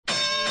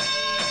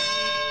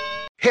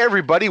Hey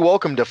everybody,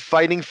 welcome to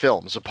Fighting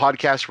Films, a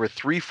podcast where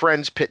three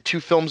friends pit two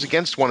films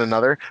against one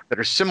another that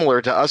are similar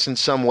to us in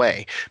some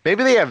way.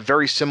 Maybe they have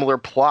very similar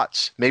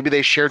plots, maybe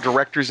they share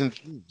directors and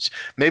themes,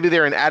 maybe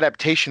they're an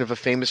adaptation of a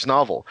famous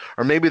novel,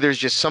 or maybe there's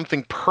just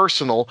something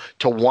personal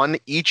to one,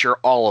 each, or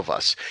all of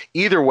us.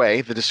 Either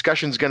way, the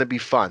discussion's going to be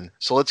fun,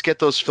 so let's get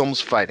those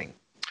films fighting.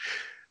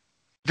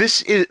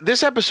 This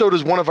episode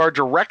is one of our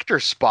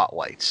director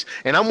spotlights,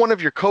 and I'm one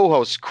of your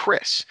co-hosts,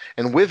 Chris,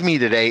 and with me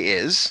today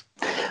is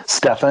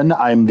Stefan.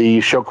 I'm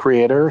the show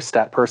creator,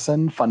 stat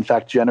person, fun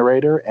fact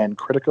generator, and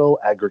critical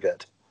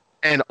aggregate.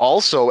 And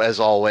also, as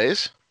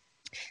always,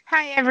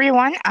 hi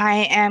everyone.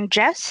 I am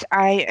Jess.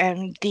 I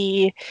am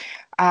the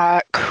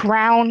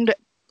crowned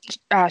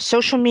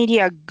social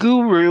media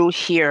guru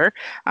here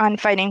on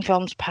Fighting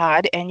Films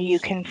Pod, and you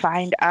can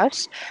find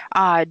us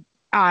on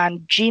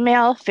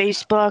Gmail,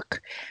 Facebook,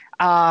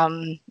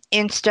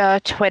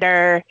 Insta,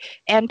 Twitter,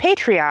 and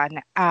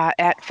Patreon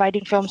at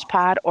Fighting Films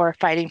Pod or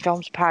Fighting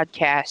Films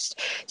Podcast.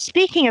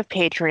 Speaking of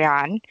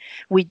Patreon,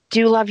 we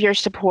do love your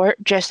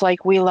support, just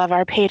like we love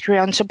our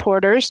Patreon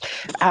supporters,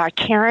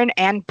 Karen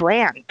and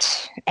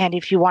Brant. And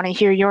if you want to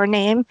hear your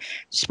name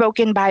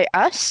spoken by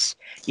us,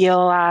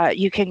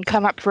 you can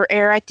come up for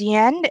air at the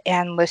end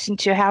and listen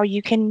to how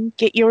you can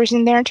get yours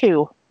in there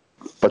too.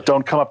 But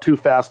don't come up too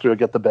fast or you'll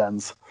get the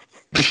bends.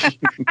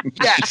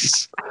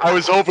 Yes, I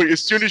was hoping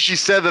as soon as she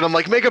said that, I'm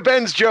like, make a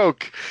Ben's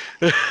joke.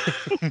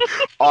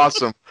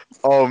 Awesome.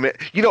 Oh man,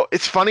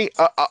 it's funny.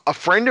 A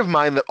friend of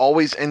mine that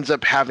always ends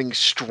up having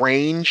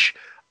strange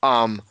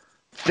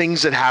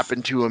things that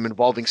happen to him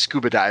involving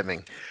scuba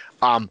diving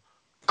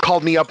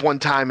called me up one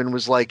time and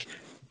was like,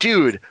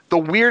 dude, the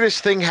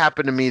weirdest thing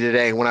happened to me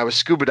today when I was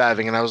scuba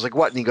diving. And I was like,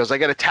 what? And he goes, I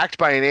got attacked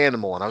by an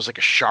animal. And I was like,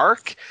 a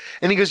shark?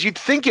 And he goes, you'd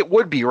think it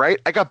would be, right?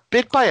 I got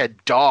bit by a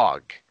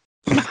dog.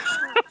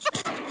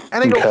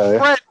 And I go,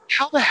 Fred,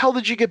 how the hell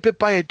did you get bit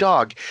by a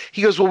dog?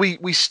 He goes, well,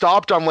 we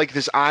stopped on like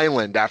this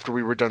island after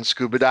we were done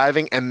scuba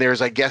diving, and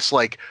there's, I guess,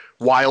 like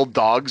wild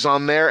dogs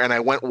on there, and I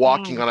went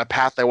walking on a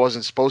path I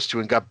wasn't supposed to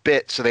and got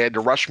bit, so they had to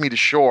rush me to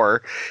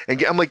shore.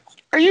 And I'm like,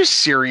 are you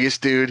serious,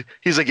 dude?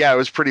 He's like, yeah, it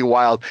was pretty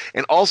wild.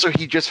 And also,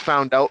 he just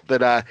found out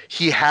that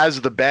he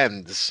has the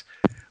bends.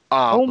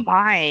 Oh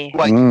my!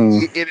 Like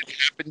it had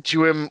happened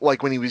to him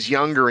like when he was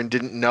younger and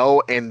didn't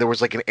know, and there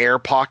was like an air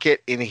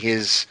pocket in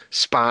his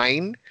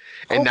spine,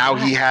 and now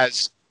he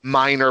has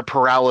minor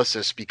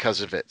paralysis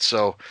because of it.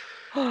 So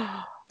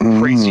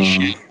crazy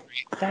shit.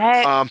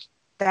 That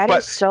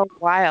is so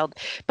wild.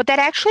 But that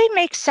actually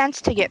makes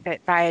sense to get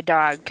bit by a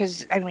dog,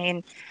 because I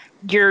mean,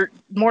 you're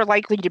more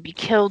likely to be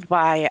killed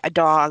by a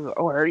dog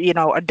or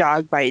a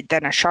dog bite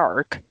than a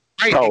shark.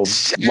 Right,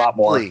 exactly. A lot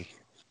more.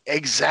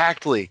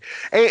 Exactly.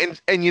 And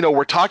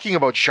we're talking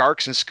about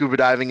sharks and scuba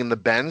diving in the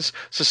bends.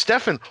 So,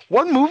 Stefan,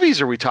 what movies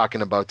are we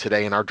talking about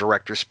today in our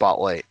director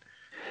spotlight?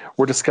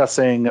 We're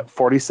discussing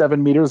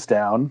 47 Meters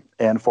Down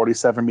and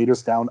 47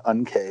 Meters Down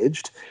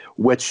Uncaged,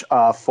 which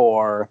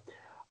for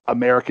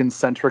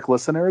American-centric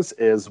listeners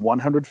is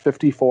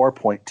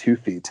 154.2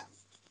 feet.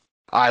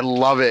 I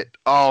love it.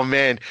 Oh,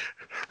 man.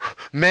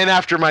 Men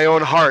after my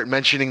own heart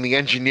mentioning the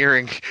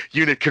engineering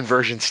unit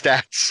conversion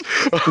stats.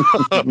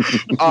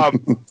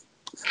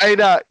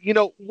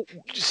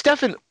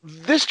 Stefan,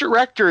 this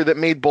director that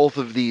made both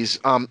of these,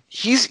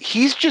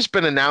 he's just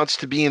been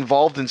announced to be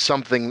involved in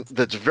something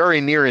that's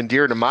very near and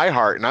dear to my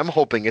heart, and I'm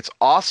hoping it's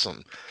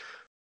awesome.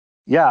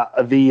 Yeah,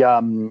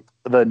 the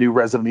new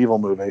Resident Evil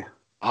movie.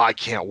 Oh, I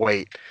can't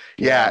wait.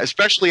 Yeah,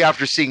 especially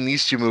after seeing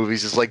these two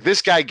movies, it's like,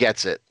 this guy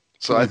gets it.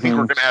 So I think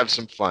we're going to have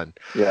some fun.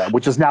 Yeah,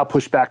 which is now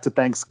pushed back to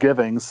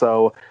Thanksgiving.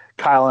 So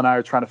Kyle and I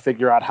are trying to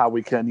figure out how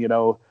we can,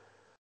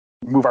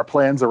 move our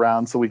plans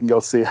around so we can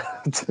go see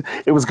it.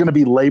 It was going to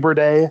be Labor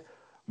Day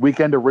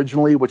weekend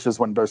originally, which is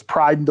when there's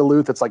Pride in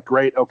Duluth. It's like,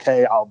 great,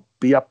 okay, I'll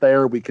be up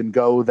there. We can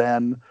go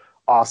then.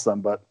 Awesome,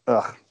 but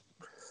ugh.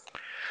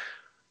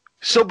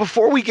 So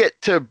before we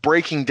get to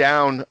breaking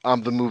down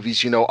the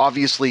movies,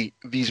 obviously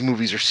these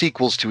movies are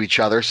sequels to each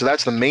other, so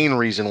that's the main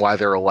reason why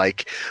they're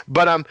alike.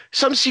 But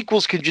some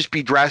sequels can just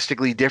be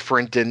drastically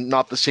different and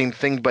not the same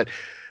thing. But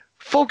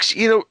folks,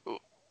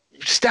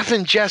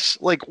 Stefan, Jess,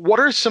 like, what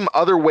are some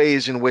other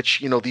ways in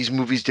which, these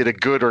movies did a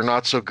good or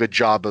not so good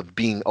job of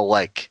being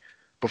alike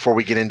before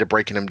we get into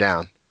breaking them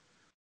down?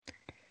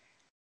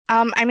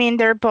 I mean,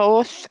 they're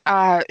both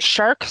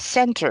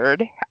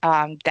shark-centered.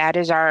 That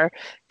is our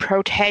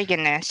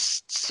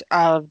protagonists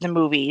of the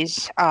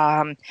movies.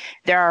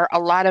 There are a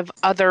lot of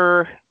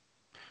other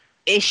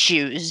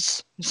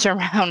issues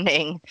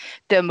surrounding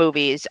the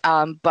movies,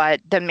 but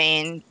the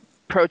main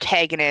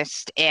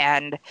protagonist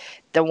and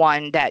the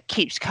one that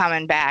keeps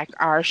coming back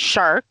are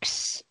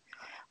sharks.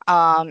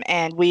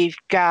 And we've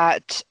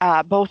got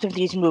both of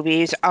these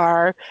movies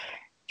are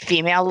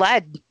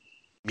female-led.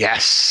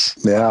 Yes.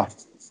 Yeah.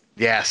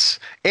 Yes.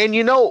 And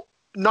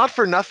not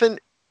for nothing,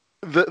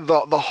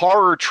 the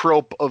horror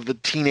trope of the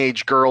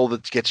teenage girl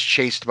that gets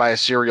chased by a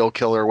serial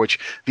killer, which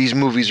these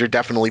movies are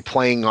definitely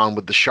playing on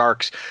with the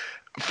sharks.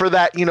 For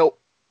that,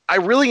 I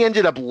really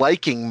ended up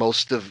liking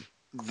most of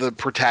the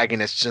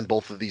protagonists in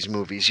both of these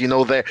movies. You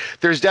know,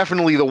 there's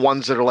definitely the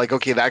ones that are like,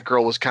 okay, that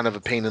girl was kind of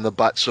a pain in the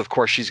butt, so of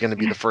course she's going to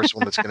be the first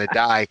one that's going to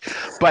die.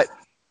 But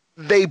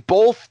they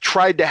both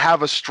tried to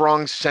have a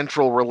strong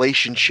central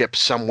relationship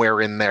somewhere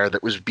in there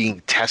that was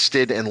being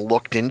tested and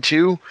looked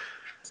into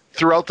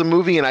throughout the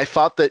movie. And I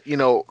thought that, you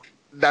know,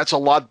 that's a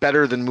lot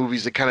better than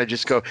movies that kind of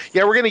just go,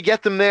 yeah, we're going to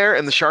get them there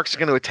and the sharks are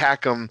going to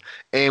attack them.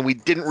 And we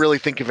didn't really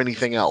think of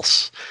anything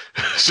else.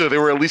 So they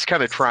were at least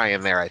kind of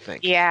trying there, I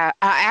think. Yeah,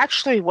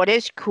 actually, what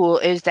is cool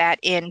is that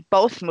in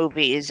both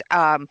movies,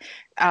 the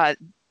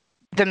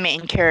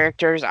main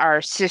characters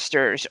are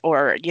sisters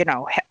or, you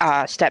know,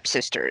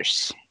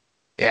 stepsisters.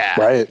 Yeah.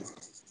 Right.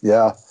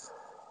 Yeah.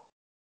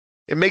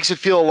 It makes it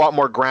feel a lot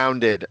more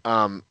grounded.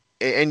 And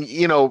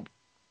you know,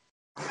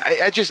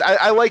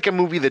 I like a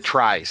movie that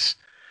tries,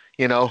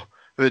 you know,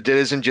 that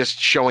isn't just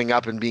showing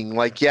up and being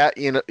like, yeah,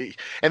 you know,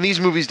 and these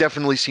movies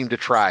definitely seem to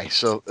try.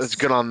 So it's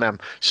good on them.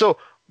 So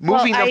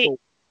movie number,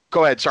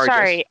 go ahead.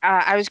 Sorry.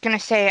 I was going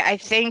to say, I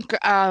think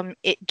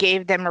it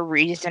gave them a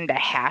reason to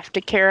have to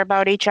care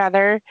about each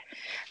other.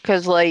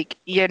 Because, like,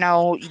 you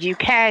know, you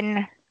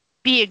can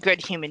be a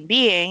good human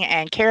being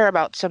and care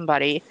about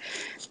somebody,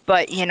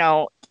 but, you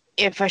know,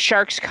 if a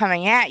shark's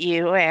coming at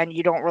you and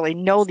you don't really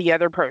know the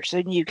other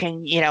person, you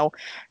can, you know,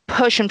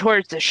 push them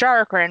towards the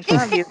shark or in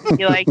front of you and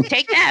be like,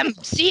 take them,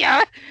 see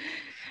ya.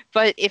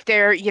 But if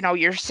they're, you know,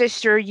 your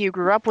sister, you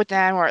grew up with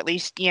them, or at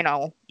least, you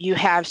know, you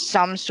have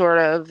some sort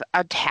of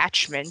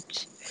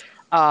attachment,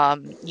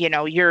 you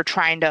know, you're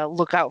trying to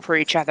look out for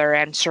each other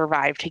and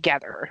survive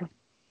together.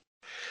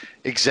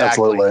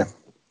 Exactly. Absolutely.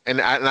 And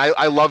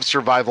I love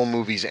survival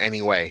movies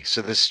anyway.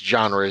 So this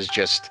genre is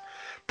just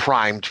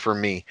primed for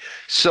me.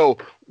 So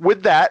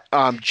with that,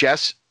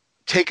 Jess,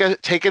 take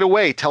it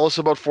away. Tell us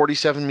about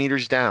 47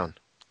 Meters Down.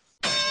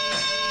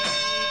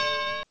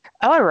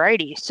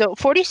 Alrighty, so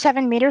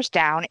 47 Meters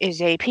Down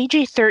is a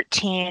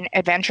PG-13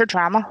 adventure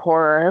drama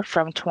horror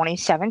from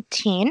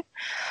 2017.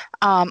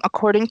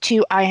 According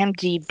to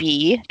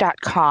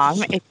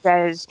IMDb.com, it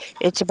says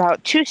it's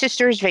about two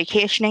sisters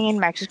vacationing in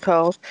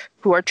Mexico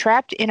who are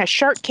trapped in a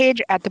shark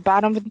cage at the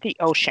bottom of the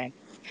ocean.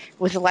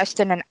 With less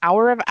than an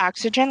hour of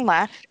oxygen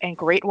left and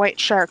great white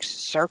sharks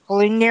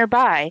circling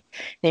nearby,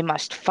 they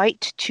must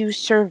fight to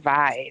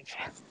survive.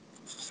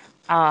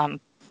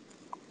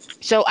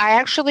 So I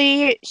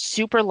actually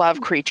super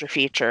love creature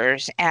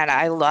features, and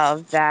I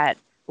love that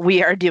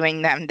we are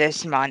doing them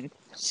this month.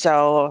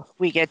 So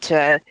we get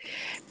to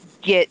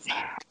get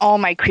all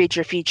my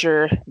creature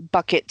feature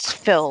buckets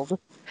filled.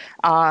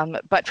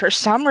 But for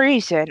some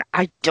reason,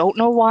 I don't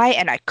know why,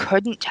 and I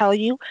couldn't tell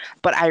you,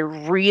 but I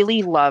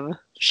really love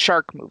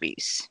shark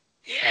movies.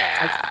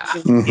 Yeah.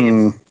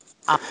 Mm-hmm.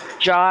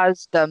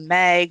 Jaws, The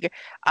Meg,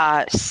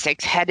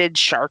 Six-Headed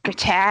Shark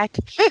Attack,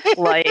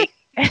 like...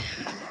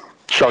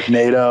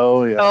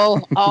 Sharknado, yeah.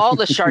 Oh, all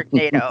the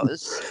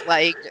Sharknadoes.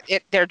 Like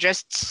they're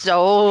just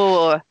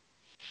so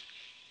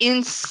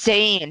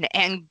insane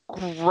and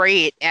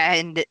great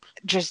and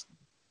just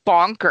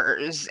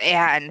bonkers.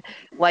 And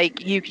like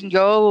you can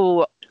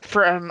go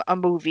from a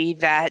movie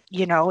that,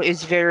 you know,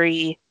 is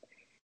very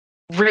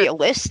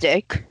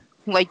realistic,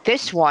 like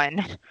this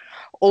one,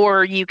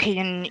 or you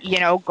can, you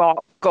know,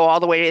 go all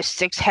the way to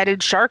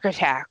Six-Headed Shark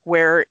Attack,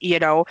 where, you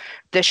know,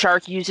 the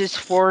shark uses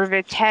four of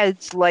its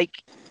heads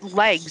like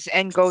legs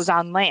and goes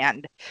on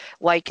land.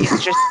 Like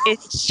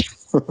it's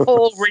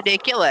so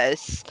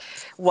ridiculous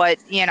what,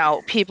 you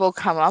know, people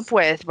come up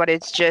with, but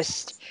it's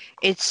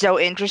so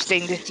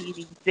interesting to see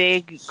these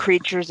big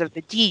creatures of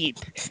the deep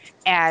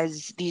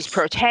as these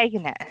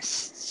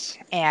protagonists.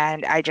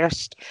 And I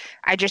just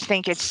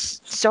think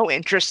it's so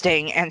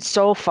interesting and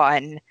so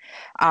fun.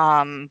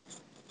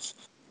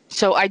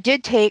 So I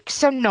did take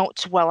some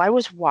notes while I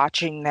was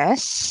watching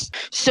this.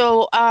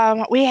 So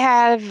we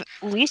have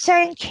Lisa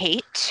and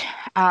Kate,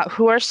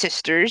 who are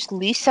sisters.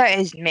 Lisa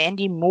is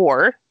Mandy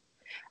Moore,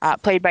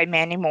 played by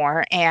Mandy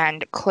Moore,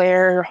 and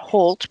Claire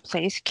Holt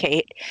plays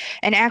Kate.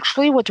 And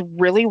actually, what's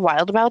really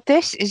wild about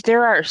this is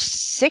there are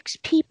 6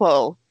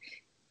 people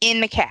in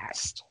the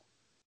cast.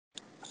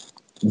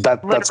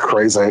 That's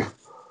crazy.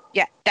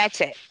 Yeah,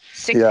 that's it.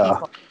 6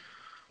 people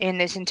in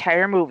this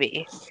entire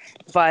movie.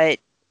 But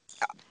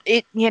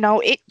it, you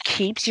know, it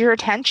keeps your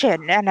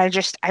attention, and I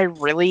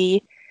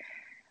really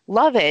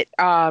love it.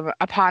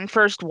 Upon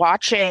first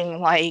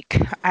watching,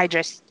 like, I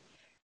just,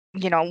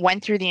 you know,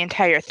 went through the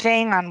entire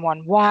thing on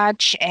one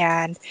watch,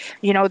 and,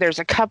 you know, there's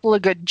a couple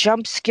of good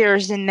jump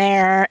scares in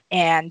there,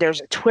 and there's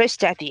a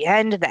twist at the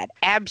end that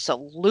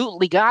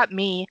absolutely got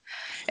me.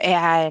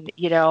 And,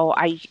 you know,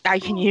 I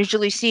can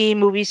usually see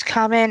movies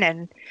coming,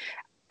 and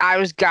I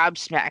was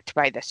gobsmacked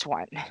by this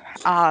one.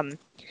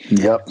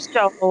 Yep.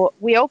 So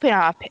we open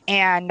up,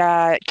 and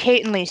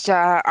Kate and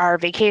Lisa are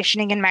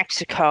vacationing in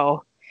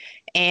Mexico,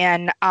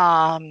 and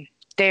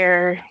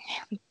they're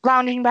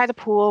lounging by the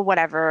pool,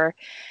 whatever.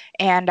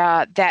 And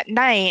that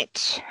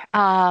night,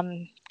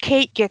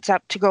 Kate gets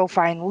up to go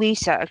find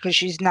Lisa because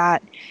she's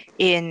not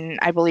in,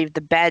 I believe,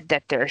 the bed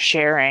that they're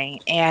sharing.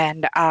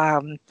 And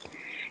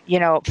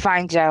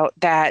finds out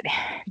that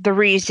the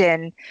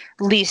reason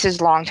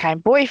Lisa's longtime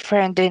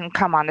boyfriend didn't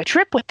come on the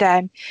trip with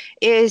them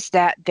is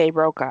that they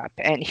broke up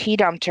and he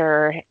dumped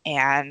her,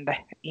 and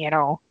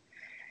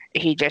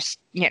he just,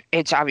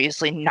 it's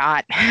obviously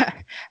not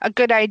a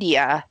good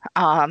idea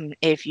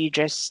if you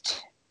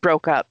just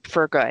broke up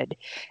for good.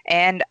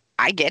 And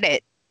I get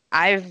it.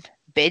 I've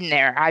been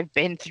there. I've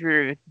been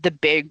through the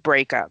big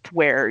breakup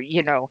where,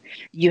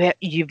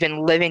 you've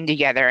been living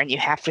together and you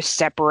have to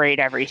separate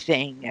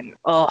everything, and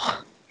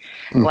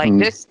like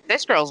this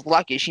girl's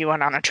lucky she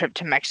went on a trip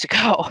to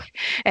Mexico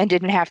and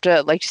didn't have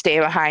to like stay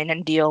behind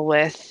and deal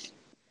with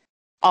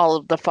all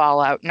of the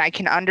fallout. And I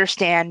can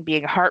understand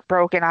being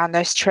heartbroken on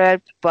this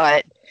trip,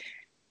 but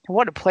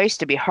what a place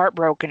to be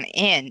heartbroken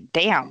in.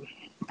 Damn.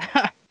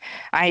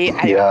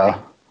 Yeah.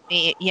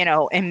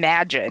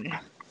 Imagine,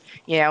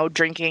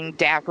 drinking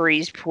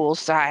daiquiris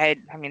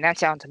poolside. I mean, that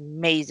sounds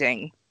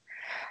amazing.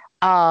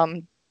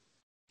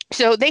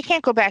 So they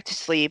can't go back to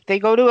sleep. They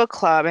go to a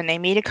club and they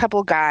meet a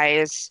couple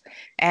guys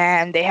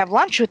and they have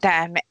lunch with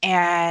them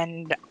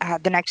and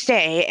the next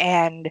day,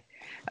 and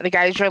the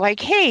guys are like,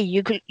 "Hey,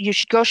 you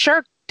should go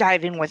shark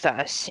diving with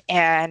us."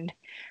 And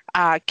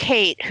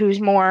Kate, who's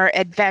more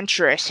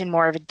adventurous and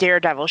more of a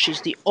daredevil,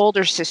 she's the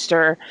older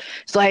sister,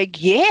 is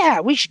like, "Yeah,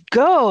 we should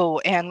go."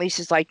 And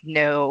Lisa's like,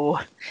 "No,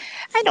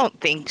 I don't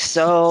think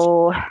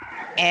so."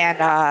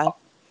 And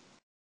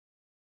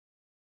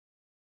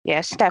yeah,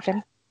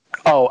 Stefan.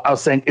 Oh, I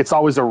was saying it's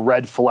always a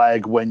red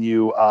flag when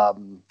you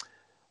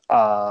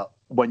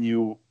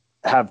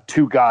have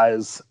two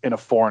guys in a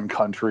foreign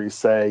country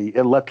say,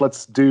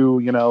 let's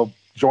do,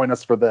 join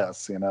us for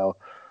this, I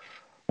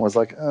was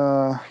like,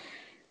 I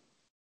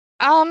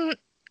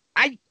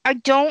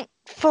don't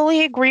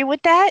fully agree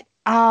with that.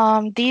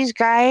 These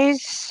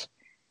guys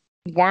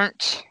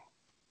weren't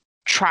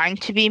trying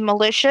to be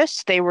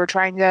malicious. They were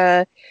trying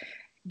to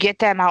get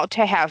them out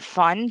to have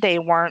fun. They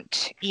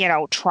weren't,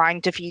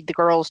 trying to feed the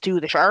girls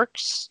to the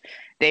sharks.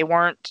 They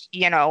weren't,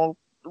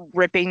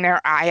 ripping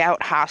their eye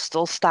out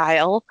hostile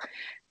style.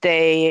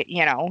 They,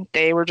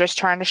 they were just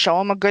trying to show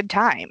them a good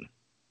time.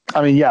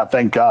 I mean, yeah,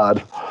 thank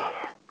God.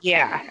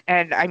 Yeah,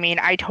 and I mean,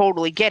 I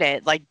totally get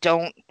it. Like,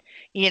 don't,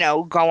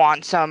 go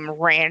on some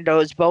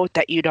rando's boat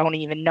that you don't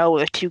even know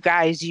with two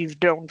guys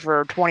you've known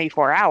for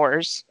 24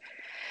 hours.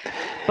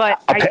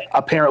 But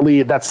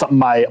apparently that's something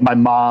my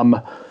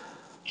mom,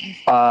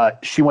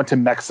 she went to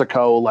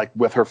Mexico like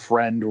with her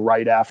friend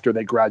right after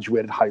they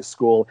graduated high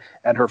school,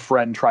 and her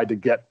friend tried to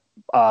get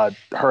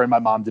her and my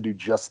mom to do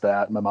just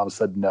that. And my mom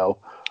said no.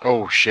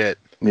 Oh shit.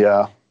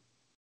 Yeah.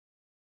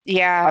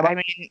 Yeah, I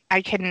mean,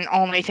 I can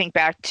only think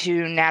back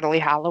to Natalie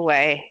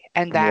Holloway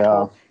and that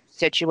whole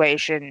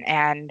situation,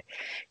 and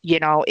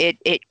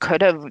it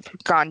could have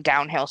gone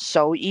downhill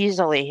so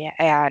easily.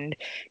 And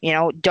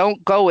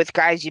don't go with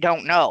guys you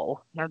don't know,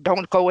 or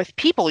don't go with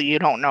people you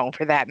don't know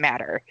for that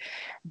matter.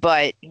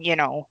 But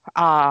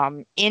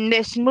in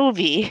this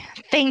movie,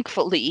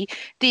 thankfully,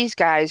 these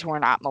guys were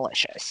not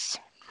malicious.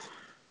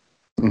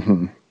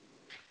 Mm-hmm.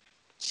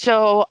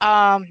 So,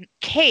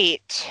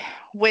 Kate,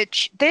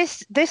 which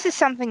this is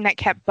something that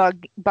kept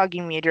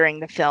bugging me during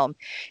the film,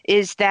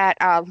 is that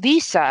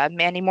Lisa,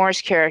 Mandy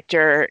Moore's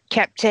character,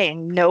 kept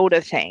saying no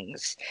to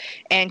things,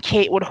 and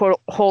Kate would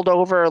hold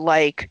over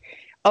like,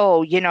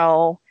 "Oh,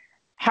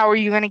 how are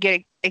you going to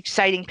get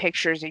exciting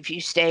pictures if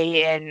you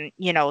stay in,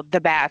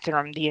 the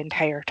bathroom the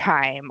entire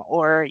time?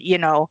 Or,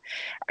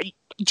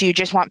 do you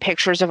just want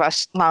pictures of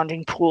us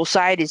lounging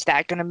poolside? Is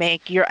that going to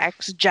make your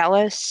ex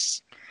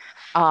jealous?"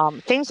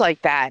 Things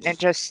like that. And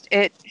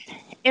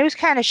it was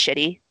kind of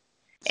shitty,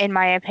 in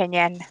my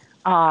opinion.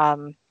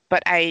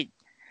 But I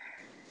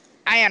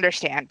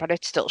understand, but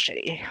it's still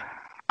shitty.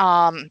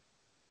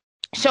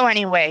 So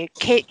anyway,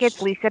 Kate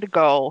gets Lisa to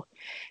go,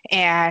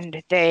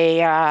 and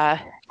they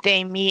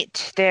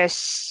meet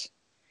this.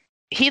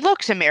 He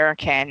looks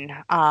American,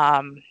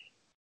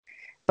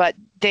 but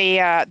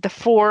the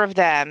four of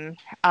them,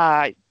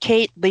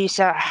 Kate,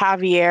 Lisa,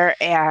 Javier,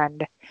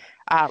 and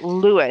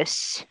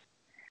Louis,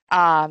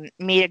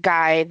 meet a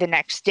guy the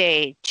next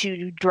day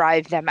to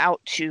drive them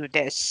out to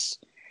this.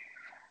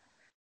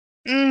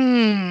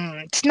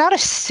 It's not a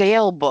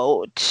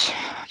sailboat,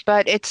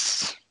 but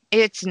it's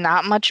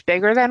not much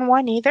bigger than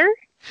one either.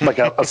 Like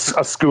a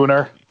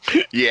schooner.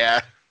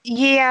 Yeah.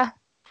 Yeah,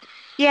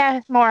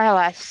 more or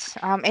less.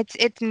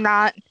 It's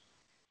not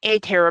a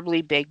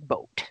terribly big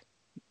boat.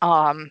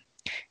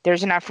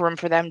 There's enough room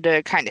for them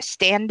to kind of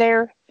stand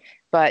there,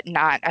 but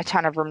not a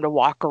ton of room to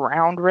walk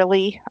around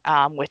really,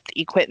 with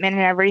equipment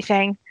and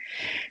everything.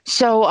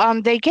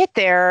 So they get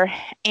there,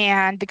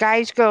 and the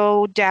guys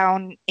go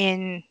down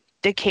in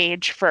the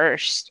cage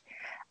first,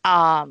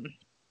 and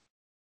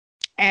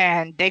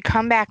they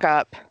come back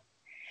up,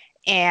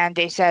 and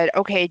they said,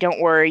 "Okay,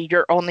 don't worry,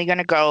 you're only going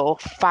to go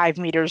 5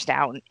 meters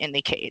down in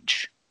the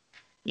cage."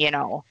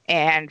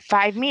 And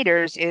 5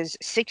 meters is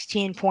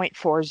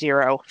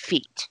 16.40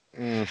 feet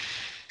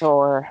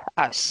for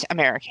us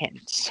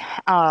Americans.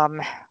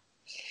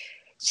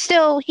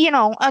 Still,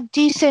 a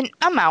decent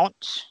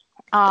amount.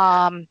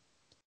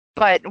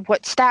 But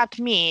what stopped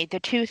me, the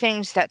two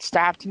things that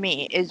stopped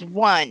me is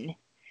one,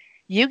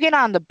 you get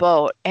on the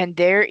boat and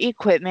their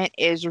equipment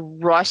is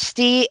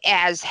rusty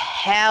as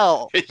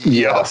hell.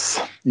 Yes.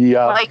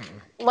 Yeah.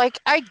 Like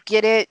I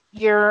get it,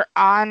 you're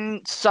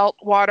on salt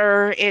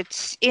water,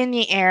 it's in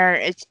the air,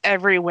 it's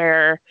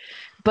everywhere,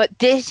 but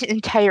this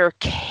entire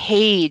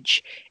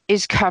cage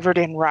is covered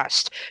in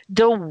rust.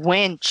 The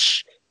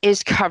winch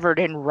is covered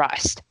in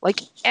rust. Like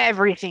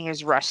everything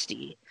is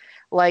rusty.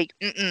 Like,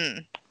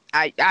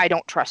 I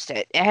don't trust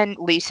it. And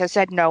Lisa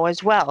said no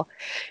as well.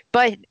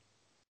 But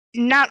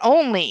not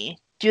only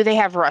do they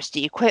have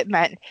rusty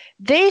equipment,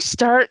 they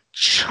start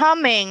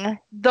chumming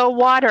the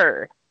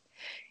water.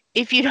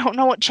 If you don't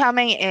know what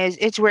chumming is,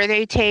 it's where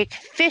they take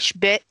fish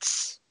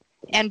bits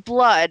and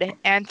blood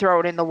and throw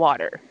it in the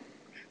water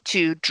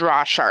to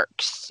draw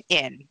sharks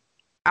in.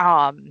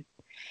 Um,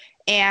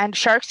 and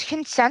sharks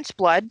can sense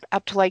blood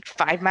up to like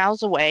 5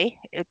 miles away.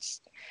 It's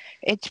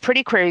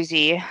pretty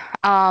crazy,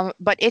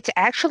 but it's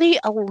actually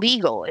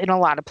illegal in a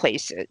lot of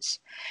places.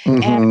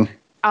 And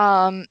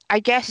I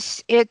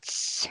guess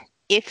it's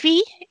iffy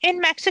in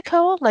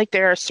Mexico. Like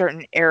there are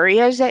certain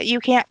areas that you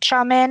can't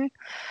chum in.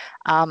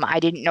 I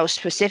didn't know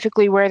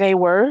specifically where they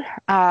were,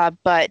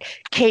 but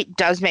Kate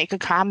does make a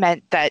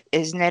comment that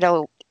isn't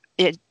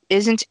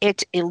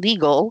it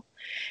illegal?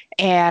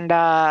 And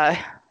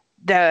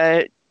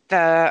the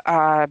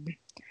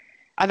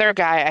other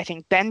guy, I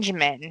think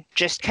Benjamin,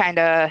 just kind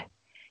of,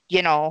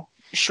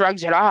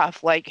 shrugs it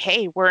off like,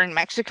 hey, we're in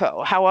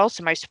Mexico. How else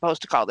am I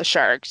supposed to call the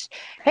sharks?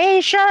 Hey,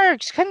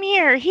 sharks, come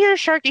here. Here,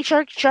 sharky,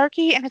 sharky,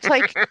 sharky. And it's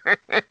like,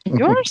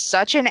 you're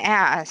such an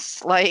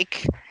ass.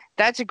 Like,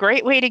 that's a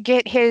great way to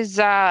get his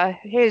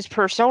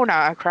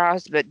persona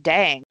across, but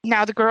dang.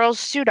 Now the girls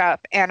suit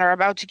up and are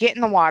about to get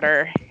in the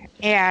water,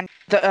 and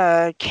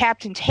the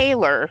Captain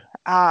Taylor,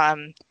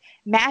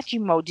 Matthew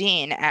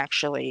Modine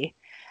actually,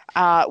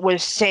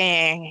 was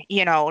saying,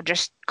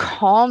 just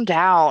calm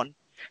down.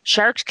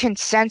 Sharks can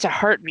sense a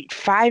heartbeat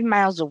 5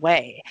 miles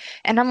away.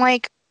 And I'm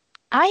like,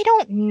 I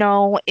don't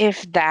know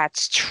if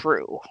that's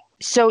true.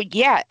 So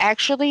yeah,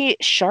 actually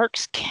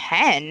sharks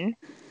can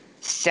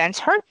sense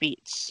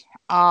heartbeats.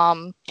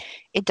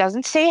 It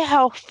doesn't say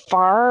how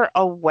far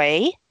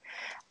away,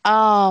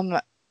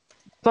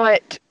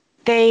 but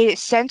they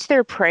sense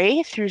their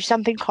prey through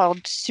something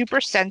called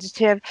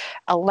supersensitive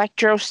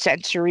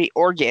electrosensory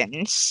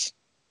organs.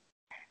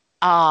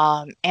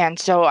 And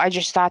so I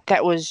just thought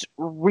that was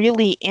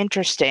really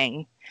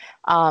interesting,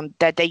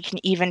 that they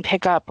can even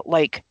pick up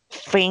like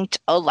faint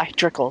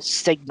electrical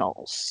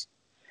signals.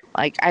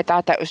 Like I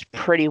thought that was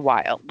pretty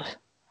wild.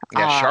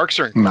 Yeah, sharks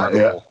are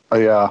incredible.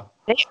 Yeah.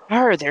 They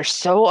are. They're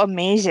so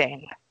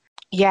amazing.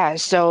 Yeah,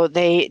 so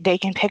they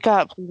can pick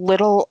up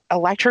little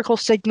electrical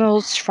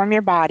signals from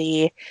your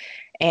body,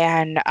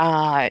 and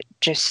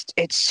just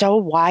it's so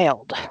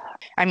wild.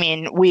 I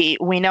mean, we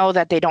know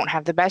that they don't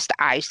have the best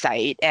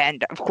eyesight,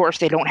 and of course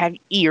they don't have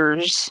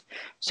ears,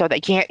 so they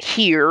can't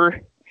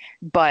hear,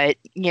 but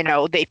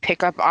they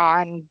pick up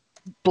on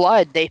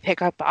blood, they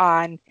pick up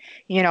on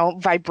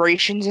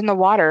vibrations in the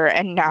water,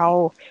 and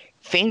now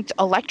faint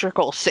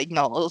electrical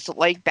signals.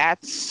 Like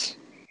that's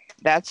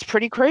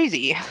pretty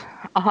crazy.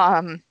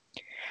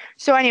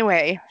 So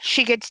anyway,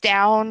 they get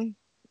down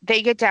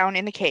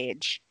in the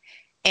cage,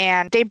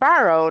 and they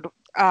borrowed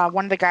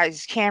one of the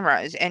guy's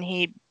cameras, and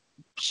he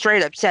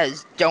straight up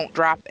says, "Don't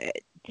drop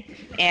it."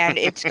 And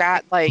it's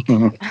got like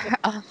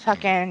a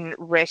fucking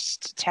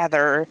wrist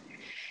tether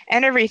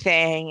and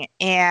everything,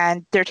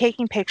 and they're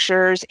taking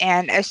pictures,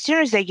 and as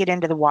soon as they get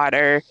into the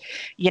water,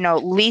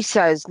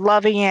 Lisa is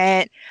loving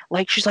it.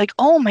 Like she's like,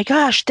 "Oh my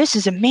gosh, this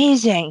is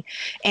amazing."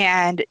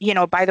 And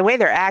by the way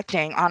they're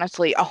acting,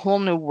 honestly, a whole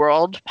new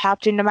world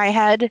popped into my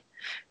head.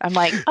 I'm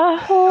like, a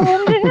whole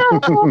new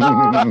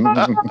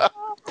world.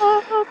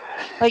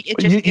 Like it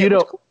just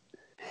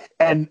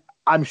and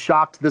I'm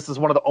shocked this is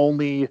one of the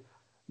only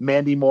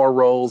Mandy Moore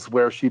roles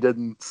where she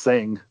didn't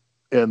sing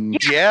in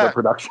the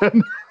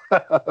production.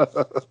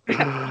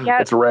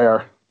 It's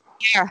rare.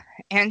 Yeah.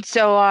 And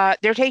so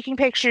they're taking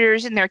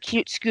pictures in their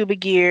cute scuba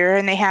gear,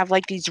 and they have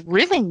like these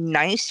really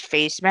nice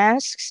face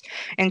masks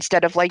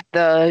instead of like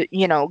the,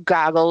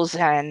 goggles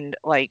and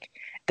like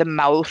the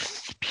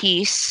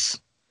mouthpiece.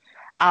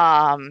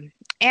 And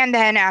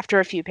then after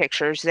a few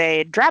pictures,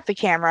 they drop the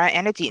camera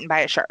and it's eaten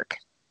by a shark.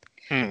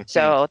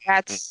 So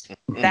that's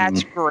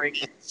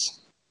great.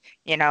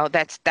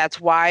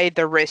 That's why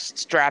the wrist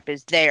strap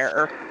is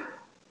there.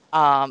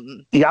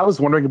 Yeah, I was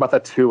wondering about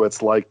that too.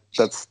 It's like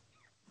that's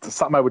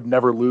something I would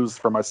never lose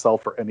for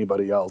myself or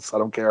anybody else. I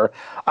don't care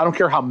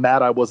how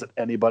mad I was at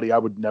anybody. I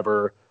would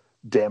never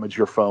damage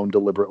your phone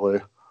deliberately.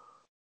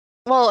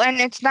 Well,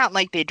 and it's not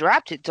like they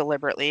dropped it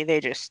deliberately.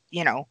 They just,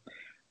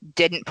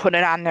 didn't put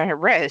it on their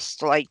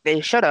wrist like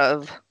they should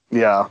have.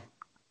 Yeah.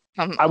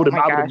 I would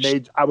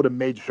have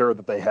made sure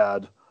that they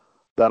had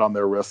that on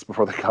their wrist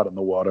before they got in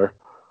the water.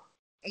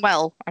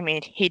 Well, I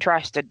mean, he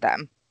trusted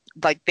them.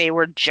 Like they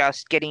were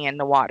just getting in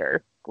the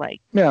water. Like,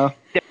 yeah,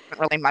 there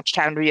wasn't really much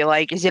time to be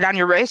like, "Is it on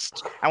your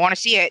wrist? I want to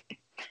see it."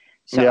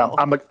 So, yeah,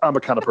 I'm a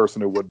kind of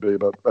person who would be,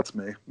 but that's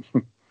me.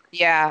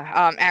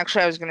 Yeah,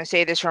 actually, I was gonna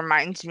say this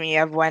reminds me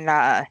of when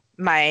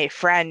my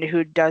friend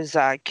who does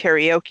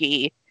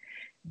karaoke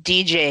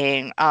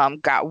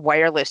DJing got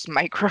wireless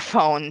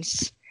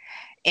microphones,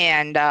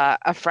 and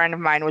a friend of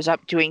mine was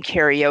up doing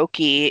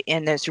karaoke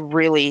in this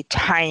really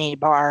tiny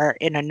bar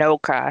in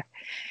Anoka,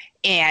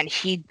 and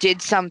he did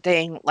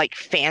something like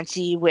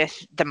fancy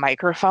with the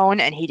microphone,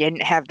 and he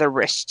didn't have the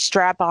wrist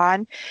strap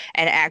on,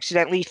 and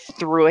accidentally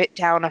threw it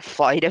down a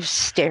flight of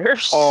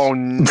stairs. Oh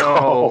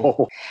no.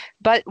 Oh,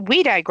 But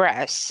we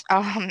digress.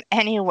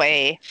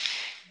 Anyway,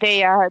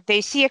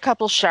 they see a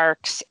couple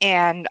sharks,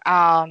 and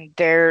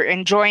they're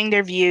enjoying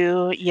their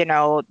view. You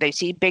know, they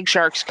see big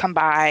sharks come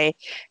by.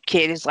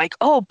 Kid is like,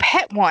 "Oh,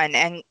 pet one."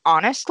 And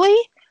honestly,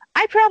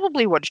 I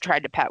probably would have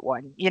tried to pet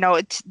one. You know,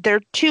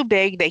 they're too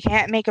big. They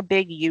can't make a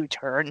big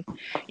U-turn.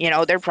 You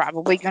know, they're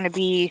probably going to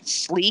be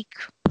sleek,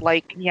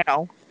 like, you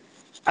know,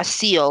 a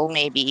seal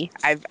maybe.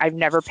 I've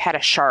never pet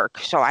a shark,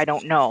 so I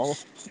don't know.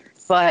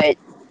 But,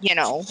 you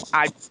know,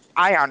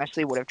 I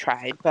honestly would have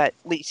tried, but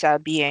Lisa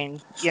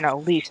being, you know,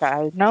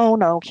 Lisa, no,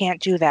 no, can't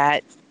do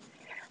that.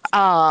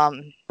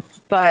 Um,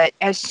 but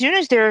as soon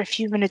as they're a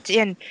few minutes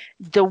in,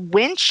 the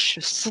winch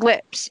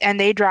slips and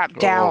they drop Oh.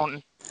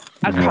 down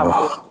a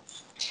couple.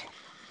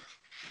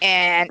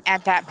 And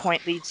at that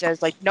point,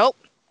 Lisa's like, nope,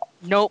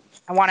 nope,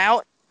 I want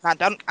out. Not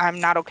done. I'm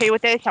not okay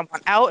with this. I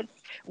want out.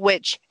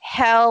 Which,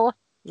 hell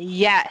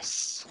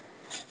yes.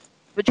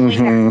 Between that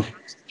hmm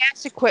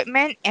gas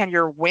equipment and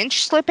your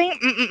winch slipping,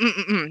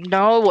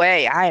 no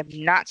way. I am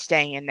not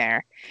staying in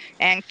there.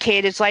 And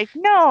Kate is like,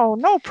 no,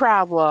 no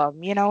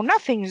problem. You know,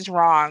 nothing's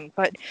wrong.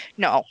 But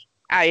no,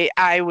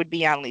 I would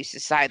be on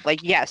Lisa's side.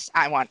 Like, yes,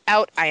 I want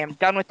out. I am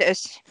done with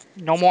this.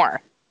 No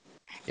more.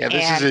 Yeah,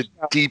 this is And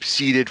a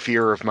deep-seated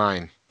fear of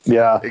mine.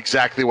 Yeah.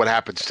 Exactly what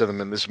happens to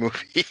them in this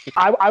movie.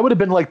 I would have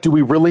been like, do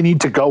we really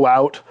need to go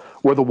out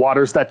where the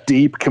water's that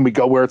deep? Can we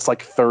go where it's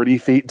like 30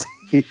 feet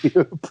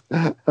deep?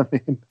 I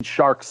mean,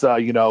 sharks,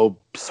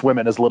 swim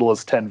in as little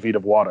as 10 feet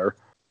of water.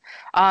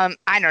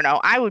 I don't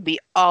know. I would be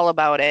all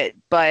about it,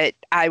 but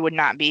I would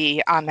not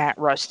be on that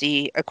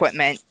rusty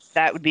equipment.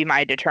 That would be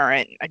my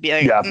deterrent. I'd be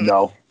like, Yeah,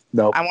 no.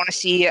 I want to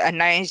see a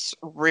nice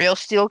real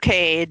steel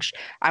cage.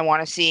 I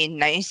want to see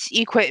nice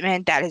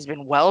equipment that has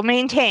been well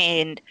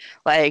maintained.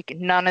 Like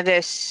none of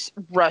this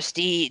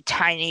rusty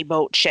tiny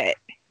boat shit.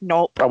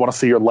 Nope. I want to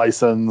see your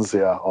license.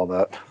 Yeah, all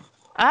that.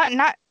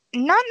 Not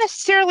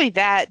necessarily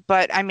that,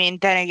 but I mean,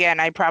 then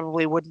again, I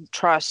probably wouldn't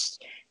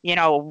trust, you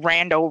know,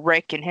 Rando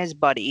Rick and his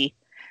buddy.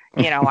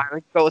 You know, I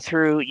would go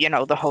through, you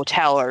know, the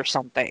hotel or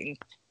something.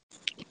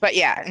 But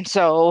yeah, and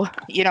so,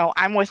 you know,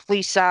 I'm with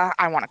Lisa.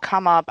 I want to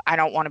come up. I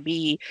don't want to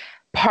be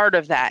part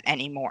of that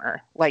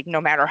anymore. Like,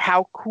 no matter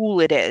how cool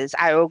it is,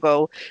 I will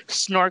go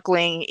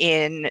snorkeling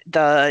in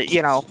the,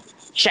 you know,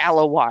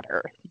 shallow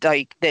water.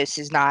 Like, this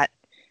is not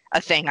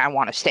a thing I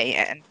want to stay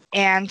in.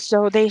 And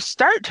so they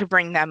start to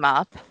bring them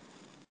up,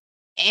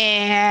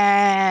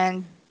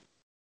 and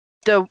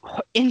the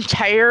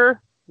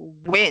entire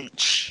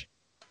winch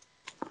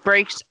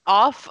breaks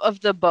off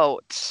of the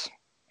boat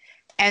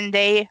and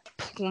they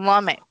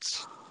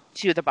plummet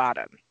to the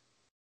bottom.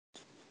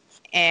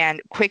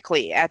 And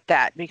quickly at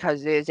that,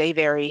 because it is a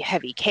very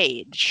heavy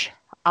cage.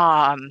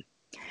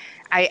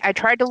 I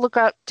tried to look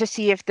up to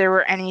see if there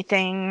were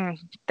anything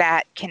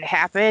that can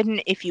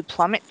happen if you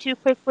plummet too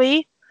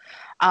quickly.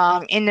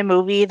 In the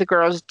movie, the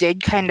girls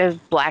did kind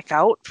of black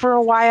out for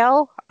a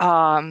while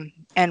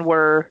and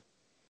were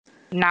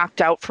knocked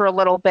out for a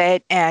little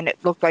bit, and it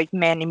looked like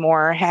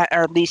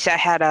or Lisa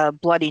had a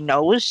bloody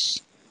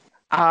nose.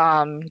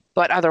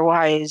 But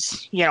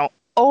otherwise, you know,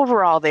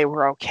 overall they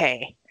were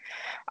okay.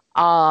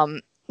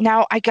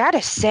 Now I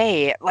gotta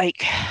say,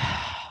 like,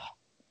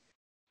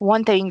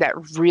 one thing that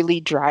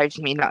really drives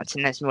me nuts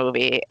in this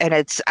movie, and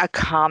it's a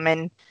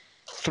common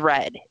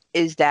thread,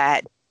 is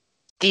that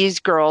these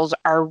girls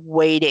are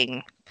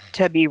waiting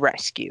to be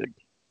rescued.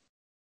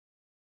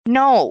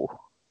 No,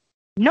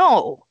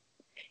 no,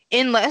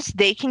 unless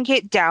they can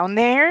get down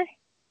there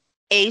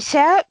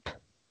ASAP,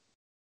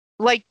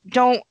 like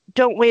don't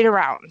wait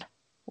around.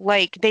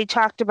 Like they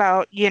talked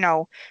about, you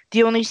know,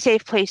 the only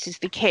safe place is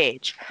the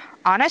cage.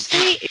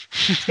 Honestly,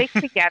 if you stick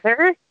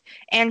together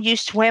and you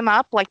swim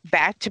up like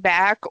back to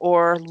back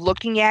or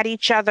looking at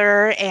each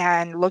other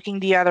and looking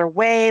the other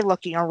way,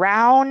 looking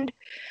around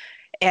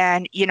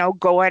and, you know,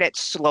 go at it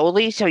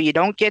slowly so you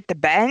don't get the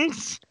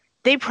bends,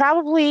 they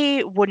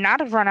probably would not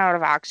have run out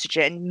of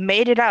oxygen,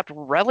 made it up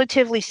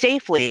relatively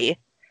safely.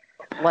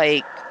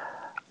 Like,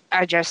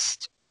 I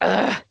just,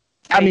 I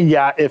mean,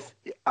 yeah, if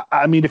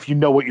you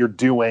know what you're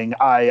doing,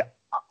 I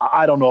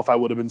don't know if I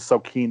would have been so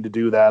keen to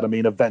do that. I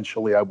mean,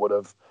 eventually I would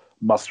have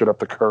mustered up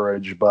the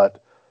courage,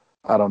 but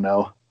I don't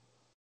know.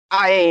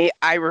 I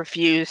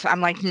refuse.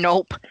 I'm like,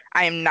 nope.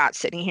 I am not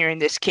sitting here in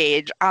this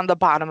cage on the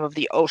bottom of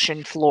the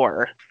ocean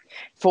floor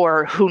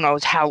for who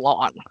knows how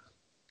long.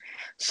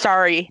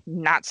 Sorry,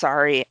 not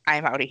sorry.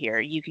 I'm out of here.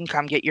 You can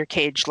come get your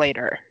cage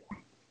later.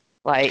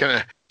 Like,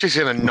 Just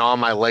gonna gnaw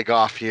my leg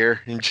off here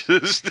and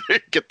just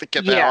get the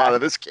hell out of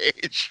this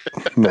cage.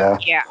 Yeah.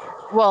 yeah.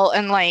 Well,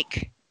 and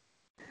like,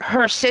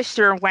 her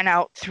sister went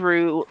out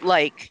through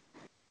like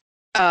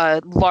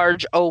a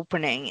large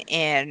opening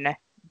in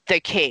the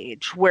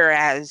cage,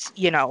 whereas,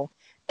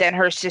 then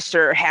her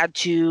sister had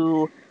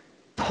to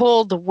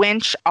pull the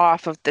winch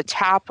off of the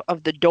top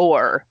of the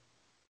door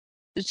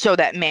so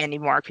that Mandy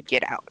Moore could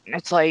get out. And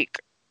it's like,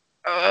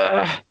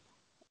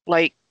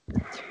 like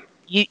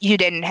you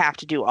didn't have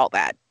to do all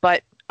that,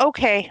 but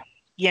okay,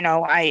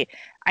 I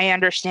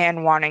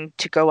understand wanting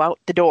to go out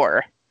the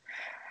door.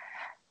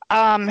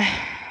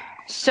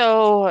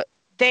 So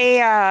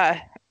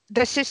the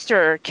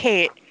sister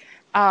Kate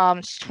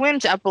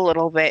swims up a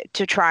little bit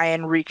to try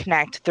and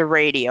reconnect the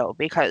radio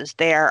because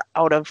they are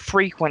out of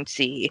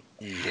frequency.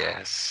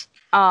 Yes.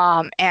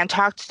 And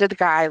talks to the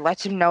guy,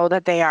 lets him know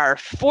that they are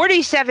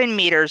 47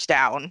 meters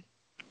down,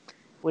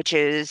 which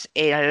is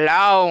a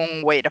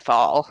long way to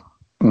fall.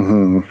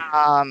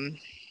 Mm-hmm.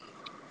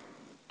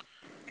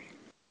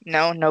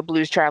 No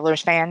Blues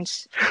Travelers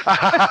fans.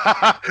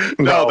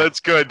 No, that's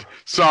good.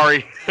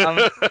 Sorry.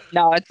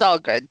 No, it's all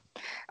good.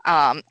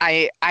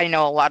 I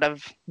know a lot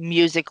of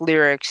music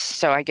lyrics,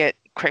 so I get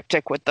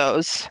cryptic with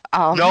those.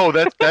 No,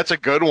 that's a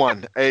good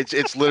one.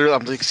 It's literally,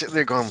 I'm like sitting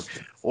there going,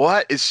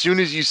 what? As soon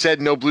as you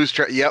said no Blues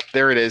Travelers, yep,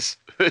 there it is.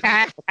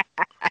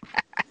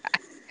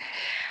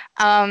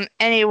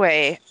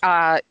 Anyway,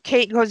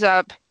 Kate goes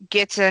up,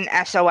 gets an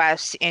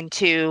SOS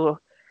into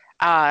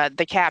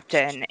the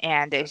captain,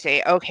 and they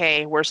say,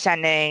 okay, we're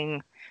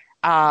sending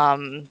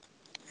Javier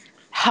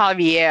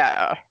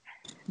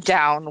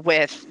down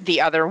with the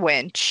other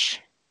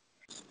winch,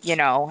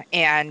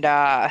 and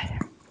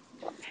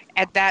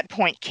at that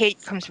point,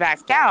 Kate comes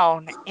back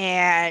down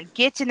and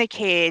gets in the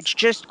cage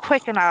just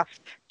quick enough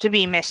to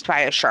be missed by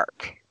a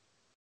shark.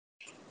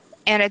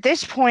 And at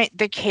this point,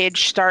 the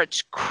cage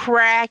starts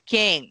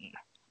cracking.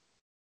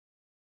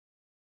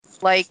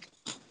 Like,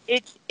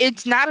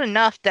 it's not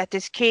enough that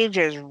this cage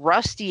is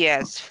rusty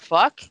as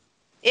fuck.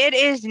 It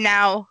is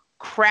now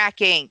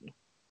cracking.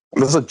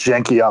 This is a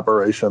janky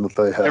operation that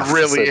they have. It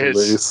really to say the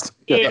is. least.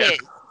 It is.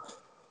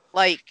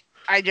 Like,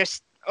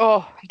 there's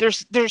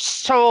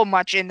so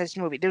much in this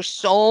movie. There's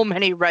so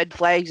many red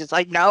flags. It's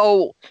like,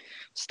 no,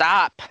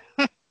 stop.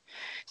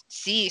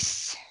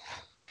 Cease.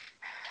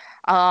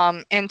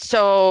 And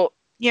so,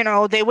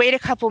 they wait a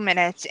couple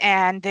minutes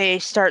and they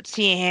start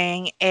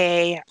seeing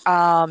a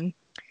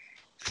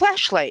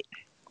flashlight.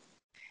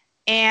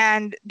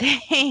 And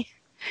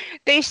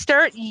they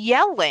start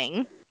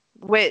yelling,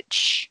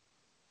 which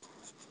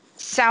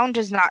sound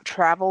does not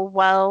travel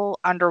well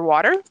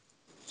underwater.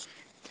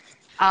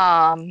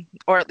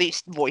 Or at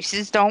least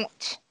voices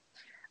don't.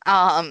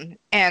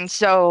 And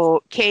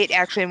so Kate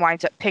actually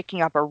winds up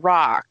picking up a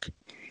rock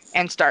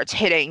and starts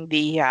hitting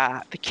the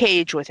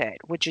cage with it,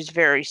 which is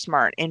very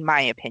smart in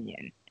my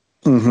opinion.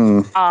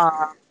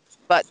 Mm-hmm.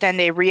 But then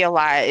they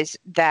realize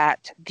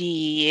that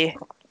the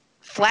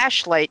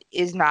flashlight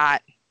is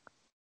not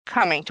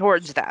coming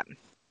towards them.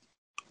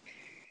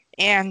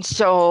 And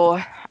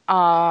so,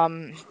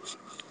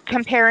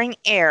 comparing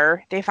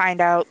air, they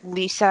find out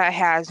Lisa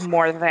has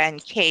more than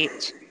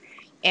Kate,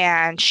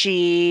 and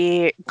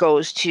she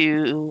goes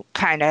to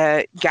kind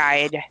of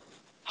guide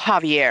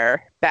Javier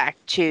back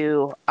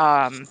to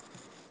the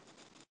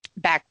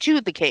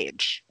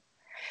cage.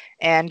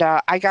 And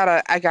I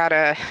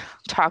gotta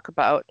talk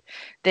about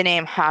the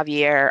name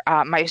Javier.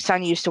 My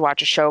son used to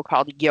watch a show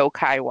called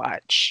Yokai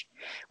Watch,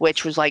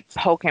 which was like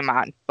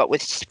Pokemon, but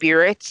with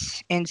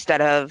spirits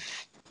instead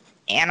of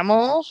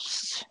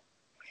animals.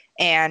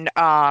 And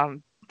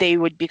they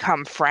would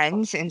become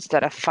friends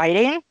instead of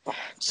fighting.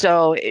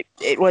 So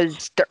it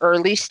was the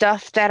early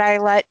stuff that I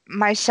let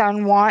my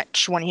son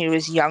watch when he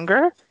was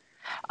younger.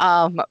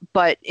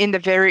 But in the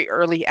very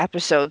early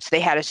episodes, they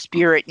had a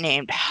spirit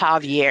named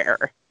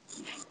Javier.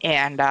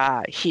 And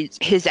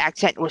his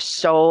accent was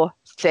so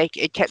thick,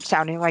 it kept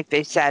sounding like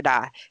they said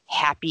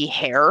happy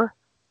hair.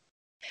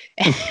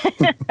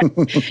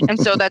 And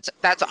so that's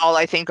all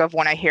I think of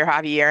when I hear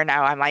Javier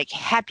now. I'm like,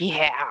 happy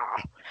hair.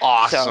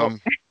 Awesome.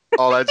 So.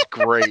 Oh, that's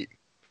great.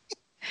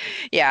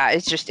 Yeah,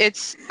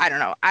 it's I don't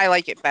know. I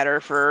like it better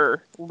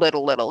for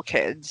little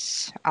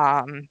kids.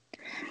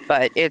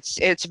 But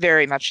it's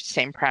very much the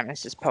same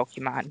premise as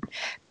Pokemon.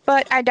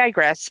 But I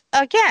digress.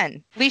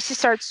 Again, Lisa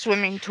starts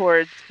swimming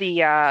towards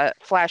the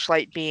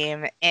flashlight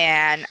beam,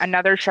 and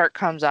another shark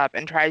comes up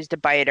and tries to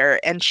bite her,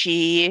 and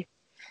she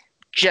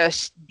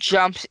just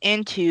jumps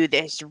into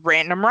this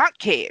random rock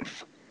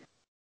cave.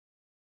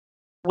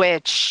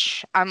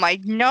 Which I'm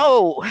like,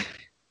 no,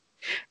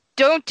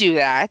 don't do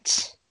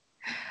that.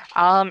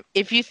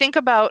 If you think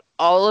about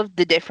all of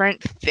the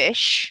different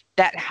fish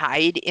that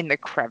hide in the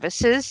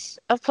crevices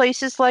of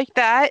places like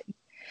that,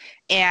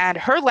 and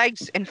her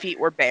legs and feet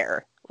were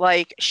bare.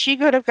 Like, she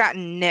could have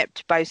gotten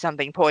nipped by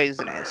something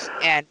poisonous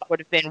and would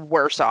have been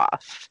worse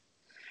off.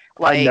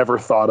 Like, I never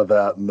thought of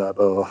that, and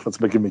that's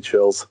making me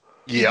chills.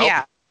 Yep.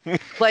 Yeah.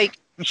 Like,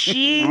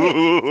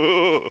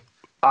 I'm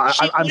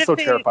so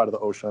terrified of the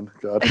ocean.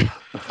 God.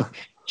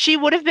 She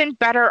would have been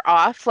better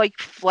off, like,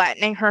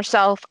 flattening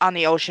herself on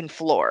the ocean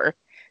floor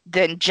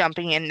than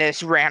jumping in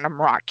this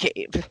random rock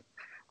cave.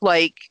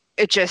 Like,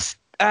 it just,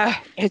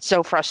 It's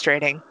so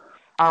frustrating.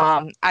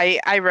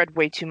 I read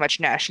way too much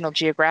National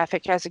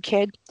Geographic as a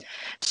kid,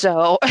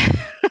 so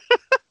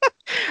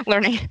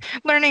learning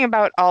learning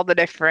about all the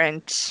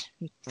different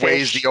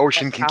Ways fish. the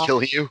ocean can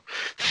kill you.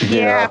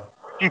 Yeah,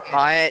 Yeah.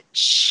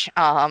 much.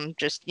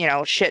 Just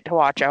shit to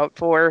watch out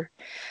for.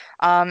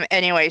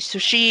 Anyway, so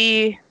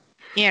she,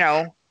 you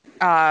know,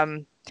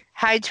 um,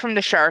 hides from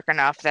the shark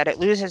enough that it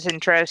loses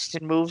interest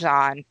and moves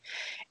on.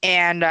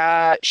 And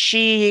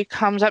she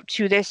comes up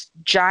to this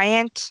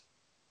giant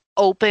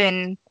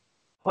open,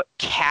 what,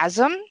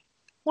 chasm,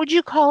 would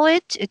you call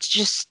it? It's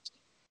just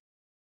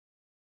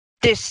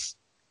this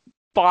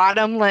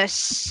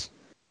bottomless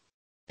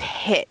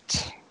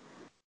pit.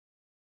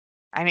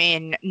 I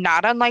mean,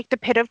 not unlike the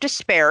pit of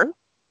despair,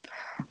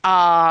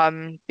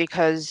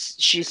 because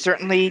she's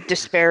certainly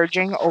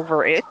disparaging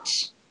over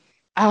it.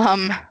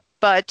 Um,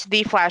 but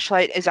the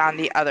flashlight is on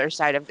the other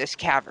side of this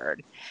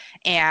cavern.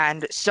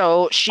 And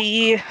so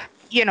she,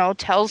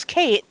 tells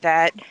Kate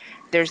that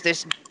there's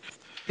this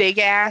big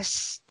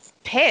ass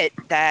pit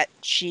that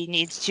she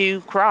needs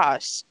to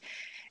cross.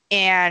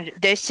 And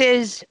this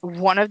is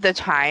one of the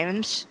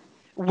times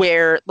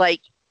where,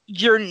 like,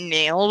 your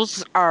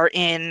nails are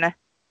in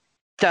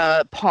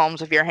the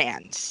palms of your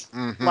hands.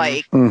 Mm-hmm.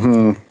 Like,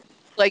 Hmm.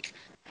 like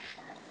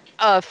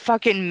a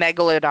fucking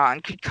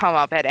megalodon could come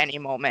up at any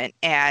moment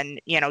and,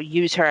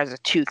 use her as a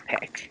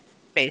toothpick,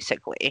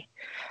 basically.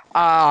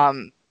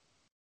 Um,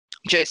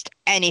 just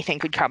anything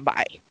could come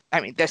by.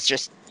 I mean, that's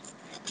just,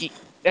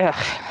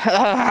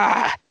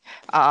 ugh.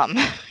 um,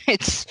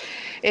 it's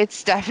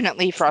it's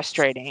definitely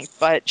frustrating,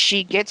 but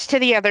she gets to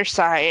the other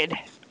side.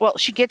 Well,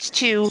 she gets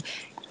to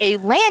a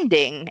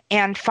landing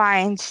and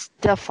finds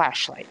the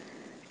flashlight,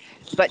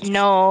 but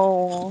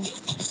no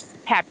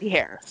happy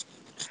hair,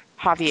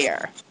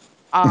 Javier.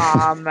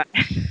 Um,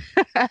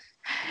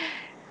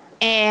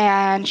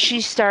 and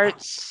she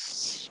starts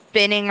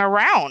spinning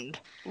around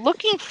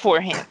looking for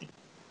him.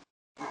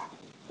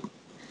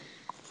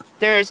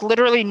 There is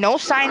literally no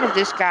sign of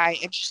this guy,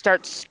 and she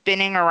starts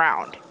spinning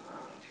around.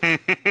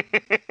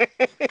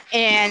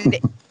 And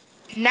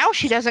now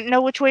she doesn't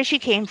know which way she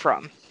came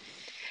from.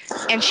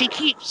 And she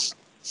keeps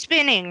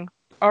spinning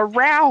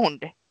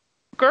around.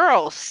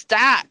 Girl,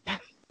 stop.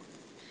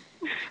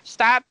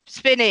 Stop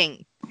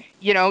spinning.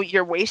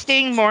 You're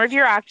wasting more of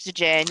your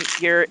oxygen.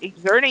 You're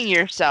exerting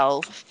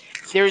yourself.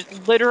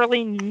 There's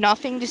literally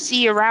nothing to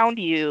see around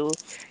you.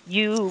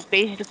 You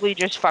basically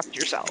just fucked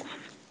yourself.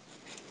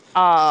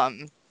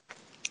 Um,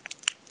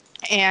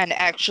 and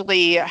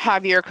actually,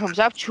 Javier comes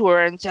up to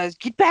her and says,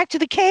 "Get back to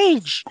the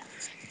cage."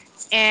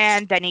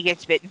 And then he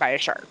gets bitten by a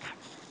shark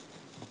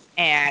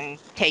and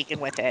taken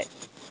with it.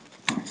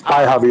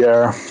 Bye, Um,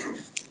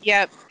 Javier.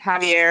 yep,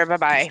 Javier,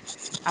 bye-bye.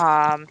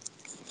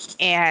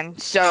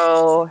 And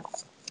so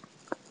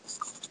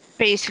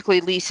basically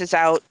Lisa's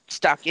out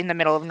stuck in the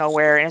middle of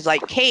nowhere and is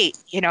like, "Kate,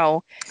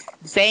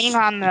 bang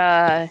on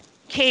the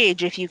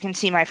cage if you can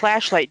see my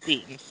flashlight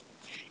beam."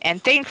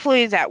 And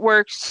thankfully that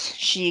works.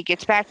 She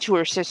gets back to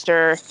her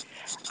sister,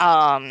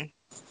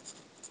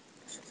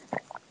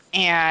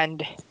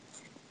 and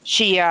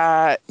she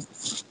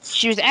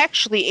was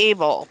actually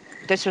able.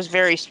 This was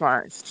very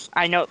smart.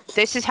 I know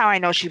this is how I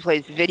know she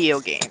plays video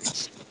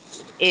games.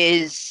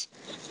 Is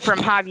from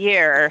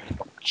Javier.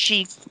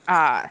 She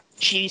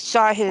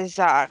saw his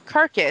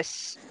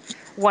carcass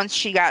once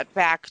she got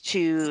back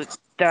to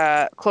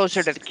the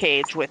closer to the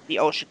cage with the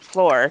ocean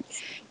floor,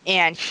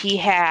 and he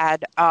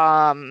had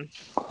a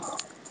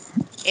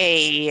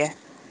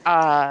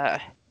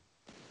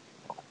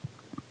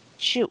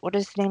shoot, what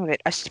is the name of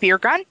it? A spear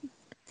gun,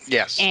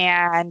 Yes.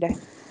 and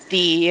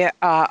the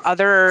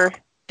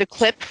the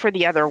clip for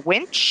the other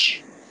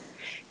winch.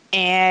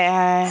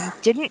 And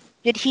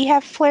did he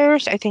have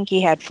flares? I think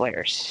he had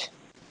flares.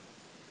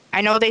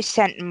 I know they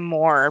sent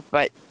more,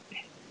 but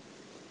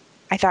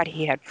I thought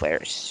he had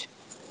flares.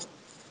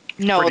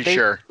 No, Pretty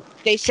sure.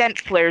 they sent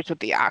flares with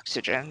the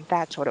oxygen.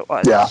 That's what it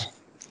was. Yeah.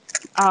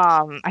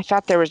 I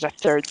thought there was a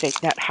third thing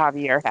that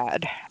Javier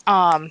had.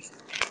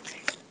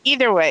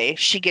 Either way,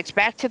 she gets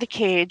back to the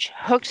cage,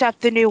 hooks up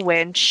the new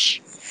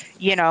winch.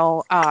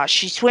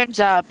 She swims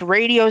up,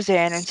 radios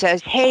in, and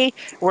says, "Hey,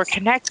 we're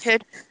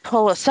connected.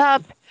 Pull us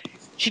up."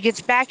 She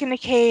gets back in the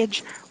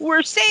cage.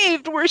 "We're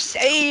saved. We're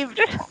saved.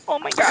 Oh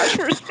my gosh,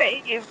 we're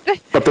saved."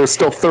 But there's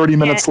still 30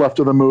 minutes left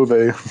of the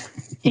movie.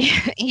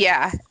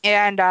 Yeah,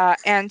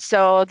 and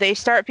so they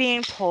start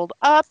being pulled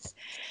up,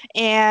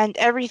 and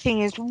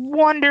everything is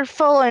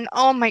wonderful, and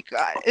oh my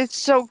god, it's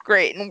so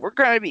great, and we're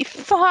gonna be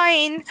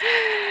fine.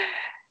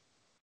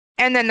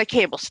 And then the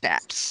cable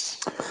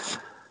snaps,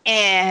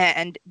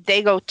 and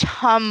they go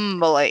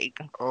tumbling.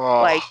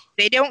 Oh. Like,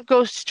 they don't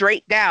go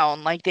straight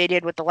down like they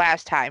did with the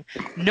last time.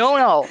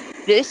 No,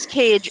 this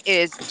cage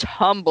is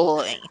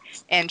tumbling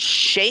and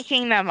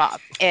shaking them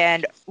up,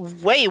 and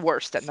way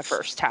worse than the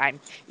first time,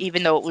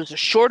 even though it was a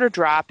shorter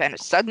drop and a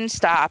sudden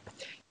stop.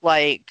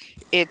 Like,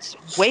 it's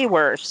way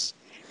worse.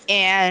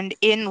 And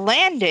in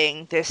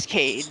landing this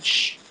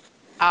cage,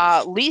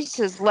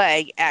 Lisa's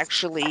leg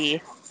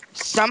actually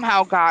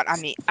somehow got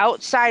on the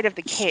outside of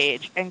the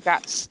cage and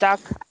got stuck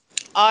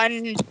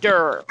under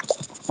the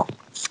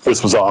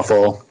This was cage.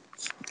 awful.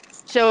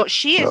 So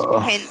she is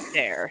Ugh. pinned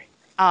there.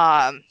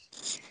 Um,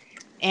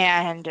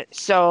 and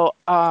so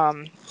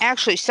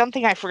actually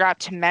something I forgot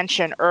to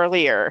mention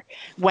earlier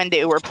when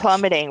they were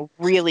plummeting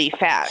really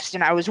fast,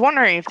 and I was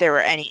wondering if there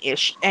were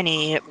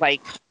any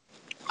like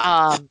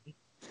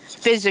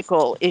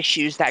physical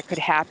issues that could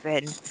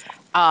happen.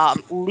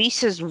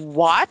 Lisa's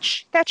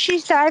watch that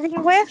she's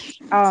diving with,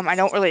 I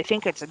don't really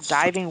think it's a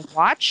diving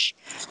watch.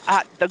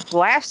 The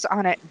glass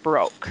on it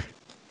broke.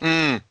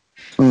 Mm.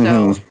 So,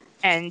 Mhm.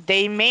 and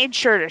they made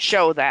sure to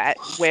show that,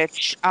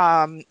 which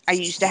I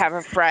used to have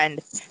a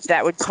friend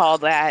that would call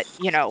that,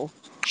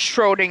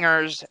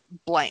 Schrodinger's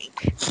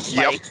blank.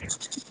 Yep.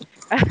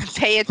 Like,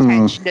 pay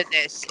attention to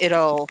this.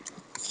 It'll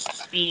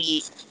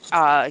be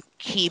a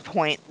key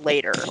point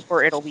later,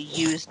 or it'll be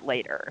used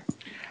later.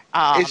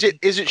 Is it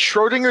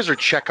Schrodinger's or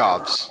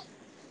Chekhov's?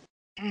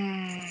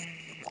 Mm,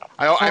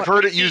 I've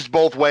heard it maybe. used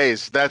both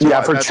ways. That's Yeah,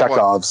 why. for That's why.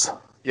 Chekhov's.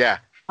 Yeah.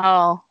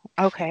 Oh,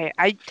 okay.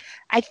 I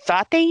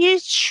thought they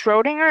used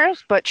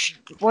Schrodinger's, but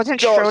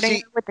wasn't No,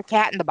 Schrodinger with the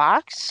cat in the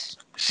box?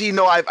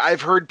 no,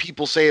 I've heard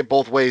people say it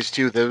both ways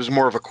too. That was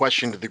more of a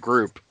question to the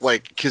group,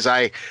 like because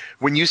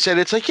when you said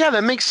it's like, yeah,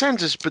 that makes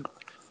sense. But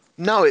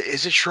no,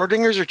 is it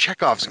Schrodinger's or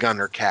Chekhov's gun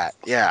or cat?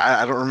 Yeah,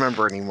 I don't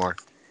remember anymore.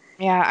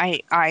 Yeah,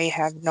 I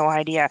have no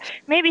idea.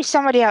 Maybe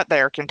somebody out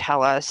there can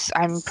tell us.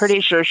 I'm pretty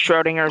sure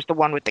Schrodinger's the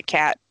one with the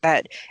cat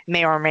that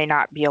may or may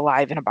not be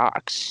alive in a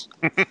box.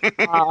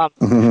 Um,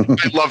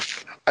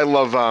 I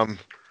love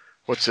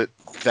what's it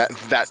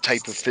that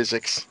type of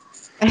physics.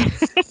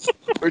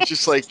 It's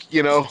just like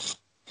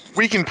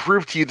we can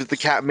prove to you that the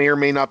cat may or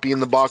may not be in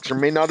the box or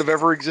may not have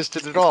ever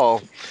existed at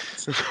all.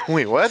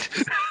 Wait, what?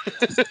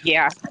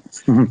 yeah.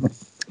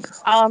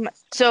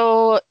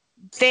 So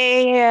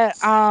they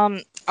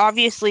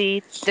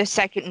obviously the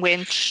second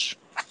winch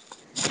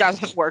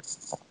doesn't work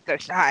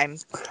this time,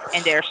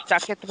 and they're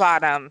stuck at the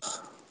bottom.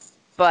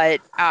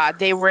 But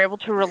they were able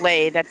to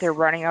relay that they're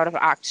running out of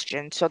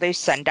oxygen, so they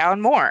send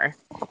down more,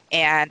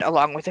 and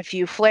along with a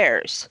few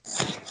flares.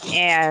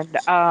 And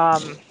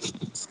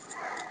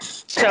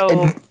so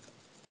And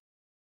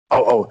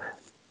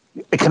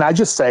can I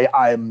just say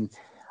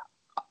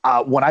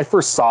when I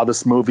first saw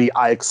this movie,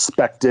 I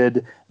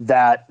expected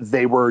that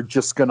they were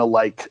just gonna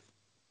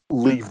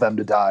leave them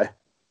to die.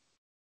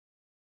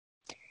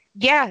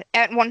 yeah,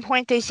 at one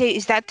point they say,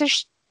 is that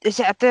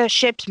the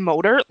ship's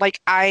motor? Like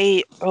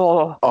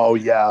Oh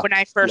yeah, when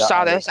I first yeah.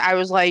 saw this, I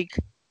was like,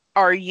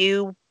 are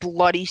you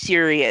bloody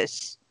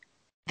serious?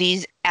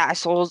 These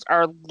assholes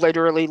are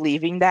literally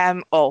leaving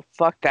them. Oh,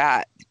 fuck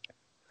that.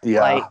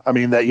 Yeah, Like, I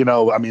mean they,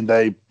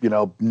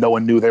 no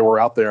one knew they were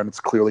out there, and it's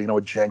clearly, a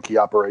janky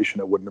operation.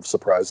 It wouldn't have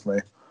surprised me.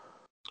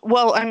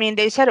 well, I mean,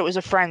 they said it was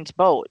a friend's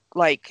boat.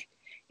 Like,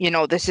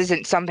 this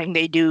isn't something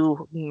they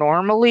do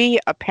normally,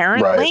 Right.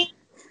 apparently.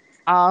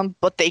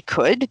 But they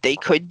could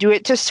do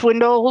it to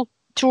swindle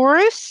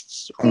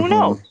tourists. Who Mm-hmm.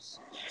 knows?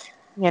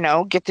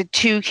 Get the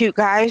two cute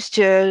guys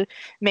to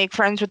make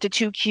friends with the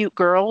two cute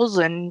girls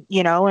and,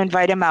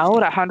 invite them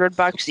out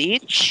 $100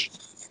 each.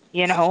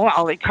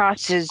 All it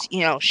costs is,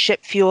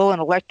 ship fuel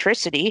and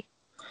electricity,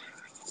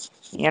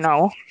 you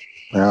know.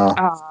 Yeah.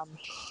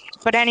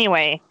 But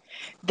anyway,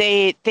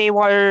 they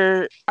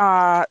were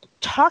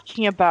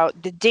talking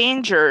about the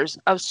dangers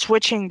of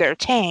switching their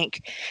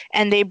tank,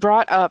 and they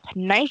brought up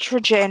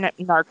nitrogen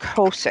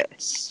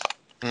narcosis.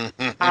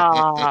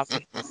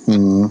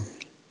 Mm.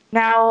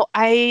 Now,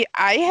 I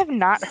have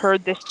not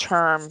heard this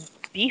term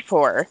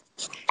before,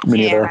 Me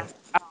neither. and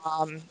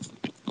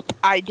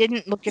I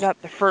didn't look it up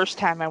the first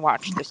time I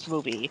watched this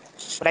movie,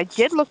 but I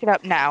did look it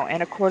up now,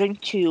 and according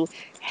to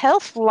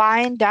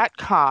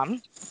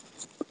healthline.com,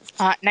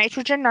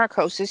 nitrogen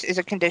narcosis is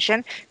a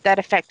condition that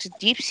affects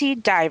deep-sea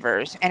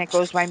divers, and it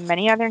goes by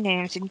many other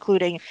names,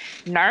 including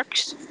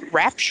NARCS,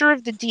 rapture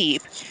of the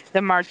deep,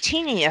 the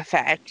martini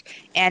effect,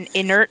 and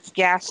inert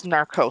gas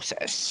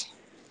narcosis.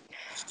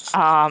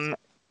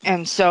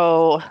 And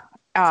so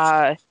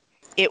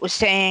it was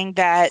saying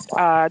that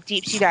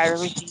deep-sea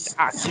divers use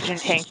oxygen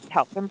tanks to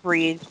help them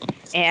breathe,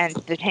 and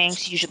the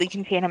tanks usually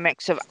contain a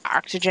mix of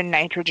oxygen,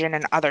 nitrogen,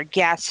 and other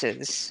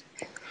gases.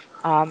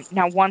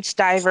 Now, once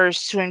divers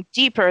swim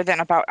deeper than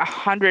about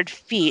 100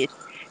 feet,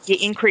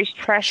 the increased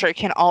pressure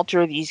can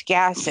alter these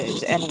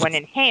gases, and when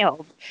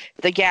inhaled,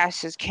 the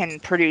gases can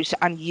produce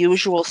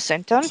unusual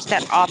symptoms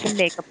that often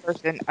make a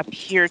person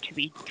appear to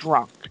be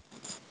drunk.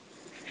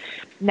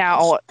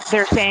 Now,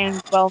 they're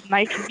saying, well,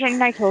 nitrogen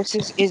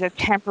narcosis is a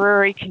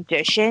temporary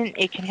condition.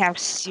 It can have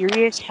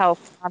serious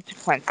health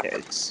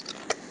consequences.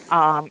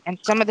 And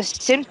some of the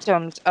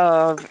symptoms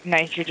of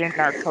nitrogen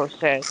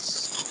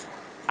narcosis,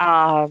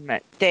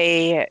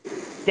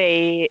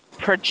 they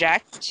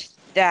project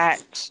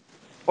that,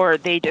 or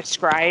they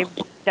describe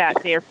that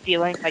they're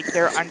feeling like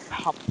they're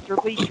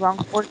uncomfortably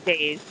drunk or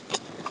dazed,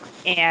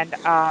 and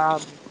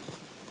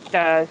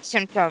the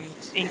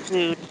symptoms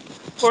include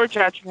poor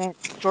judgment,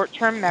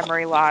 short-term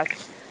memory loss,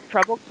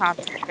 trouble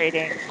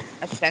concentrating,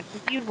 a sense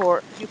of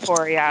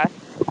euphoria,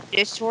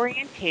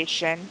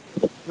 disorientation,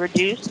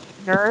 reduced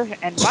nerve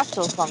and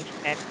muscle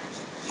function,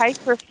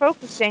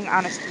 hyper-focusing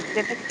on a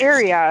specific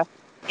area,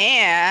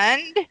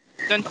 and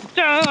dun,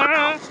 dun,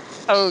 dun,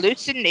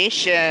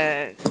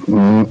 hallucination.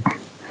 And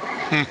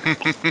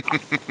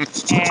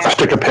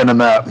Stick a pin in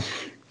that.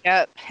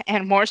 yep,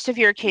 and more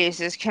severe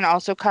cases can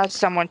also cause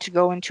someone to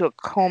go into a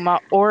coma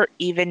or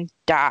even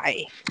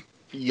die.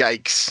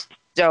 Yikes.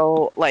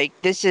 So, like,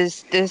 this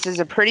is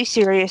a pretty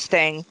serious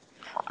thing.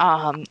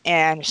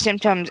 And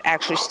symptoms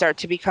actually start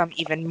to become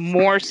even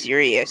more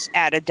serious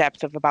at a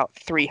depth of about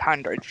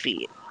 300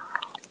 feet.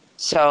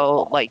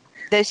 So, like,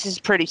 this is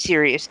pretty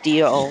serious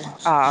deal.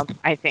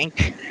 I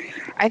think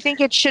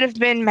it should have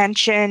been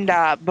mentioned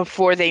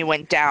before they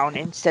went down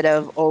instead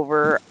of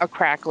over a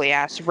crackly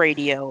ass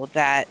radio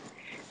that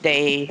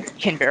they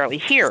can barely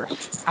hear.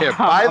 Yeah,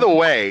 by the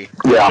way,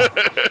 Yeah,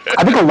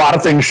 I think a lot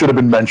of things should have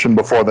been mentioned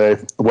before they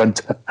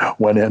went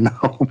in.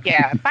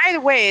 Yeah, by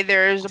the way,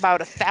 there's about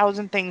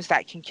 1,000 things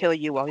that can kill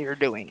you while you're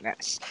doing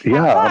this.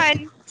 Yeah.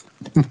 Have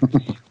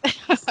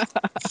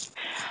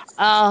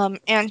fun.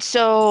 And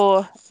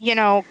so,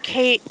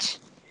 Kate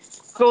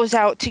goes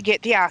out to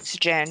get the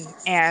oxygen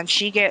and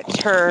she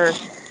gets her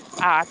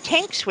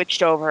tank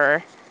switched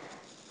over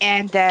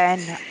and then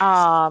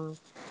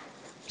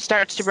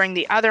starts to bring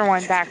the other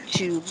one back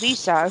to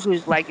Lisa,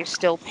 whose leg is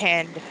still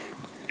pinned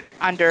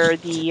under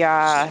the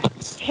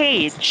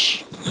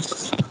cage.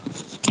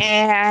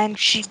 And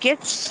she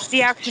gets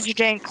the oxygen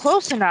tank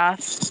close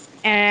enough,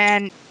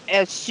 and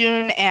as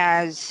soon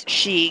as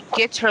she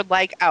gets her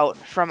leg out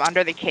from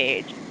under the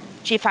cage,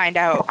 she finds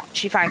out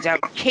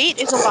Kate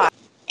is alive.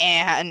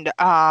 And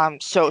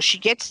so she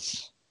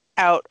gets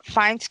out,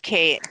 finds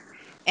Kate,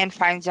 and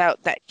finds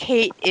out that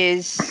Kate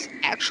is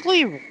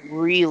actually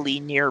really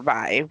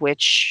nearby,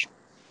 which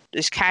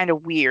is kind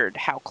of weird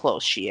how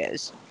close she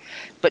is.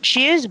 But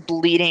she is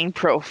bleeding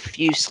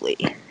profusely.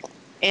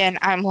 And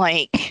I'm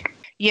like,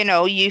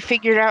 you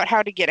figured out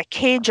how to get a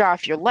cage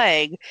off your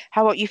leg.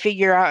 How about you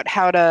figure out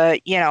how to,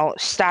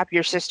 stop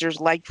your sister's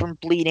leg from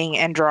bleeding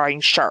and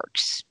drawing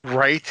sharks?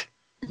 right?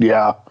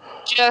 Yeah.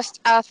 Just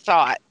a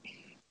thought.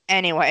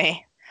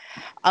 Anyway,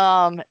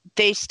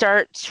 they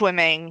start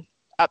swimming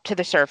up to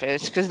the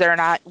surface because they're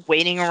not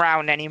waiting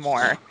around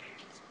anymore.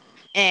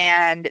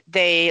 And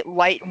they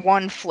light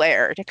one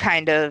flare to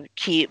kind of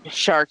keep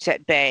sharks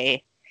at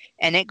bay,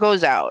 and it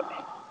goes out.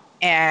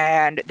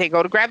 And they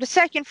go to grab the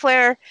second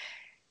flare,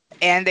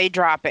 and they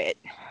drop it.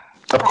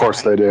 Of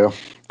course they do.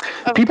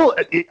 People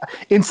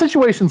in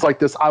situations like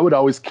this, I would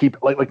always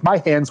keep like my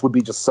hands would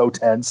be just so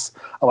tense.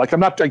 I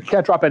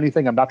can't drop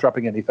anything. I'm not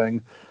dropping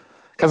anything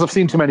because I've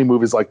seen too many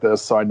movies like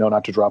this, so I know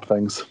not to drop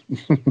things.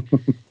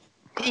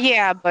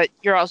 Yeah, but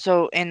you're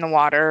also in the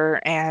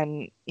water,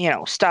 and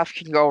stuff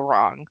can go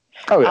wrong.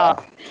 Oh yeah.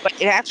 But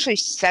it actually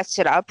sets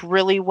it up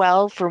really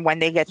well for when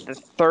they get the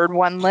third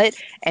one lit,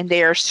 and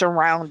they are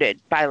surrounded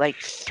by like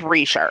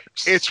 3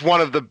 sharks. It's one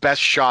of the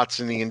best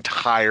shots in the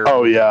entire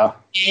Oh movie. yeah.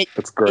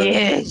 It's great.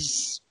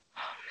 Is.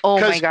 Oh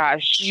my 'Cause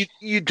gosh.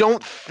 You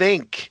don't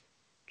think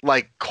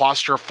like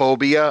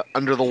claustrophobia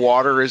under the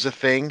water is a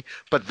thing,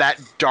 but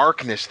that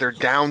darkness, they're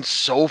down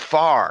so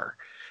far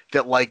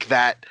that like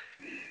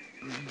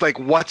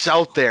what's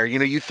out there,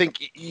 you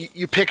think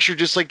you picture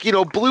just like,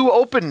 blue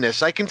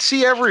openness. I can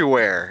see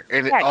everywhere.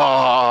 And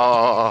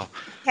Yeah.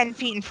 10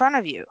 feet in front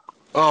of you.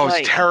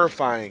 it's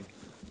terrifying.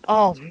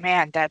 Oh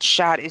man, that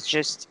shot is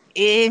just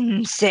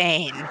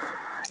insane.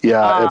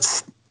 Yeah,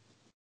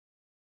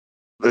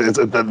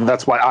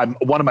 that's why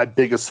one of my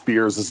biggest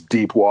fears is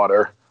deep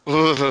water.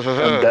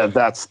 And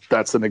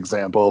that's an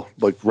example,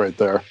 like right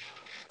there.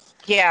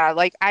 Yeah,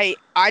 like I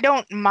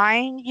don't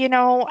mind,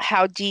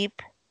 how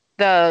deep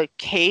the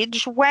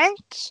cage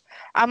went.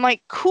 I'm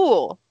like,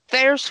 cool,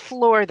 there's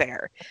floor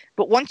there.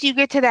 But once you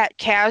get to that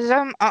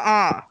chasm,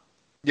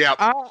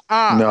 Yeah.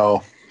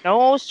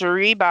 No,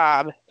 sorry,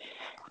 Bob.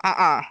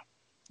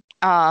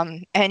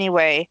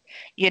 Anyway,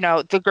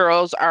 the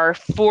girls are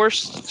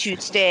forced to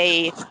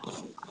stay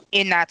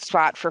in that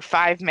spot for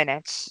 5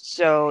 minutes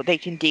so they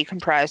can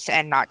decompress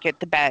and not get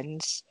the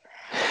bends.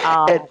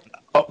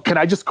 Can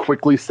I just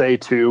quickly say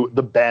too,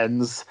 the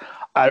bends?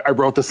 I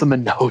wrote this in the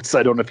notes.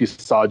 I don't know if you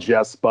saw,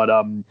 Jess, but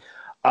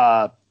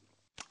I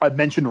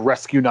mentioned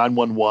Rescue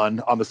 911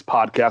 on this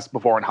podcast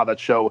before and how that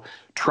show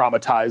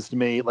traumatized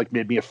me, like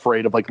made me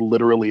afraid of like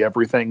literally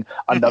everything.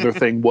 Another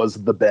thing was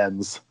the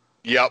bends.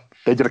 Yep.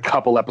 They did a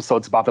couple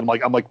episodes about them.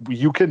 I'm like,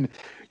 you can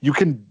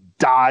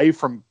die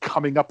from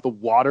coming up the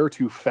water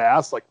too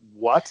fast. Like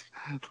what?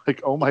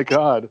 Like, oh my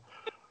God.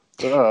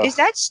 Is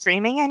that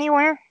streaming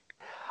anywhere?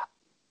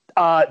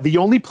 The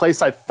only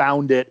place I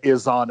found it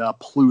is on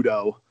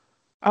Pluto.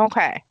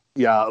 Okay.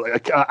 Yeah,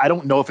 I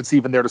don't know if it's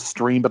even there to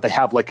stream, but they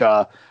have like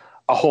a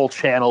whole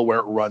channel where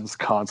it runs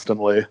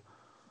constantly.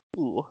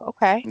 Ooh,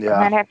 okay. Yeah. I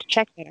might have to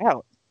check that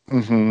out.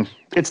 Mm-hmm.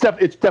 It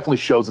definitely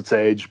shows its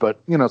age,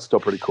 but it's still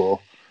pretty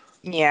cool.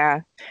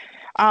 Yeah.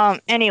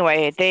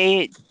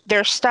 Anyway,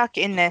 they're stuck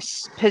in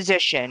this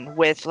position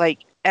with like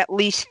at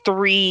least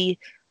 3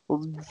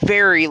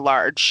 very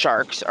large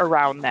sharks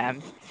around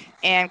them.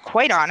 And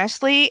quite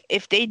honestly,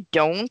 if they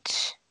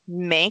don't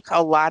make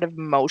a lot of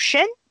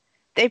motion,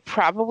 they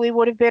probably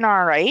would have been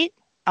all right.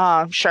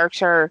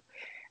 Sharks are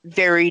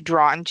very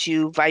drawn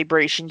to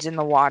vibrations in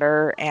the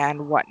water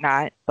and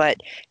whatnot, but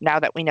now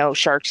that we know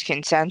sharks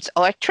can sense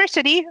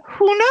electricity,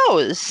 who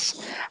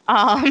knows?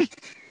 Um,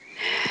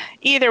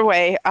 Either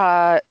way,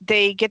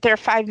 they get their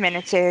 5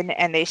 minutes in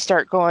and they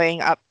start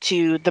going up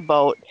to the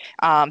boat.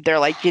 They're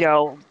like,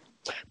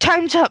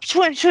 time's up,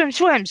 swim, swim,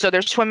 swim. So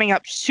they're swimming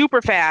up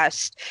super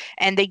fast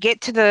and they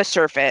get to the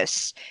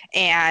surface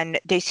and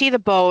they see the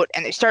boat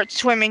and they start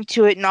swimming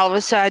to it. And all of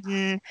a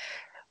sudden,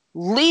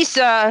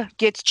 Lisa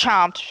gets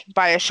chomped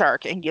by a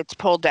shark and gets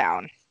pulled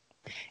down.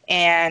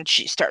 And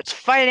she starts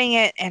fighting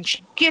it and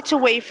she gets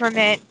away from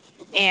it.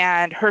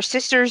 And her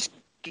sister's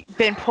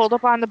been pulled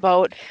up on the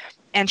boat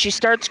and she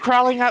starts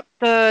crawling up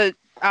the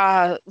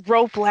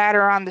rope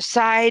ladder on the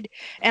side,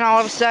 and all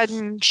of a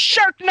sudden,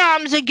 shark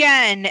noms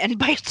again and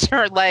bites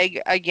her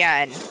leg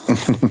again,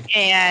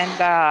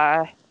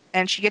 and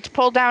she gets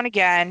pulled down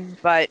again,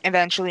 but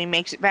eventually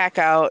makes it back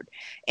out,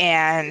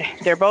 and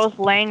they're both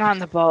laying on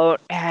the boat,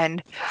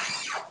 and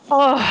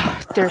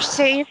they're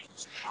safe,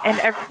 and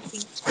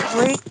everything's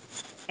great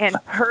and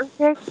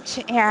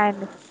perfect,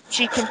 and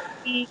she can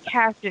see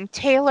Captain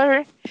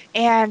Taylor,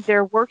 and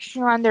they're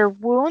working on their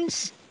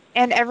wounds,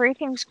 and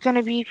everything's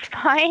gonna be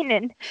fine,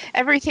 and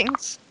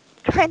everything's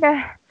kind of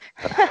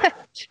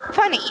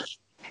funny.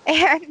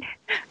 And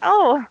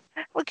oh,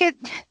 look at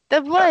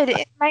the blood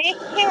in my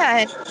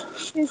hand.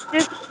 It's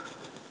just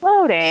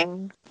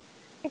floating.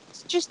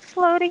 It's just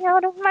floating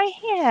out of my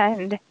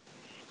hand.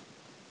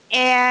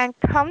 And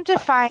come to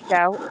find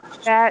out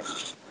that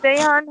they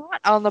are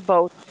not on the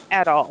boat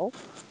at all.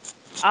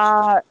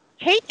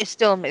 Kate is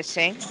still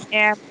missing,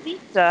 and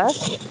Lisa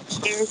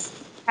is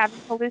having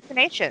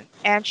hallucinations,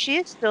 and she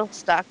is still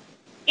stuck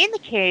in the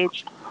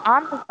cage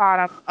on the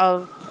bottom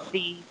of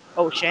the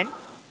ocean,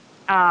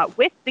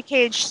 with the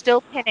cage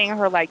still pinning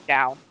her leg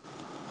down.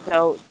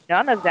 So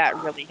none of that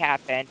really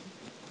happened.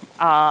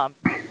 Um,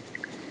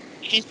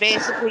 she's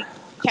basically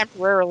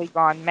temporarily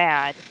gone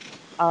mad.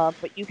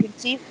 But you can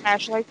see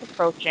flashlights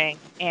approaching,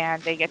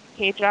 and they get the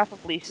cage off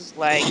of Lisa's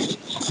leg,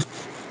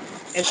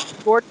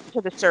 escorted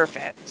to the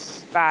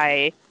surface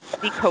by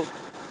the coast.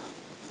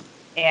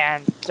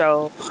 And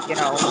so,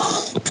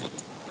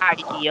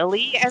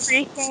 ideally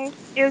everything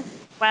is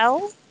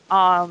well.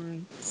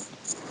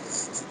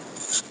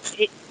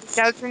 It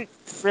doesn't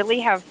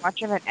really have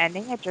much of an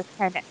ending. It just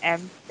kind of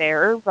ends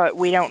there, but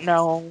we don't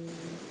know.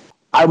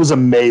 I was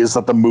amazed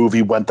that the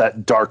movie went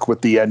that dark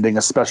with the ending,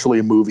 especially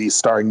a movie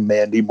starring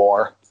Mandy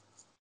Moore.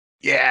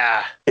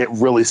 Yeah. It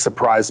really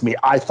surprised me.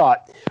 I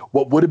thought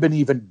what would have been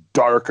even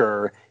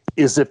darker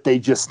is if they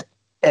just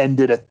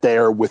ended it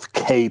there with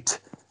Kate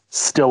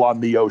still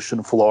on the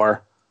ocean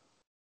floor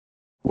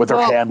with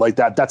her hand like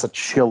that. That's a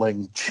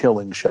chilling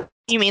shot.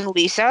 You mean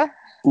Lisa?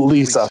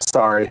 Lisa,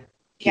 sorry.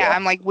 Yeah,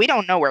 I'm like, we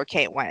don't know where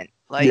Kate went.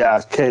 Like, yeah,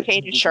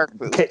 Kate is shark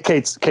food.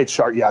 Kate's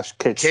shark. Yeah,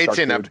 Kate's in shark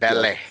a food.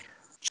 belly. Yeah.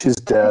 She's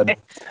dead.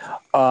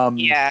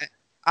 Yeah.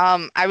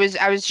 I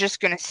was just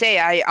gonna say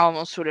I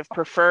almost would have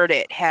preferred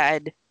it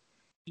had,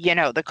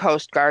 the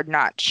Coast Guard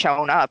not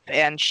shown up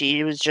and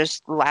she was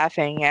just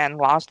laughing and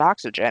lost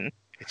oxygen.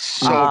 It's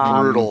so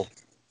brutal.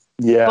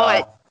 Yeah.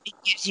 But it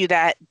gives you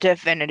that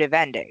definitive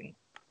ending.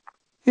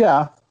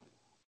 Yeah.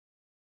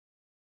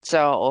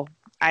 So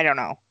I don't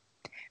know.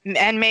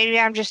 And maybe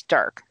I'm just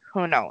dark.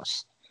 Who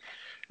knows?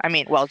 I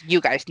mean, well,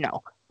 you guys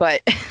know,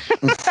 but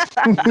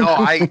No,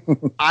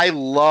 I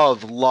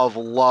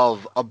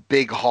love a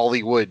big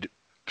Hollywood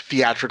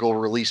theatrical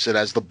release that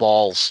has the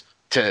balls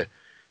to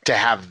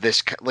have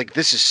this. Like,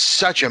 this is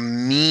such a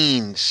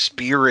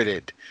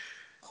mean-spirited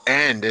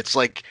end. It's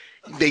like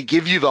they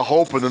give you the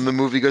hope, and then the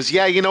movie goes,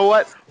 "Yeah, you know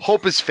what?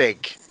 Hope is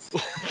fake."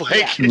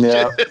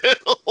 Yeah.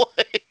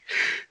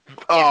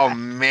 Oh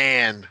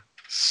man,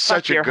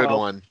 such a good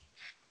one.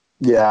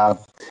 Yeah.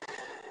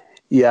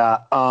 Yeah.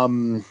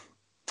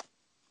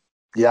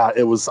 Yeah,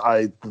 it was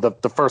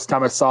the first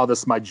time I saw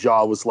this, my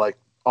jaw was like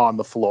on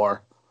the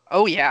floor.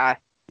 Oh yeah.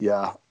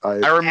 Yeah.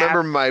 I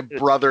remember my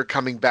brother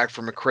coming back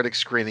from a critic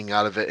screening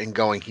out of it and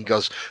he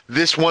goes,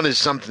 "This one is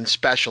something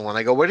special." And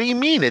I go, "What do you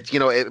mean? It's,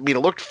 it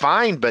looked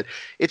fine, but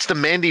it's the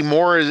Mandy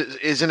Moore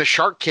is in a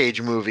shark cage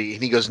movie."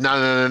 And he goes,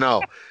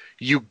 No.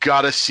 You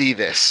gotta see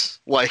this.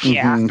 Like,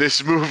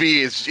 This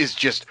movie is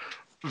just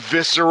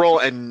visceral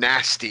and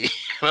nasty.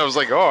 And I was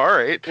like, "Oh, all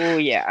right." Oh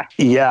yeah.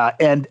 Yeah,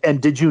 and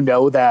did you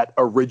know that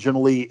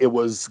originally it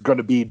was going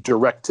to be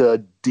direct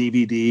to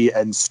DVD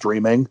and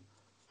streaming?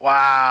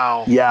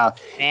 Wow. Yeah.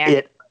 Man.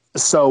 It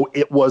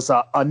was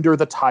under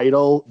the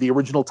title. The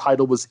original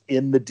title was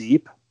In the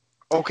Deep.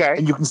 Okay.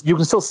 And you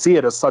can still see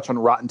it as such on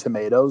Rotten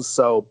Tomatoes.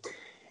 So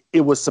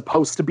it was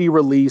supposed to be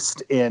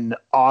released in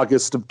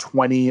August of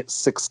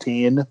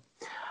 2016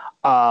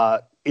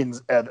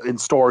 in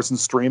stores and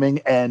streaming,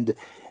 and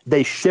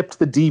they shipped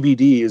the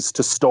DVDs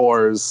to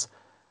stores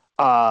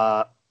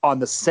on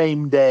the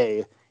same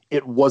day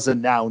it was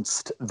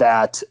announced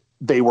that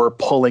they were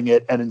pulling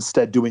it and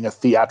instead doing a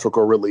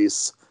theatrical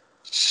release.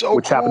 So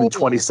which happened in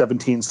cool.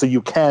 2017. So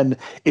you can,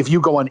 if you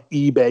go on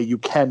eBay, you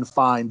can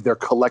find their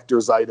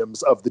collector's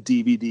items of the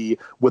DVD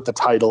with the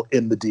title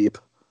In the Deep.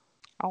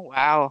 Oh,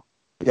 wow.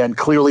 And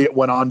clearly it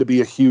went on to be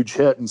a huge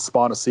hit and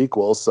spawn a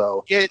sequel.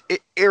 So Yeah,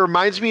 it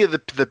reminds me of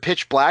the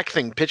Pitch Black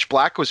thing. Pitch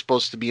Black was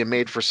supposed to be a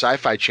made for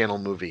Sci-Fi Channel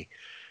movie.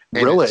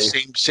 And really,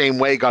 same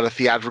way, got a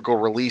theatrical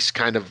release,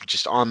 kind of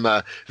just on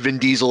the Vin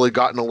Diesel had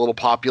gotten a little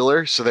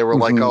popular, so they were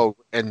like, Mhm. oh,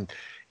 and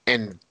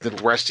the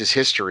rest is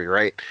history,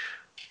 right?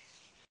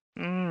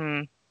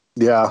 Mm.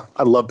 Yeah,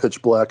 I love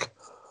Pitch Black.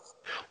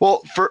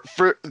 Well, for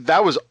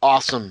that was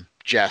awesome,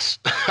 Jess.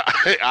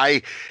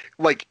 I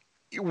like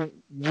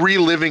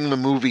reliving the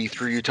movie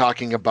through you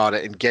talking about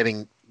it and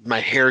getting my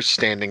hair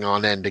standing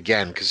on end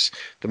again because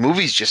the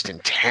movie's just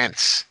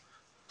intense.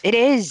 It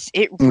is.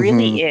 It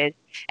really is.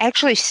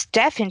 Actually,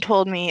 Stefan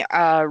told me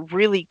a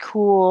really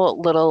cool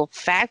little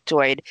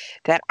factoid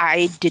that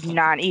I did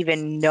not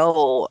even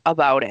know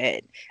about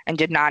it and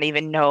did not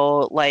even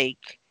know like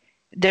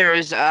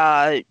there's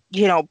a,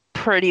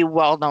 pretty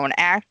well-known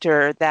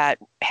actor that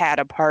had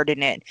a part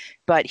in it,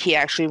 but he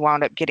actually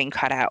wound up getting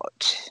cut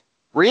out.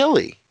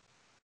 Really?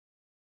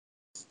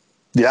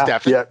 Yeah,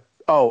 Stefan? yeah.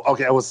 Oh,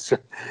 okay. I was.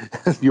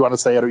 You want to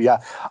say it? Or yeah.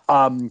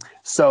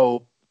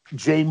 So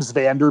James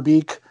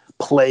Vanderbeek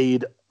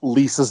played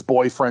Lisa's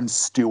boyfriend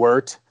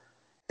Stuart.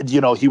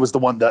 He was the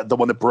one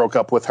that broke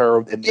up with her,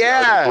 and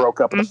broke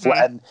up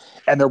in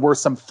and there were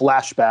some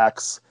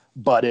flashbacks,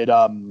 but it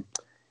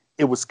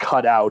was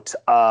cut out.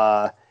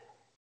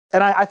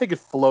 And I think it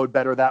flowed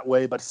better that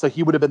way. But so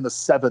he would have been the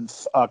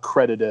seventh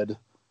credited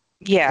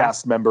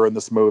cast member in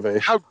this movie.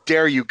 How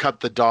dare you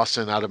cut the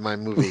Dawson out of my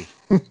movie?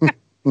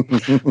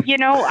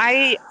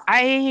 I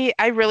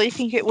really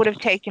think it would have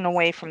taken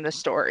away from the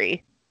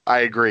story. I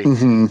agree.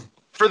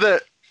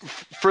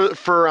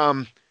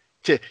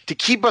 To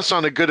keep us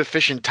on a good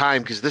efficient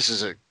time, because this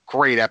is a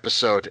great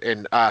episode.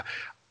 And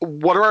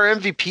what are our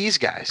MVPs,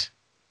 guys?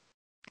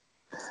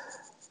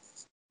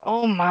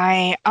 Oh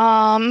my,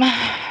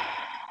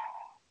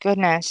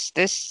 goodness,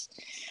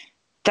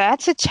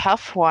 that's a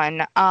tough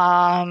one.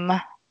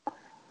 I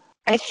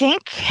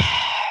think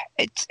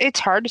it's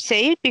hard to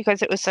say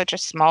because it was such a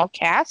small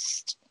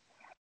cast.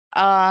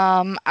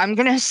 I'm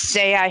gonna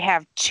say I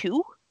have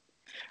two.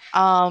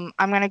 I'm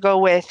gonna go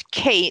with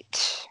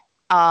Kate,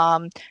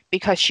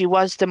 because she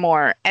was the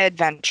more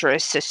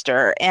adventurous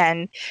sister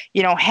and,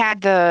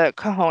 had the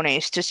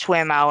cojones to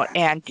swim out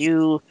and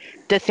do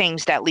the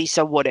things that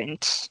Lisa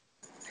wouldn't.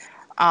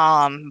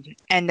 And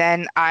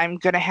then I'm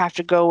gonna have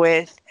to go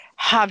with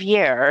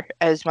Javier,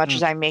 as much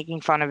as I'm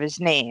making fun of his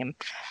name.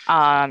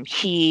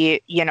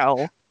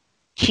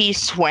 He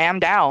swam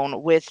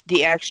down with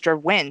the extra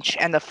winch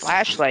and the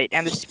flashlight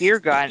and the spear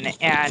gun,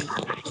 and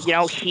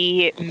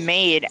he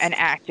made an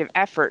active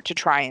effort to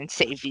try and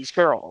save these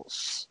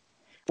girls,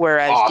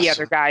 whereas the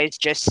other guys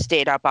just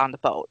stayed up on the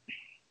boat.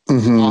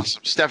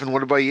 Awesome. Stefan,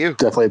 what about you?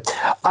 Definitely.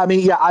 I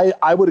mean, yeah,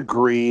 I would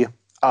agree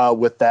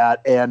with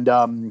that, and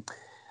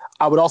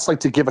I would also like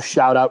to give a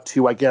shout out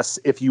to, I guess,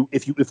 if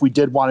we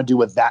did want to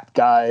do a That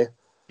Guy,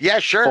 yeah,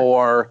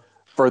 sure,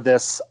 for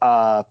this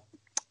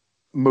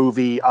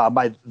movie,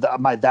 my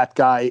That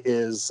Guy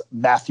is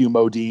Matthew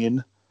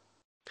Modine.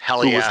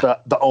 Hell who yeah. was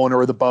the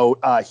owner of the boat.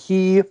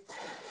 He's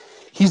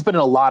been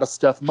in a lot of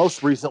stuff.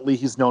 Most recently,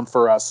 he's known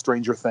for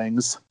Stranger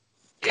Things.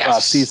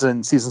 Yes.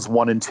 Seasons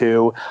 1 and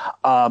 2.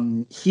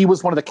 He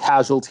was one of the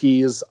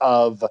casualties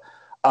of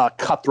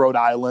Cutthroat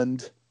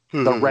Island,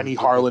 the Rennie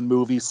Harlan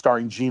movie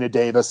starring Gina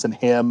Davis and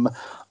him,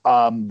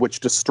 which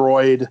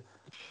destroyed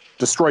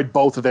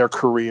both of their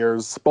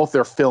careers, both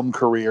their film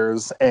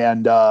careers,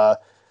 and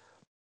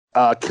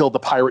killed the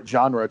pirate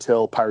genre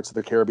till Pirates of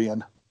the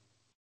Caribbean.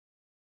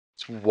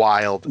 It's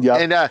wild. Yeah.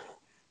 And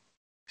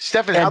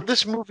Stefan, how'd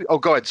this movie? Oh,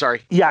 go ahead.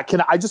 Sorry. Yeah.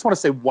 I just want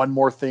to say one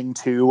more thing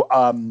too.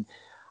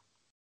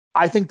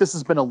 I think this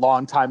has been a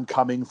long time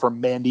coming for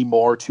Mandy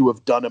Moore to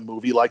have done a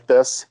movie like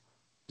this.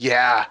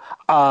 Yeah.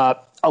 A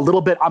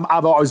little bit.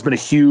 I've always been a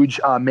huge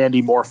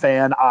Mandy Moore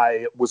fan.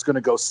 I was going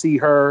to go see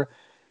her.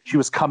 She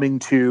was coming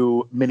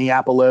to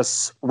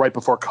Minneapolis right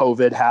before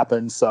COVID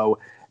happened, so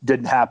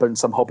didn't happen.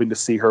 So I'm hoping to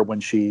see her when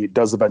she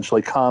does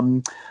eventually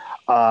come.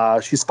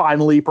 She's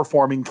finally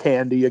performing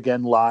Candy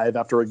again live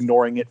after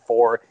ignoring it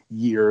for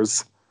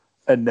years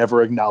and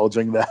never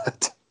acknowledging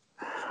that,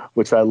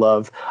 which I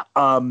love.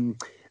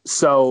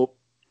 So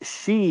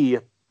she,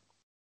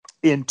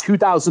 in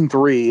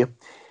 2003,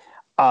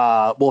 first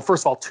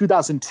of all,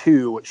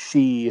 2002,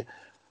 she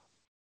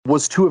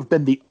was to have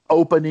been the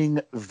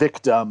opening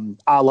victim,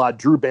 a la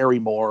Drew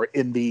Barrymore,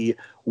 in the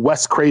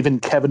Wes Craven,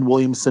 Kevin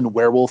Williamson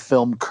werewolf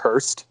film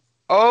Cursed.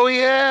 Oh,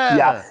 yeah.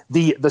 Yeah,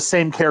 the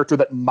same character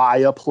that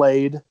Maya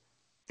played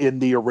in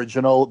the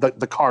original,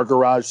 the car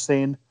garage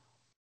scene.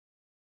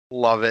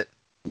 Love it.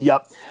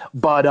 Yep.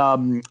 But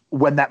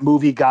when that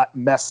movie got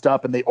messed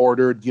up and they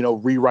ordered,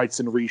 rewrites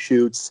and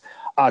reshoots,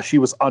 she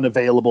was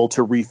unavailable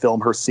to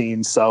refilm her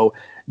scene, so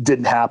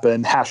didn't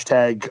happen.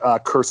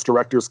 # Cursed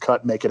Director's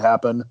Cut, make it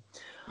happen.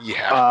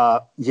 Yeah.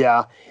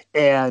 Yeah.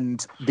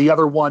 And the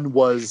other one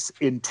was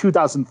in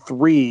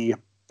 2003.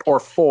 or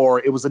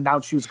 4, it was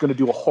announced she was going to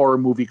do a horror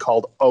movie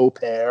called Au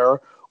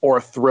Pair, or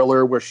a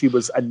thriller where she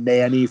was a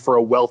nanny for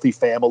a wealthy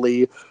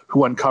family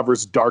who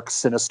uncovers dark,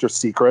 sinister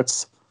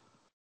secrets.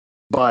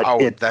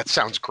 But that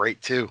sounds great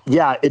too.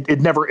 Yeah,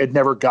 it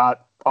never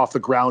got off the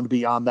ground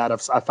beyond that.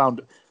 I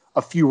found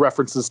a few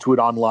references to it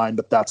online,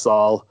 but that's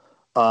all.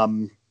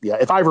 Yeah,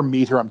 if I ever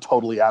meet her, I'm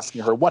totally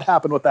asking her what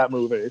happened with that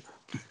movie.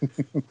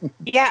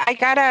 Yeah, I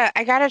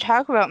gotta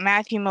talk about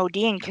Matthew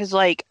Modine because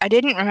like I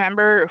didn't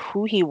remember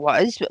who he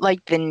was, but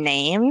like the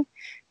name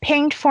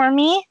pinged for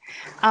me.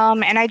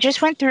 And I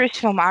just went through his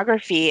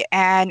filmography,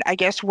 and I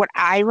guess what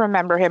I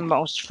remember him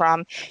most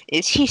from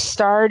is he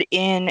starred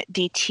in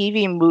the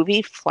TV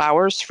movie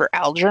Flowers for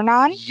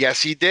Algernon,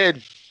 Yes, he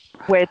did.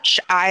 which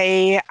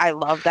I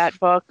love that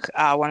book.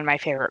 One of my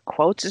favorite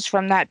quotes is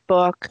from that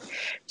book.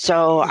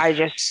 So I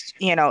just,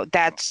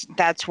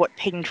 that's what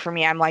pinged for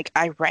me. I'm like,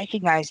 I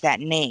recognize that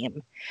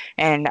name,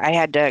 and I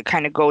had to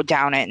kind of go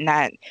down it. And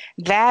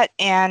that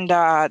and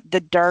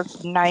The Dark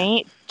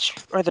Knight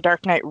or The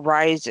Dark Knight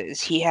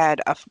Rises, he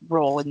had a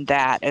role in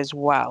that as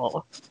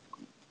well.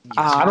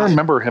 I don't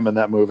remember him in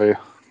that movie.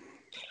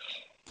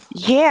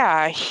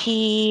 Yeah,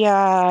 he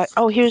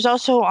was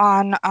also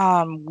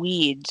on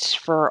Weeds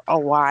for a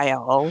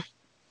while.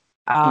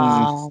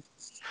 Um,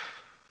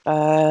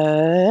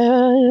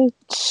 but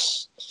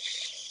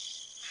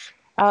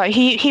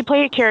he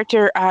played a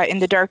character in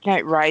The Dark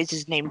Knight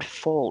Rises named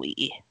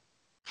Foley.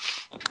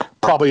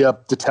 Probably a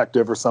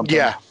detective or something.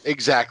 Yeah,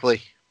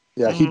 exactly.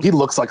 Yeah, he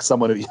looks like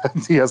someone who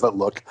he has that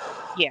look.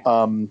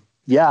 Yeah.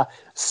 Yeah.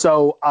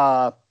 So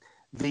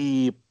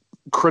the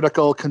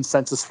critical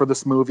consensus for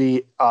this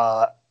movie,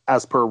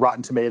 as per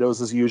Rotten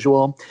Tomatoes as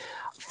usual,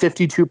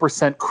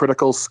 52%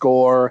 critical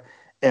score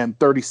and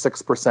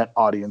 36%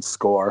 audience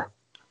score.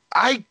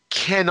 I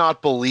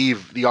cannot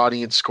believe the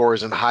audience score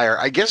isn't higher.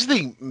 I guess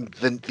the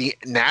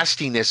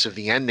nastiness of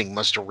the ending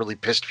must have really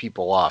pissed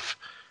people off.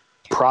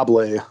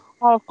 Probably.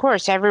 Well, of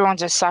course,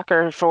 everyone's a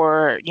sucker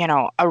for,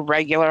 a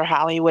regular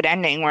Hollywood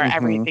ending where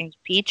everything's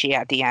peachy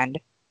at the end.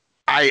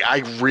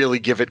 I really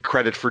give it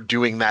credit for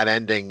doing that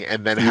ending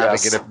and then having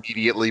it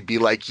immediately be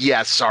like,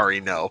 yeah, sorry,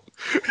 no.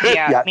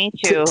 Yeah, me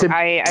too.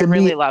 I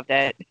really loved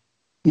it.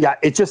 Yeah,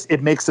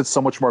 it makes it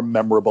so much more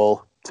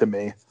memorable to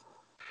me.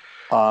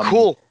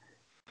 Cool.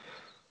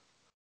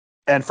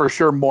 And for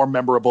sure more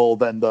memorable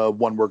than the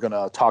one we're going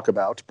to talk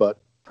about, but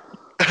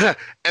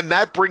and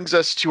that brings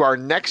us to our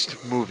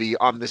next movie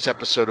on this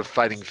episode of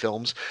Fighting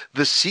Films,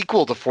 the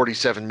sequel to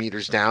 47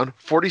 Meters Down,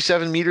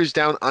 47 Meters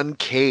Down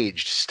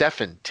Uncaged.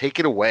 Stefan, take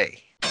it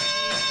away.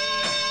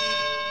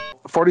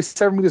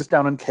 47 Meters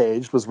Down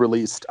Uncaged was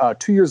released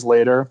 2 years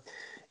later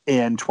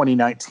in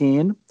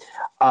 2019.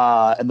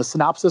 And the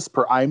synopsis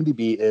per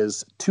IMDb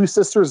is: two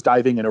sisters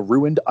diving in a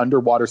ruined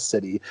underwater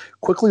city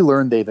quickly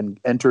learn they've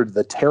entered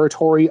the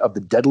territory of the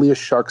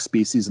deadliest shark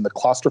species in the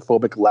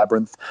claustrophobic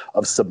labyrinth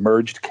of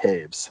submerged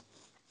caves.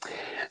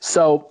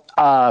 So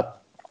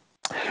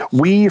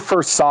we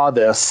first saw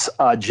this,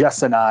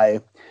 Jess and I.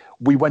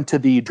 We went to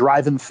the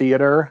drive-in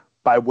theater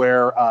by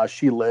where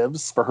she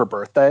lives for her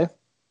birthday.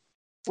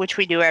 Which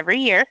we do every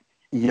year.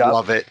 Yep.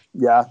 Love it.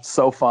 Yeah,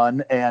 so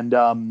fun. And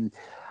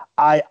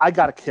I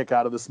got a kick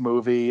out of this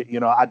movie.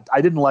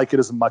 I didn't like it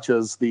as much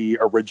as the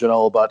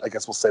original, but I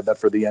guess we'll save that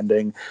for the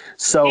ending.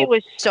 So it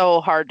was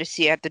so hard to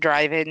see at the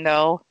drive-in,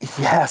 though.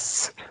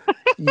 Yes.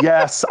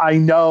 Yes, I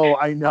know.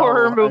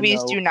 Horror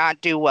movies do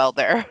not do well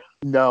there.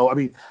 No, I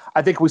mean,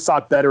 I think we saw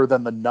it better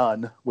than The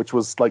Nun, which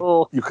was like,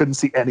 you couldn't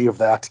see any of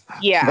that.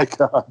 Yeah. My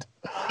God.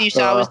 You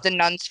saw was the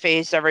nun's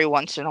face every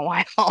once in a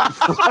while.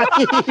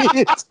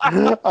 Right?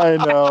 I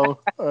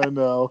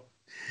know.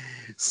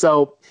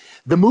 So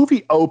the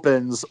movie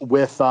opens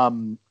with,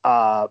 shots of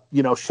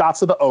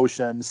the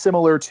ocean,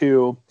 similar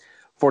to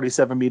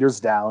 47 Meters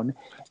Down.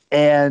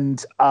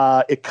 And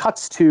it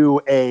cuts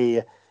to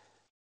a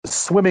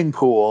swimming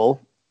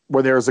pool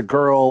where there's a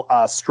girl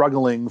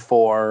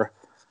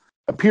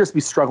appears to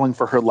be struggling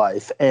for her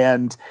life.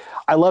 And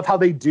I love how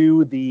they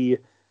do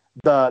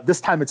this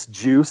time it's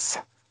juice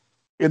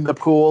in the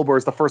pool,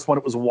 whereas the first one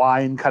it was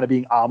wine, kind of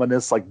being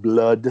ominous, like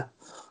blood.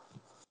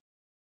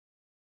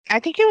 I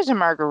think it was a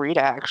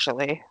margarita,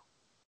 actually.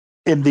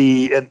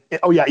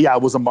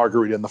 It was a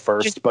margarita in the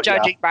first. Just but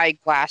judging by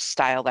glass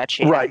style that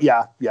she right,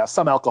 had. Yeah,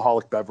 some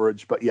alcoholic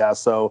beverage, but yeah,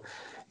 so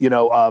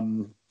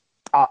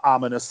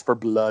ominous for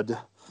blood.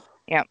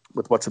 Yeah,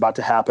 with what's about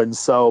to happen.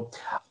 So,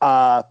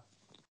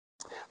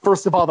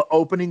 first of all, the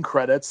opening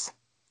credits,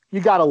 you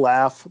gotta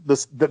laugh.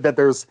 That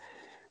there's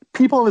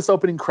people in this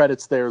opening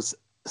credits. There's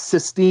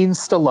Sistine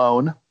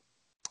Stallone,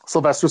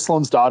 Sylvester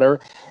Stallone's daughter,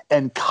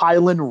 and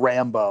Kylan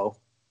Rambo.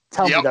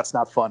 Tell me that's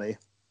not funny.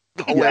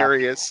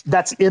 Hilarious. Yeah,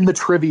 that's in the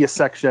trivia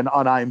section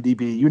on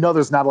IMDb.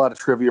 There's not a lot of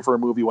trivia for a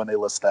movie when they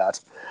list that.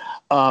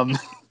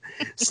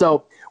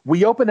 So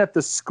we open at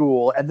the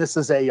school, and this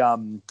is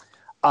a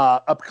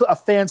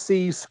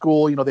fancy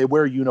school. They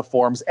wear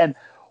uniforms. And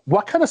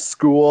what kind of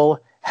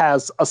school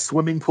has a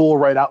swimming pool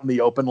right out in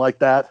the open like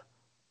that?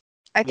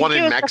 I think one it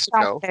in was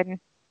Mexico.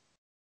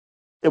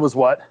 It was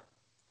what?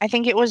 I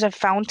think it was a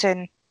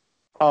fountain.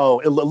 Oh,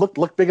 it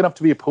looked big enough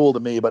to be a pool to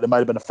me, but it might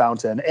have been a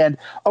fountain. And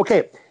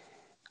okay,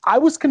 I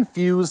was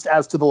confused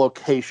as to the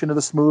location of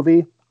this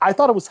movie. I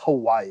thought it was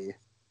Hawaii.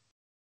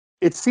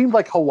 It seemed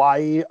like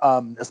Hawaii,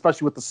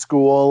 especially with the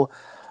school.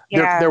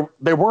 Yeah.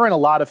 There weren't a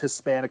lot of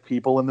Hispanic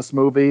people in this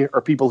movie,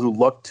 or people who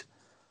looked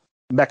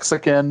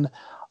Mexican.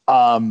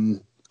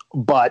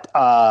 But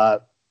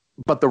the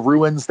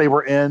ruins they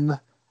were in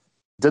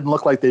didn't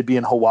look like they'd be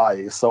in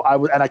Hawaii. So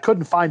I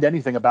couldn't find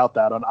anything about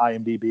that on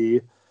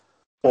IMDb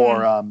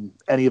or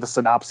any of the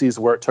synopses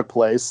where it took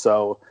place.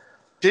 So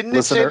didn't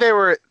it say they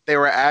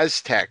were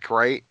Aztec,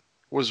 right?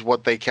 Was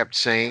what they kept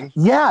saying.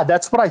 Yeah,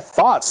 that's what I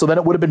thought. So then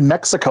it would have been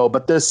Mexico.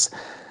 But this,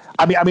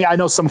 I mean, I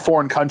know some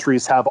foreign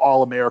countries have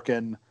all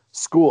American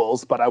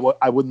schools, but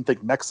I wouldn't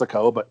think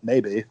Mexico, but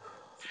maybe.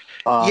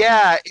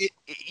 Yeah,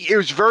 it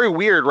was very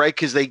weird, right?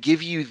 Because they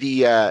give you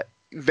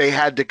they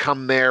had to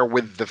come there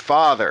with the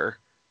father,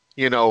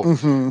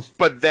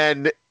 but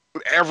then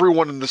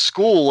everyone in the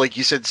school, like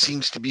you said,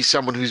 seems to be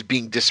someone who's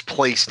being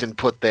displaced and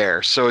put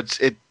there. So it's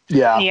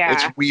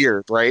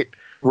weird, right?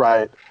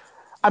 Right.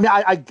 I mean,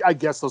 I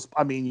guess those.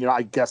 I mean,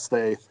 I guess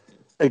they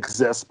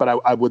exist, but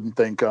I wouldn't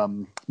think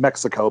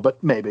Mexico,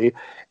 but maybe.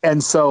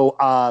 And so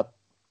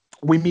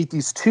we meet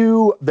these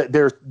two.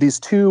 There's these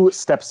two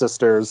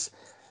stepsisters,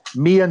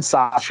 Mia and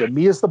Sasha.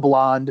 Mia's the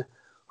blonde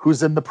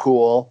who's in the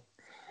pool,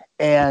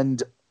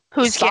 and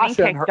who's Sasha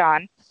getting picked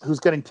on. Who's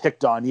getting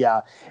picked on?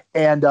 Yeah,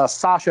 and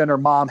Sasha and her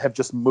mom have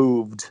just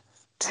moved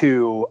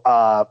to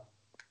the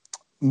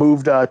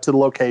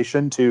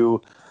location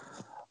to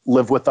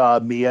live with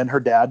Mia and her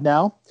dad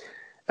now.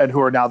 And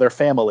who are now their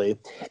family.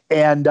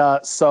 And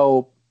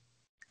so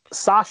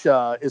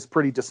Sasha is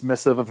pretty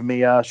dismissive of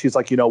Mia. She's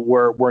like,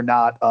 we're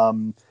not,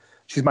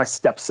 she's my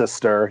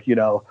stepsister,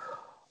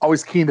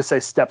 always keen to say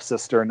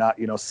stepsister, not,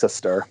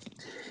 sister.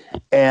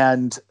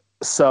 And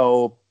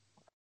so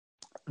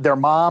their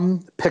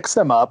mom picks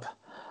them up,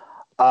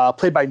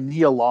 played by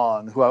Nia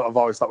Long, who I've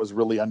always thought was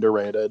really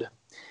underrated.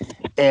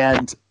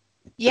 And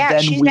yeah,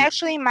 she's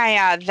actually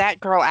my that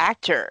girl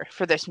actor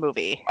for this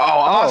movie. Oh,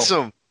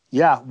 awesome.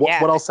 Yeah.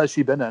 What else has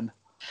she been in?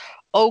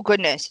 Oh,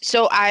 goodness.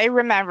 So I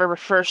remember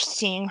first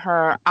seeing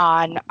her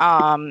on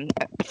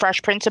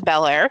Fresh Prince of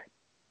Bel-Air.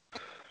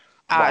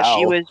 Wow.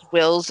 She was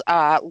Will's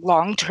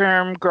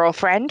long-term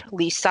girlfriend,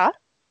 Lisa,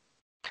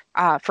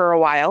 for a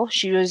while.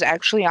 She was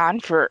actually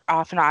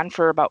off and on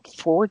for about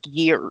 4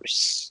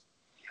 years.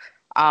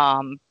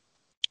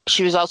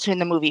 She was also in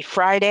the movie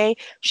Friday.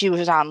 She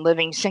was on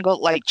Living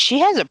Single. Like, she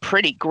has a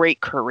pretty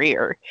great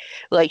career.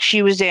 Like,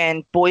 she was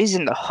in Boys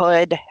in the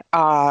Hood.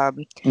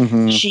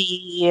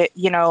 She,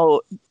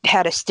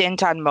 had a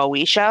stint on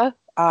Moesha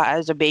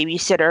as a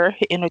babysitter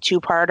in a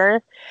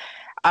two-parter.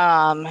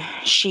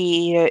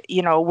 She,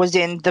 was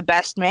in The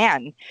Best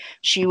Man.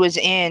 She was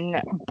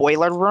in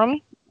Boiler Room,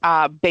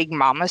 Big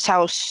Mama's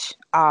House.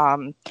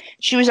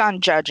 She was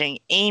on Judging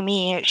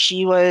Amy.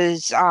 She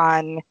was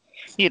on...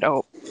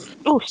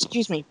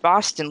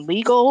 Boston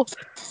Legal.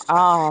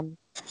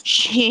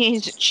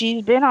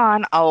 She's been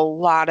on a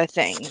lot of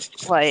things.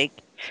 Like,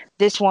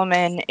 this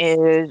woman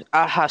is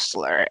a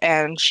hustler,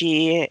 and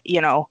she,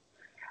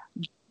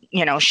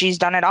 she's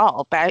done it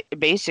all.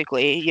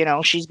 Basically,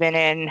 she's been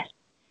in,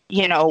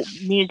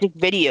 music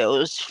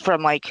videos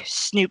from like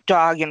Snoop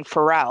Dogg and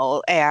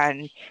Pharrell,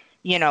 and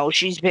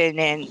she's been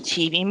in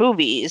TV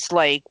movies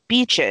like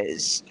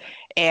Beaches.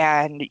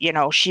 And,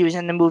 she was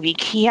in the movie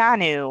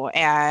Keanu,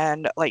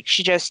 and like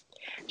she's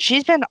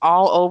been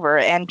all over.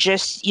 And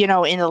just, in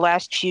the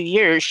last few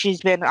years,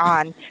 she's been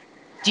on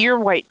Dear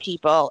White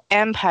People,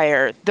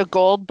 Empire, The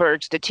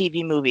Goldbergs, the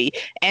TV movie,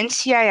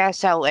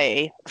 NCIS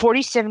LA,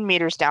 47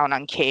 Meters Down,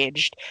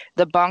 Uncaged,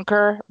 The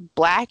Bunker,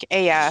 Black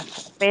AF,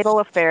 Fatal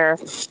Affair,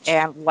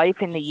 and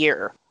Life in a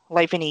Year.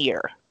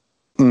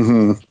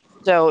 Mm-hmm.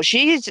 So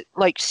she's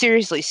like,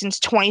 seriously, since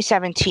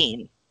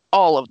 2017,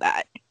 all of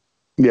that.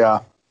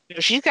 Yeah.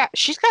 She's got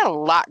a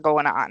lot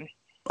going on.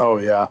 Oh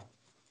yeah.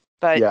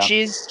 But yeah.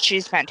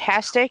 she's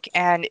fantastic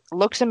and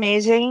looks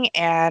amazing,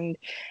 and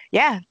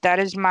yeah, that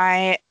is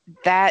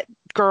that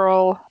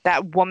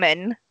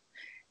woman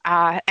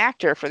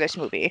actor for this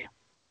movie.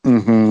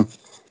 Mm-hmm.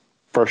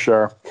 For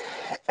sure.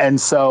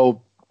 And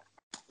so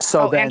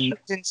then and she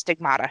was in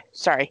Stigmata.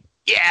 Sorry.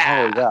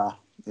 Yeah. Oh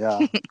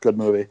yeah. Good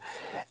movie.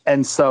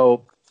 And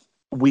so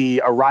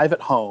we arrive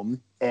at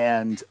home,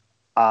 and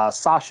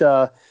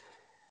Sasha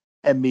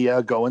and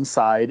Mia go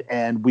inside,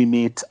 and we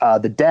meet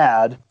the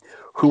dad,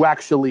 who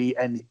actually,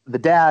 and the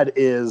dad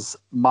is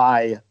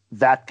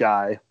that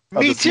guy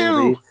of Me this too.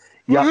 movie.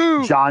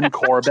 Yep, John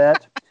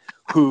Corbett,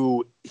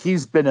 who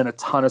he's been in a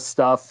ton of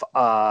stuff.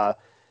 I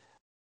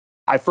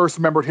first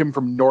remembered him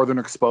from Northern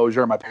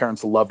Exposure. My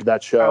parents loved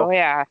that show. Oh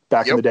yeah,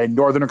 back in the day.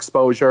 Northern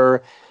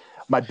Exposure,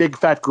 My Big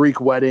Fat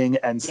Greek Wedding,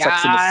 and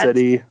Sex and the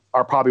City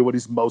are probably what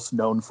he's most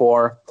known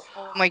for.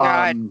 Oh my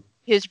God.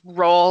 His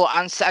role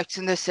on Sex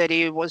and the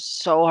City was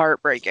so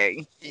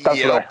heartbreaking.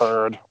 That's what I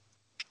heard.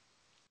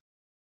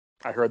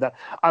 I heard that.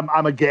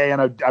 I'm a gay,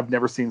 and I've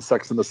never seen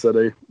Sex and the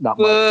City. Not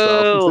much.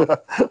 So.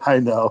 I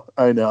know.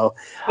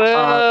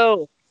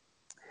 Whoa.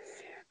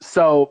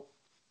 So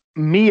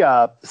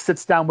Mia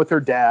sits down with her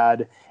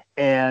dad,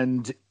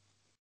 and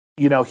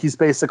he's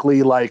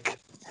basically like,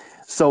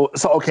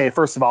 okay.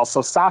 First of all,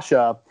 so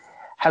Sasha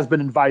has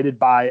been invited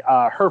by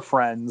her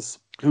friends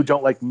who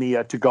don't like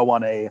Mia to go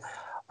on a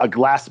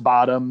glass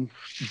bottom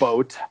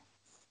boat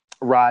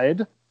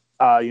ride,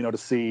 to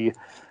see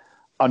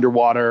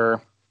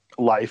underwater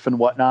life and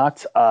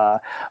whatnot.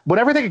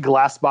 Whenever I think of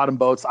glass bottom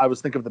boats, I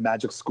always think of the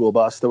Magic School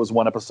Bus. There was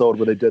one episode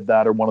where they did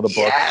that, or one of the books.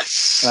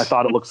 Yes. And I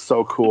thought it looked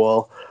so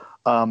cool.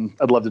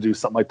 I'd love to do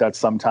something like that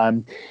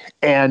sometime.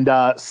 And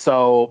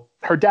so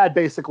her dad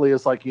basically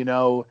is like,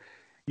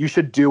 you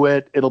should do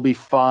it. It'll be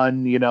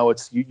fun.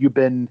 You've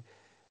been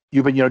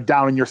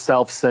down on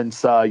yourself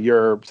since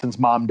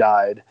mom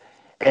died.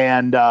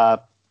 And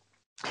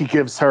he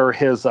gives her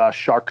his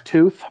shark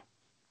tooth,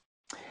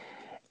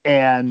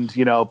 and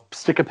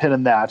stick a pin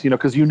in that,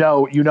 because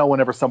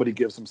whenever somebody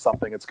gives him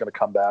something, it's going to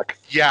come back.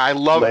 Yeah, I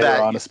love later that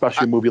on,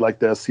 especially a movie like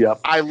this. Yep.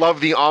 I love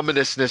the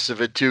ominousness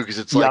of it too, because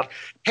it's like,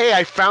 hey,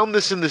 I found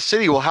this in the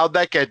city. Well, how'd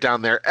that get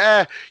down there?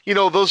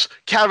 Those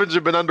caverns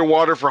have been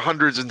underwater for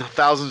hundreds and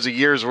thousands of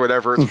years or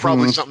whatever. It's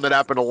probably something that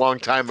happened a long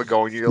time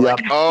ago, and you're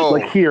like, oh,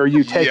 like, here,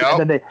 you take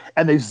it,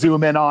 and they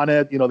zoom in on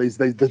it. They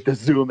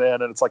zoom in,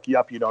 and it's like,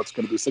 yep, it's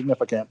going to be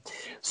significant.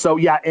 So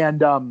yeah, and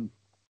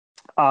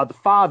the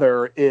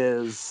father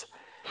is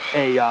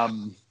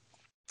an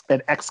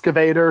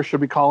excavator.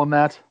 Should we call him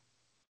that?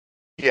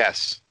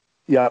 Yes.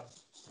 Yep.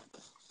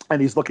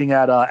 And he's looking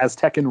at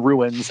Aztecan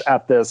ruins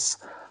at this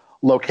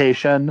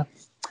location.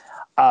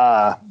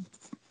 The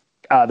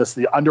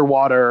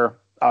underwater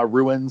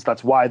ruins.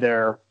 That's why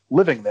they're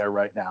living there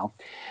right now.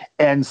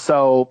 And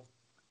so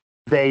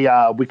we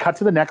cut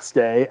to the next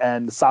day,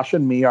 and Sasha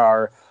and Mia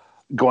are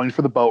going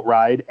for the boat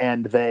ride,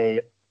 and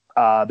their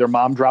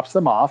mom drops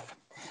them off.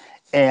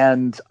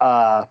 And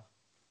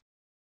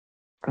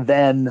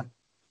then,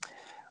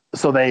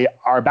 so they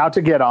are about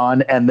to get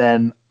on, and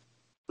then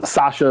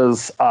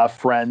Sasha's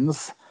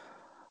friends,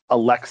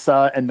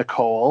 Alexa and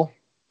Nicole,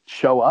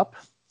 show up,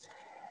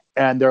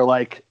 and they're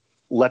like,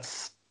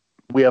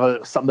 we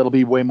have something that'll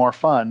be way more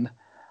fun.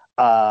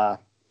 Come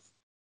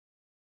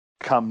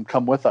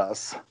with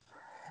us.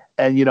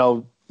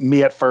 And,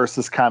 Mia at first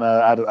is kind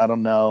of, I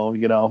don't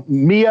know,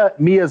 Mia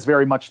is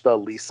very much the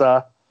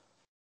Lisa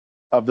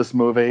of this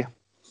movie.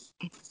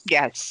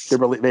 Yes.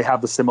 They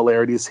have the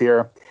similarities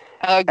here.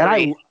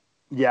 Agreed.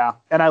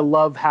 And I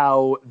love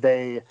how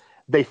they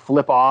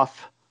flip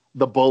off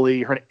the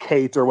bully,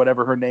 Kate or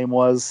whatever her name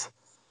was.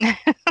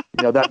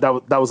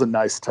 That was a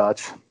nice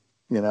touch.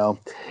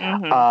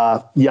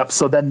 Mm-hmm. Yep.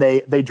 So then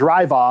they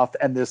drive off,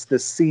 and this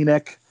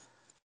scenic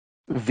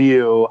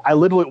view. I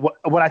literally,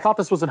 when I thought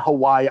this was in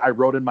Hawaii, I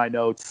wrote in my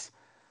notes,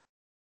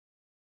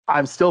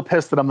 I'm still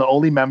pissed that I'm the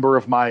only member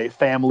of my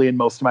family and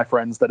most of my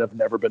friends that have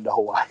never been to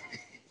Hawaii.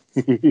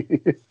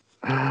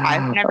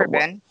 I've never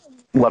been.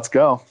 Let's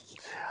go.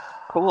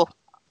 Cool.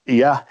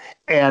 Yeah.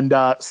 And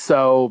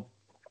so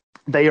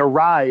they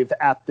arrive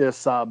at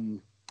this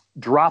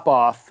drop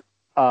off,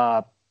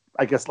 I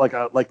guess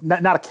not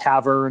a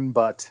cavern,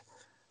 but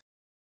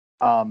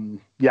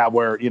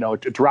where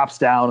it drops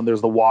down and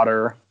there's the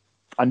water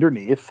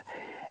underneath.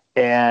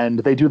 And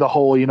they do the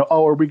whole,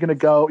 are we gonna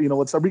go?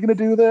 Are we gonna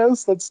do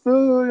this? Let's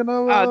do,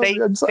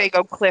 they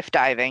go cliff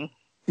diving.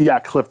 Yeah,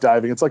 cliff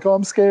diving. It's like, oh,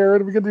 I'm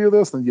scared. Are we gonna do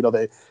this? And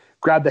they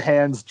grab the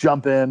hands,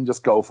 jump in,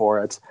 just go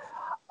for it.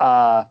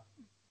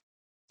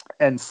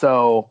 And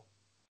so,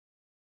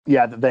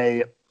 yeah,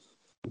 they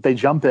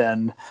jump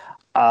in,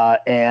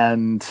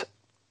 and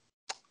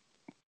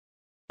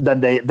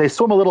then they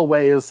swim a little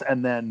ways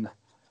and then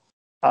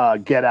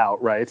get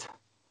out, right?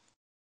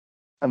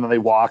 And then they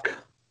walk.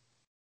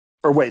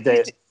 Or wait,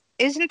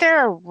 isn't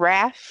there a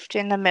raft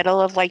in the middle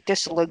of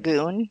this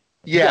lagoon?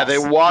 Yeah, Yes. They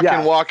walk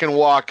and walk and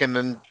walk, and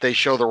then they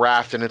show the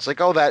raft, and it's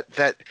like, oh,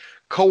 that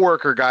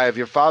coworker guy of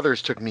your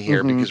father's took me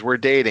here because we're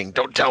dating.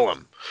 Don't tell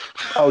him.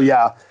 Oh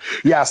yeah.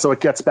 So it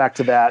gets back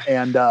to that,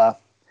 and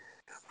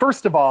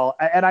first of all,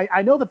 and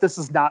I know that this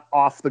is not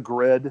off the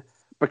grid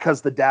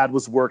because the dad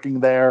was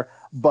working there,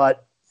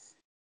 but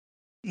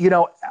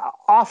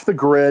off the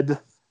grid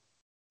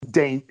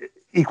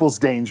equals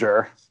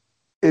danger.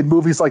 In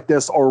movies like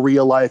this or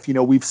real life,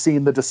 we've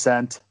seen The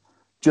Descent.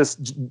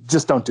 Just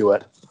don't do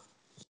it.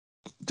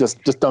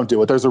 Just don't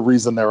do it. There's a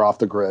reason they're off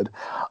the grid.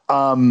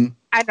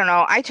 I don't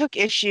know. I took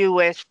issue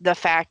with the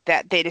fact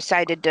that they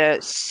decided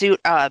to suit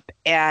up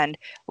and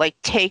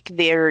take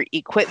their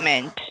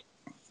equipment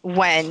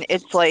when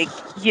it's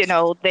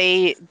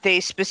they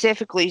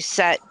specifically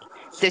set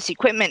this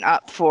equipment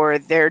up for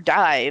their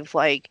dive.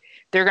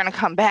 They're going to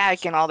come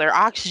back and all their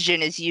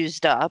oxygen is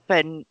used up,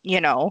 and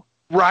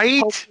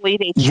right? Hopefully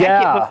they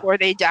check it before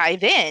they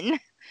dive in.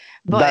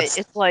 But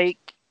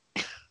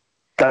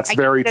that's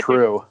very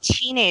true.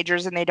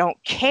 Teenagers and they don't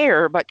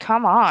care, but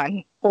come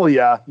on. Well,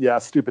 yeah,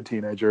 stupid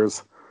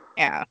teenagers.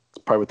 Yeah.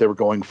 That's probably what they were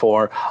going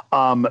for.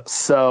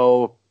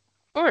 So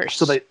of course.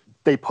 So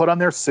they put on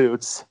their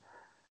suits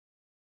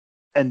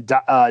and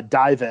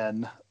dive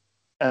in,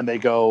 and they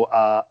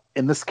go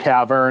in this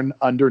cavern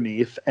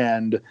underneath,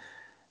 and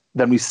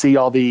Then we see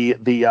all the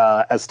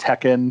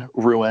Aztecan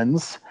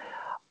ruins.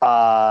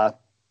 And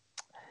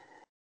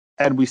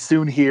we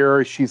soon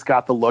hear She's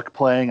Got the Look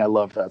playing. I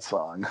love that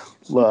song.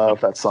 Love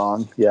that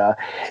song. Yeah.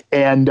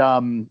 And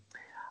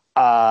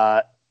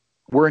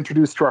we're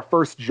introduced to our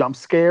first jump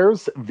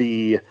scares,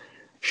 the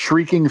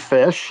shrieking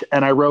fish.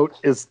 And I wrote,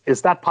 is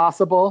that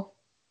possible?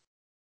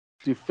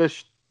 Do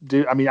fish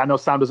do? I mean, I know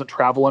sound doesn't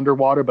travel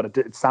underwater, but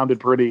it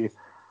sounded pretty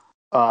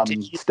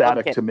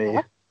static to me.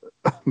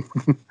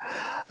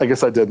 I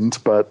guess I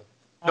didn't, but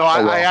no,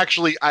 I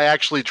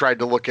actually tried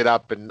to look it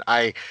up, and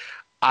I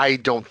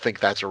don't think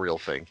that's a real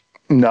thing.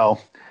 No,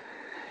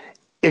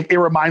 it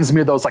reminds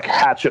me of those like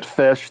hatchet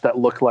fish that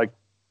look like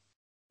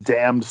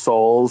damned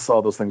souls.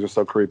 Oh, those things are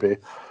so creepy.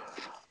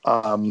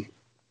 They'll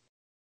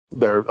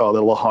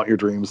haunt your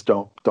dreams.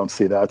 Don't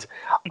see that.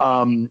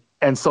 And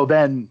so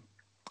then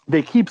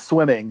they keep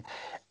swimming,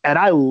 and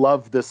I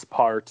love this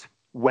part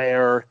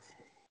where.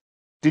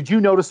 Did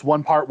you notice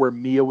one part where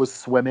Mia was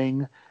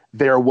swimming?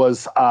 There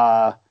was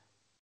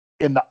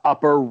in the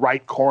upper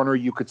right corner,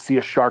 you could see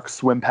a shark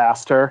swim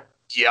past her.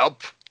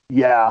 Yep.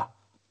 Yeah.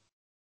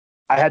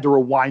 I had to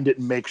rewind it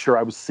and make sure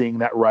I was seeing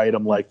that right.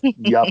 I'm like,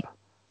 yep.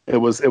 It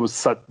was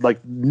such like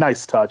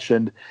nice touch.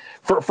 And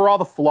for all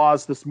the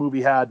flaws this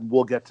movie had,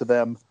 we'll get to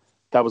them.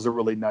 That was a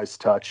really nice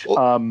touch.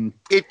 Well,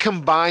 it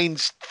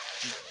combines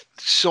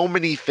so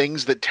many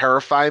things that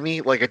terrify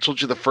me. Like I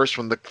told you, the first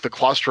one, the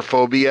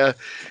claustrophobia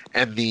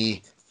and the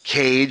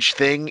cage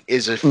thing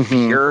is a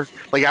fear.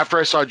 Like after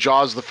I saw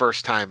Jaws the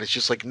first time, it's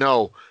just like,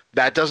 no,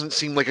 that doesn't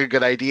seem like a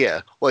good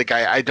idea. Like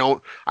I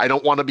don't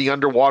want to be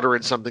underwater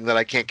in something that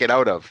I can't get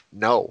out of.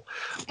 No.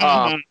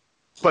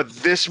 But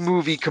this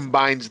movie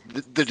combines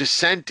the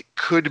Descent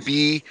could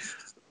be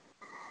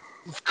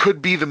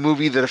the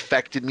movie that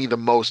affected me the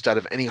most out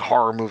of any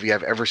horror movie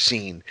I've ever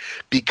seen,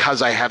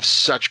 because I have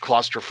such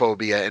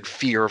claustrophobia and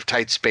fear of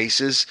tight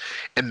spaces,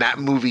 and that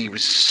movie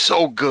was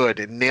so good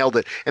and nailed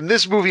it. And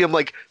this movie, I'm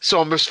like, so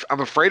I'm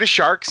afraid of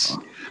sharks,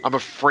 I'm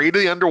afraid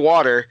of the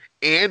underwater,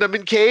 and I'm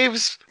in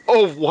caves.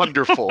 Oh,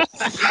 wonderful.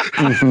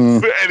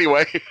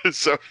 Anyway,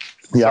 so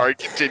sorry,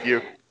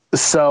 continue.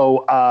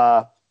 So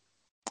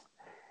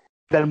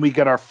then we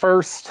get our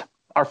first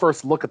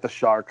look at the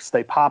sharks.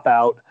 They pop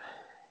out.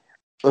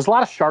 There's a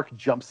lot of shark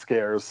jump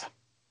scares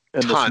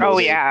in this movie. Oh,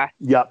 yeah.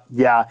 Yep,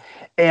 yeah.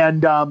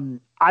 And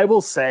I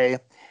will say,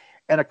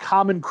 and a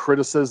common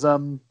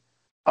criticism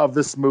of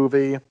this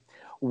movie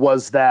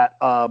was that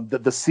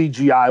the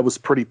CGI was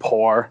pretty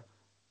poor,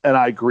 and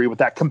I agree with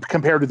that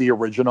compared to the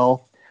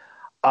original.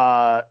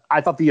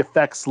 I thought the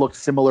effects looked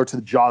similar to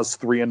Jaws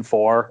 3 and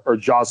 4, or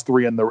Jaws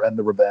 3 and the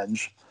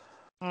Revenge,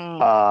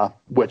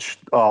 which,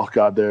 oh,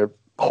 God, they're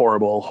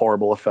horrible,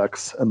 horrible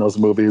effects in those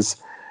movies.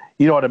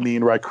 You know what I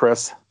mean, right,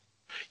 Chris?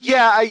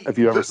 Yeah, have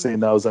you ever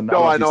seen those? And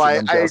no, I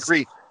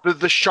agree.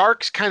 The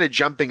sharks kind of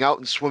jumping out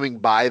and swimming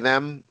by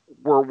them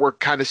were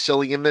kind of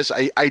silly in this.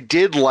 I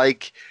did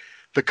like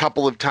the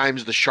couple of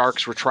times the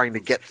sharks were trying to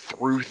get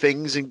through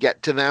things and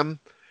get to them.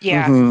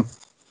 Yeah.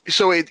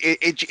 So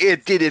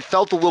it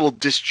felt a little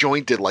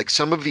disjointed. Like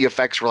some of the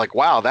effects were like,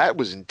 wow, that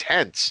was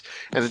intense,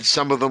 and then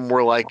some of them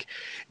were like,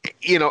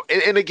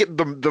 and again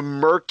the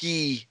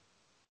murky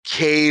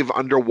cave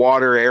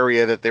underwater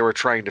area that they were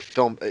trying to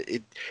film.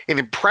 It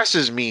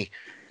impresses me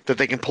that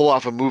they can pull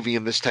off a movie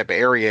in this type of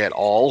area at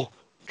all,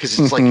 because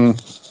it's like,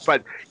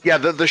 but yeah,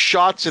 the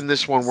shots in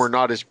this one were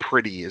not as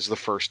pretty as the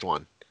first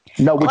one.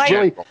 No,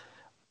 really.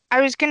 I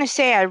was going to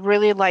say, I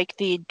really like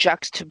the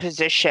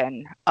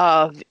juxtaposition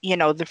of,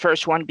 the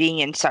first one being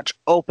in such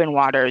open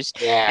waters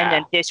and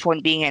then this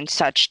one being in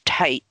such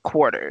tight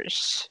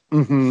quarters.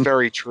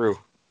 Very true.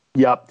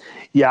 Yep.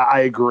 Yeah, I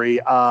agree.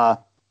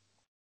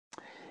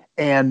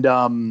 And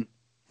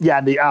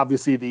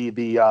obviously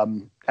the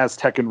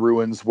Aztecan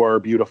ruins were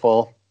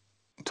beautiful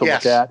to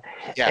look at.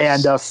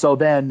 Yes. And so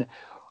then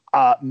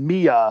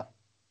Mia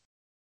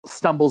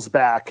stumbles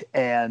back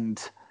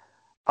and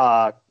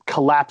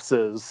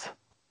collapses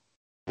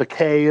the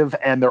cave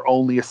and their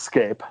only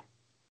escape.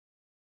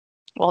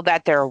 Well,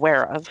 that they're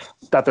aware of.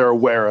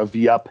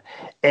 Yep.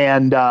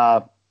 And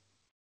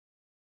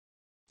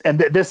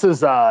this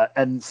is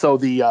and so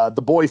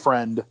the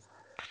boyfriend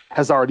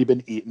has already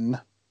been eaten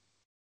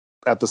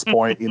at this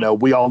point.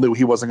 We all knew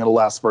he wasn't going to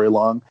last very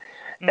long.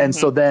 And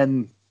so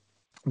then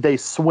they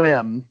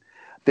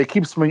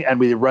keep swimming, and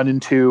we run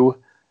into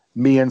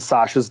me and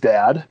Sasha's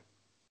dad.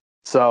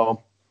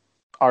 So,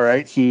 all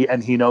right, he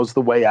knows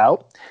the way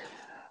out.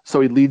 So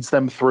he leads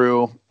them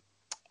through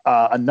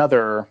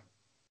another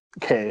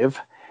cave,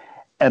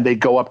 and they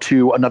go up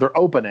to another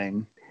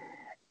opening.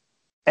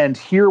 And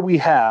here we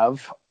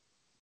have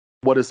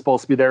what is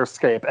supposed to be their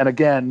escape. And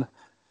again,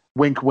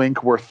 wink,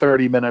 wink, we have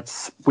 30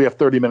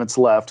 minutes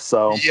left.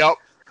 So yep.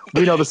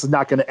 We know this is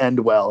not going to end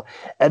well.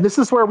 And this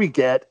is where we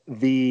get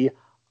the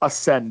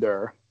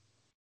Ascender.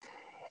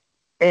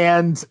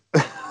 And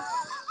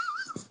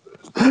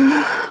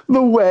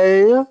the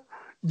way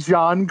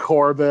John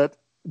Corbett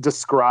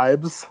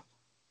describes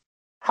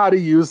how to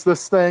use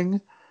this thing,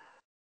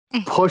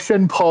 push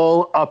and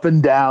pull up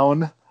and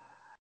down.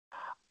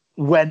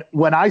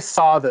 when I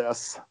saw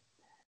this,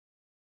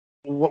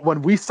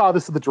 when we saw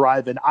this at the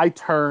drive-in, I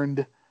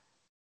turned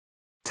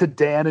to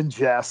Dan and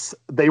Jess.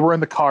 They were in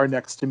the car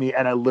next to me,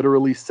 and I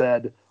literally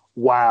said,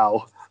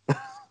 "Wow."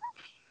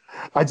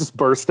 I just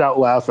burst out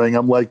laughing.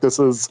 I'm like, this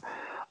is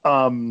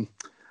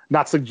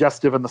not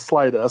suggestive in the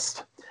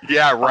slightest.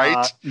 Yeah,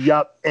 right.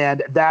 Yep.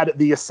 And that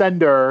the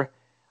Ascender,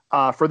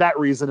 for that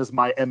reason, is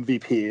my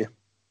MVP.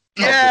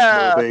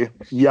 Yeah. Of this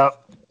movie.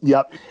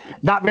 Yep.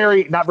 Not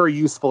very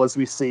useful, as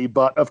we see,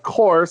 but of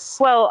course.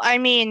 Well, I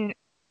mean,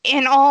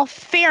 in all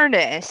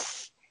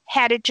fairness,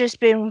 had it just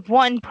been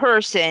one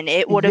person,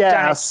 it would have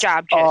done its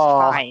job just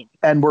fine.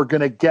 And we're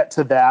gonna get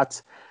to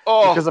that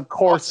because, of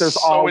course, there's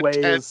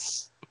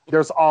always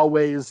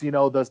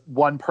the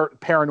one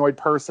paranoid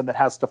person that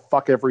has to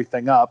fuck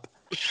everything up.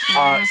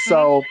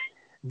 So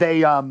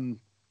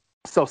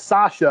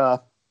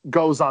Sasha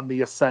goes on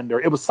the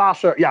Ascender. It was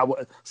Sasha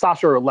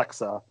or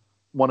Alexa,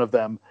 one of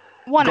them.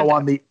 Go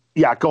on the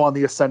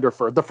Ascender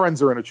first. The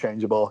friends are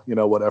interchangeable,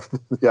 whatever.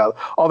 Yeah,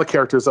 all the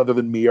characters other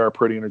than me are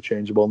pretty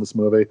interchangeable in this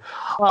movie.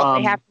 Well,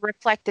 they have to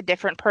reflect the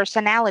different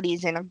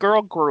personalities in a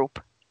girl group.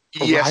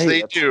 Yes, right.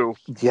 They do.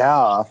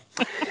 Yeah.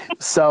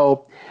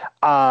 So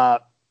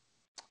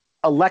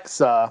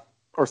Alexa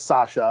or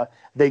Sasha,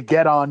 they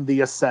get on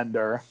the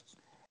Ascender,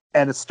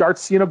 and it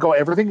starts, go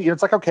everything.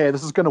 It's like, okay,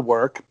 this is going to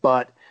work,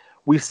 but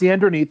we see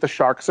underneath the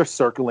sharks are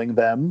circling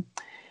them,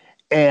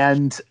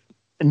 and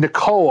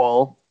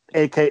Nicole,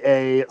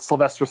 aka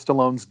Sylvester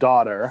Stallone's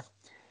daughter,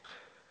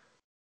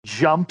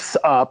 jumps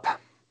up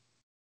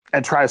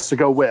and tries to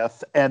go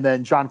with, and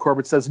then John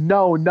Corbett says,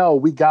 "No,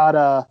 we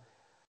gotta."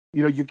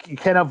 You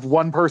can't have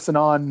one person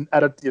on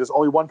there's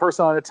only one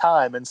person on at a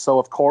time. And so,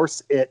 of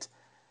course, it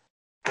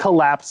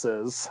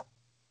collapses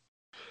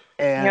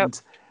and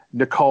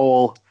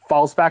Nicole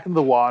falls back into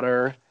the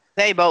water.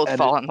 They both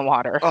fall in the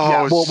water. Oh,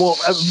 yeah, well,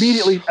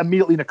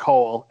 immediately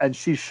Nicole, and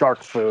she's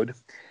shark food.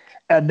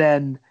 And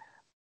then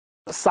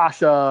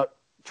Sasha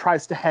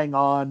tries to hang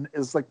on,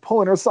 is like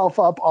pulling herself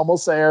up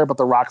almost there, but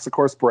the rocks, of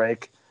course,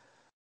 break.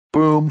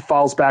 Boom,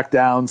 falls back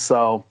down.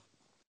 So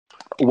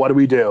what do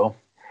we do?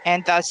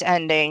 And thus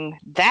ending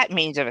that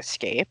means of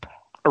escape.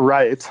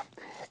 Right.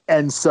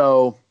 And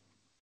so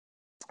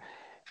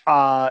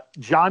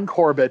John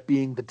Corbett,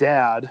 being the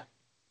dad,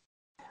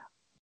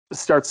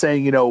 starts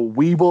saying,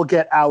 we will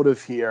get out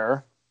of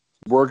here.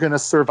 We're going to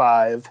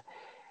survive.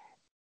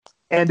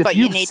 And if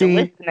you need to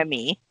listen to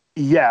me.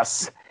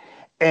 Yes.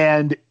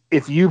 And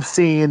if you've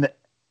seen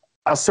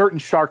a certain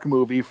shark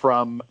movie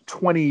from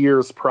 20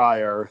 years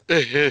prior,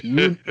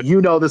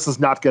 you know this is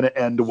not going to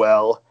end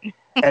well.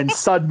 And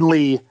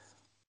suddenly,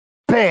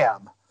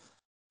 bam,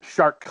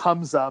 shark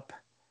comes up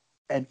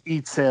and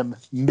eats him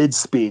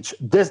mid-speech.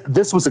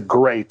 This was a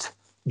great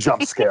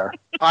jump scare.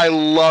 I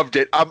loved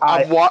it.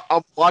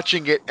 I'm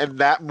watching it, and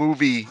that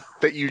movie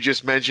that you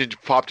just mentioned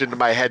popped into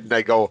my head, and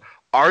I go,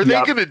 are they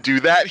going to do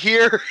that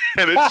here?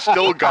 And it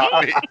still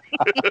got me.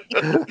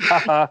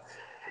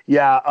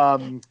 Yeah,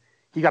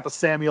 he got the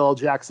Samuel L.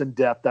 Jackson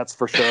death, that's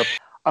for sure.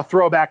 A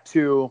throwback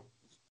to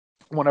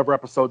one of our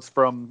episodes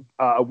from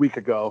a week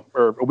ago,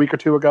 or a week or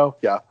two ago.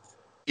 Yeah.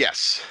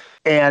 Yes.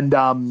 And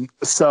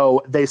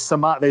so they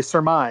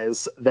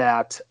surmise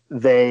that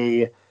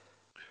they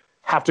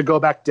have to go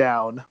back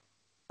down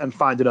and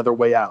find another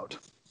way out.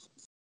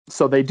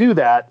 So they do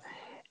that,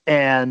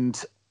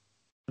 and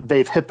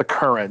they've hit the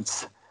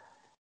currents.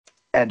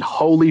 And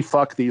holy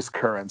fuck, these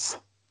currents.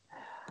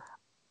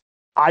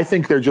 I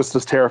think they're just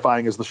as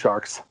terrifying as the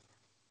sharks.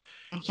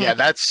 Yeah,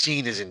 that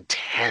scene is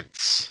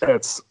intense.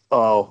 It's,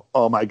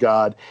 oh my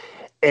God.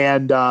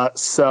 And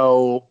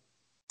so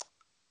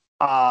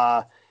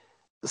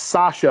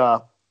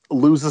Sasha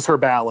loses her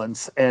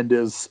balance and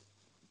is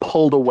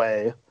pulled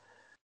away.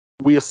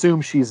 We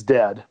assume she's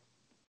dead.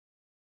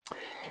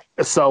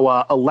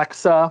 So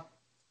Alexa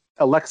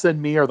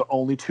and me are the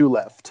only two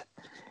left.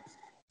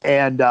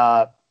 And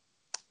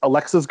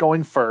Alexa's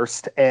going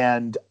first,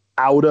 and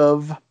out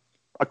of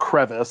a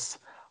crevice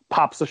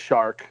pops a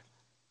shark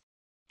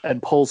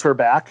and pulls her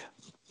back,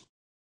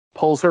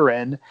 pulls her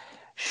in.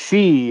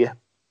 She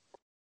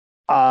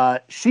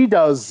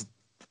does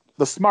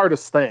the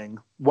smartest thing,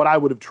 what I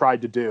would have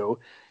tried to do.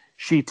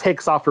 She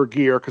takes off her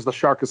gear because the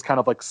shark is kind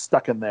of like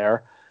stuck in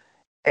there,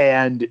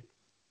 and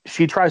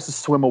she tries to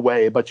swim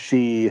away, but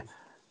she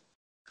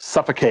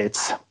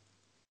suffocates,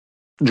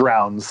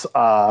 drowns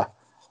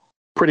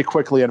pretty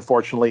quickly,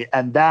 unfortunately.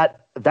 And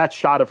that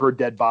shot of her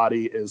dead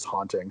body is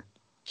haunting.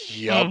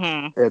 Yep.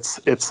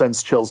 Mm-hmm. It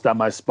sends chills down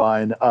my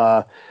spine.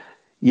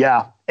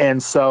 Yeah.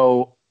 And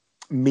so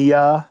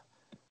Mia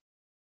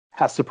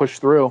has to push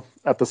through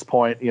at this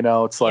point.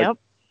 It's like,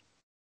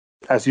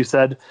 as you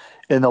said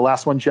in the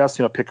last one, Jess,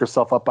 pick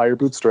yourself up by your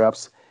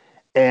bootstraps.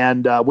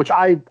 And which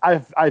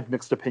I've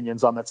mixed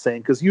opinions on that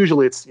saying, because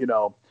usually it's,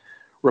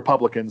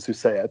 Republicans who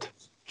say it.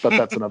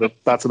 But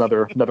that's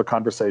another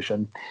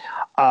conversation.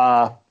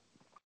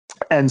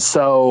 And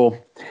so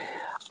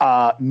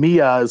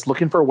Mia is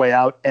looking for a way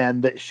out,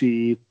 and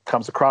she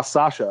comes across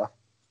Sasha.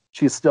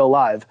 She's still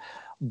alive.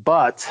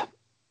 But,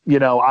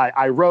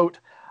 I wrote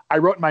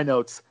in my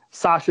notes,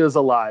 Sasha is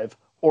alive,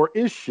 or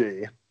is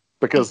she?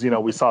 Because,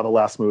 we saw the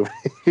last movie.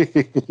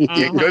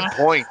 Good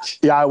point.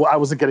 Yeah, I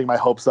wasn't getting my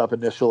hopes up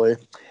initially.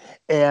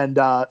 And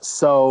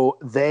so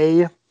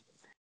they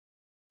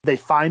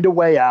find a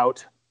way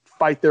out,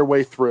 fight their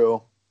way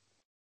through,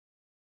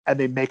 and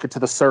they make it to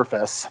the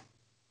surface.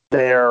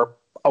 They're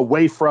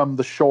away from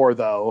the shore,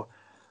 though.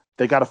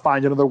 They got to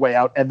find another way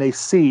out, and they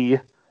see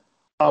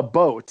a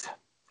boat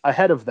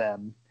ahead of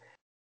them,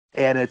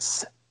 and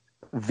it's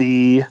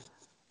the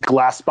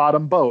glass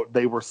bottom boat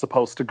they were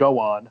supposed to go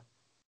on,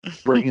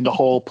 bringing the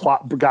whole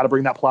plot. Got to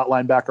bring that plot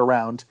line back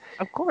around,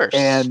 Of course.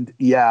 and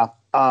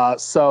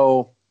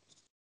so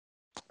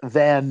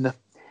then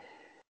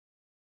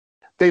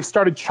they've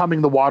started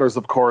chumming the waters,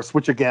 of course,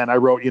 which again I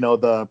wrote,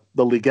 the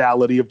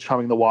legality of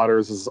chumming the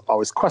waters is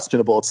always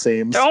questionable, it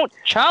seems. Don't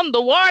chum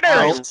the water.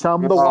 Don't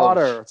chum the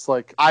water. It's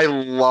like, I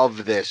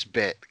love this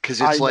bit because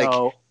it's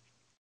know.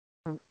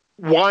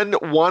 One,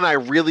 I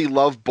really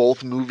love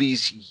both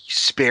movies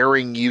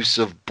sparing use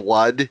of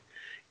blood.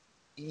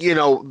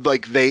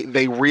 Like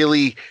they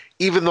really,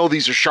 even though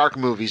these are shark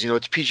movies,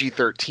 it's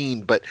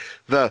PG-13, but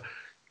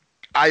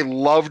I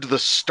loved the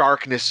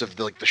starkness of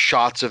the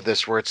shots of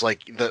this, where it's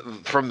like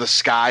from the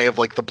sky of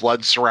like the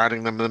blood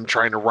surrounding them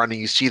trying to run, and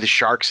you see the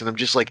sharks, and I'm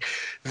just like,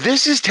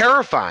 this is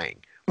terrifying.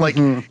 Like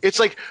It's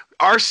like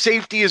our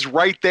safety is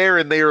right there,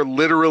 and they are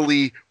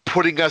literally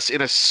putting us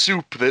in a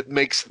soup that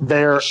makes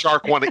the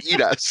shark want to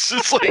eat us.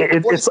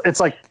 It's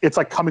like it's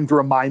like coming through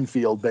a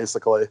minefield,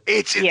 basically.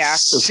 It's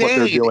insane. What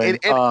they're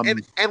doing.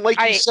 And like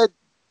you said,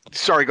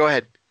 sorry, go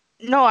ahead.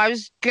 No, I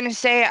was gonna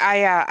say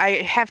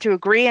I have to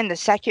agree in the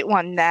second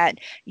one that,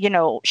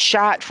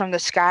 shot from the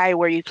sky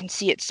where you can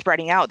see it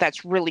spreading out,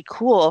 that's really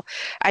cool.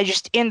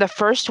 In the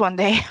first one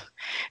they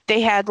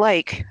had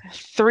like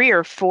 3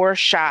 or 4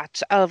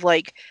 shots of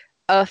like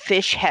a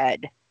fish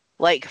head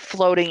like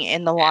floating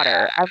in the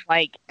water. I'm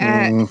like,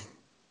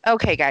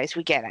 okay guys,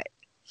 we get it.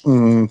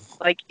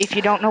 Like, if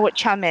you don't know what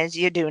chum is,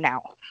 you do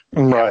now.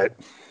 Right.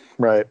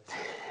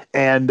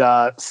 And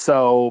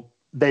so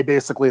they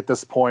basically at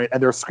this point,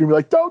 and they're screaming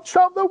like, "Don't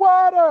chum the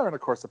water!" And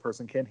of course, the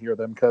person can't hear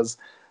them because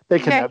they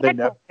can. They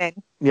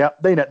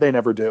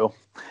never do.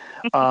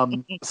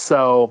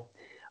 So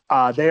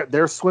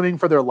they're swimming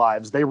for their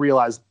lives. They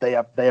realize they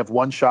have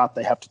one shot.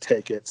 They have to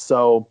take it.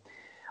 So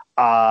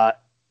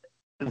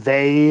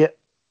they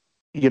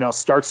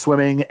start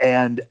swimming,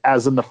 and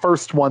as in the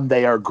first one,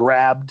 they are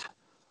grabbed,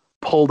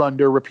 pulled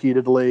under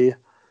repeatedly.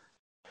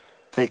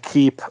 They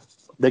keep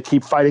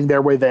fighting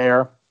their way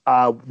there.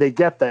 They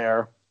get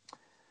there.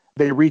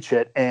 They reach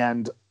it,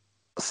 and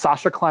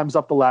Sasha climbs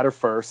up the ladder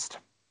first,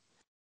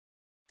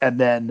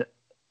 and then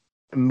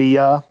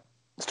Mia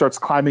starts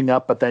climbing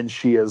up, but then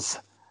she is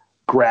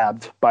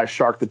grabbed by a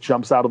shark that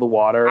jumps out of the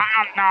water.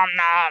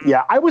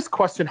 Yeah, I always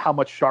question how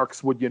much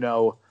sharks would, I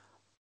mean,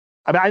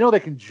 I know they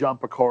can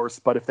jump, of course,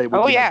 but if they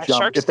would jump,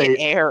 sharks if they can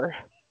air.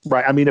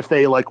 Right, I mean, if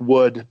they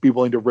would be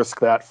willing to risk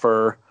that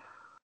for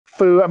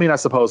food, I mean, I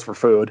suppose for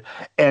food.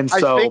 And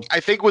so I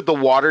think with the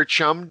water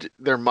chummed,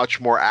 they're much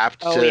more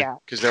apt to,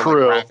 because they're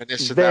like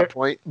ravenous at that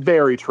point.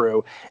 Very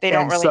true. They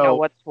don't really know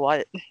what's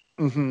what.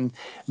 Mm-hmm.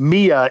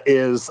 Mia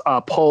is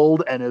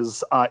pulled and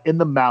is in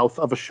the mouth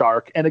of a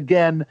shark. And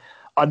again,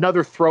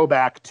 another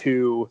throwback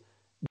to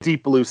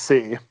Deep Blue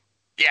Sea.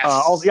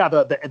 Yes.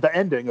 The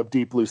ending of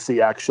Deep Blue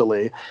Sea,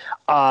 actually.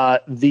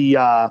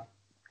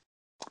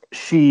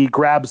 She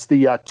grabs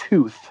the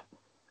tooth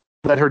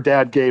that her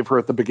dad gave her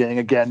at the beginning,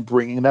 again,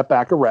 bringing that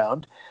back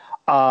around,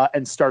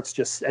 and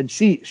starts and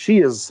she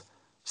is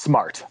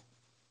smart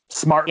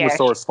and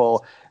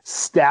resourceful,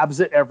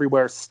 stabs it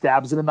everywhere,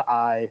 stabs it in the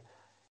eye.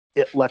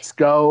 It lets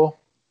go.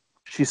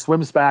 She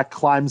swims back,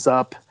 climbs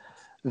up.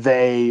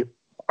 They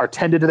are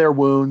tended to their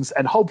wounds,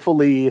 and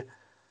hopefully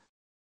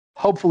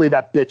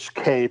that bitch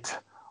Kate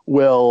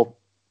will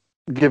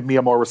give me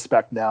a more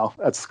respect now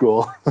at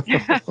school.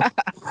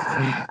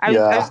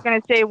 I was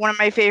going to say one of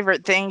my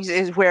favorite things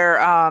is where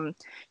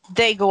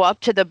they go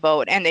up to the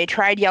boat and they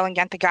tried yelling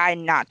at the guy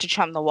not to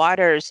chum the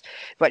waters,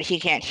 but he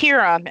can't hear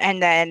them.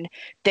 And then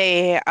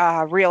they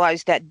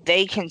realize that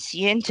they can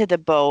see into the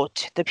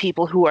boat, the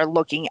people who are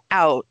looking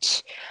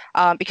out,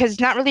 because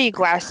it's not really a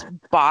glass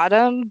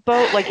bottom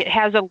boat. Like, it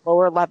has a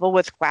lower level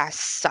with glass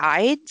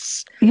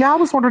sides. Yeah, I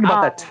was wondering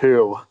about that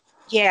too.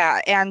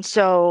 Yeah, and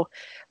so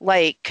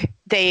like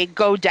they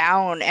go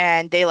down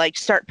and they like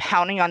start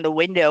pounding on the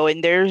window,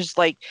 and there's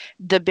like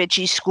the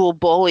bitchy school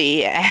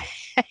bully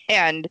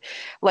and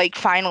like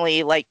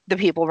finally like the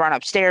people run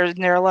upstairs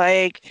and they're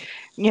like,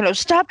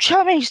 stop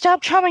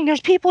chumming, there's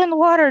people in the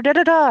water, da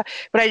da da.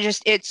 But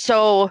it's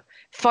so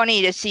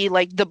funny to see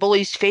like the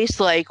bully's face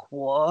like,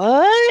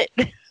 what?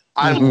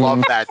 I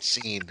love that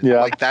scene.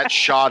 Yeah. Like, that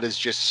shot is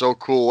just so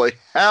cool. Like,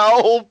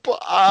 help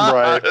us.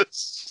 Right.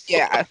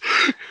 Yeah.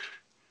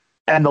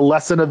 And the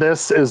lesson of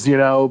this is,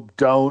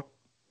 don't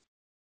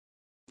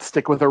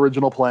stick with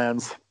original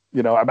plans.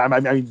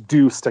 I mean,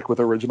 do stick with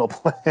original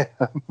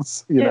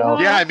plans. Yeah,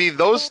 I mean,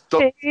 those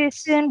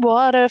chasing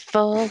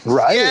waterfalls.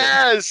 Right.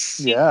 Yes.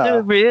 Yeah.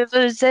 The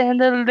rivers and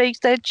the lakes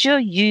that you're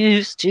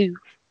used to.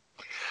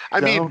 I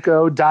mean, don't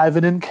go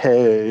diving in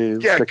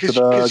caves. yeah, Stick to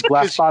the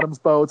glass bottoms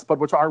boats, but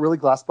which aren't really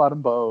glass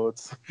bottom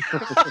boats.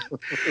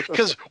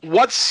 because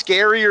what's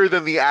scarier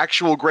than the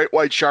actual great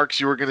white sharks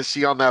you were going to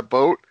see on that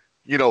boat?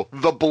 You know,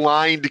 the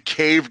blind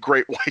cave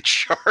great white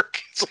shark.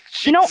 It's like,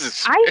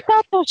 Jesus. I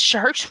thought those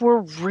sharks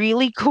were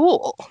really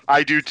cool.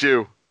 I do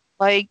too.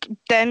 Like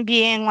them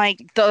being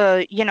like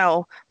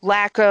the,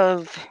 lack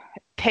of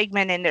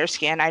pigment in their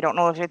skin. I don't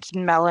know if it's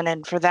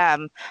melanin for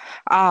them.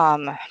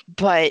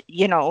 But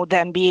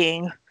them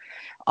being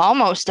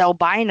almost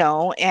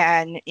albino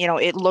and,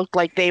 it looked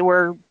like they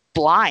were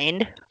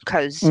blind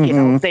because,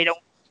 they don't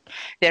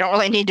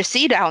really need to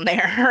see down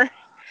there.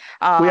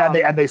 Well,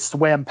 yeah, and they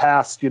swam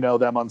past,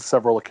 them on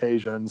several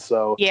occasions.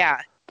 So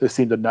yeah. they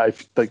seemed to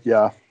knife,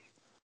 yeah.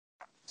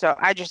 So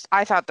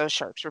I thought those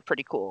sharks were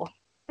pretty cool.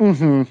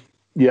 Mm-hmm.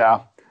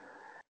 Yeah.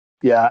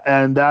 Yeah,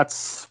 and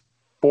that's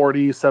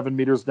 47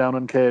 meters down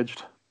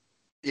Uncaged.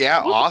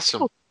 Yeah,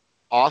 awesome.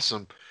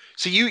 Awesome.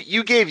 So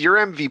you gave your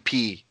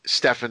MVP,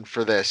 Stefan,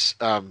 for this.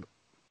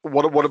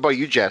 What about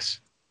you, Jess?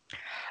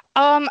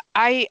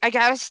 I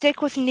gotta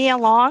stick with Nia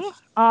Long.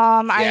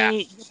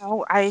 Yeah.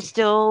 I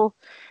still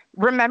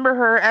remember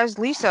her as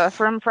Lisa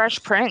from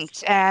Fresh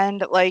Prince,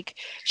 and like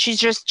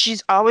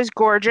she's always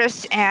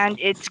gorgeous, and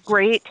it's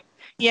great,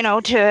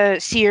 to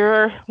see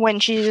her when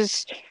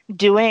she's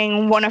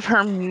doing one of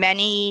her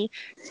many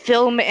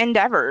film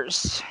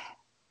endeavors.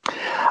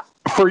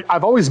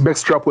 I've always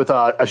mixed her up with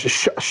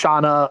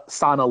Shauna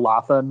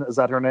Lathan. Is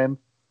that her name?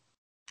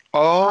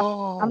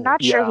 Oh, I'm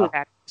not sure who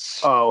that is.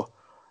 Oh,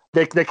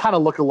 they kind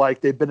of look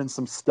alike. They've been in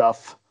some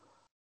stuff.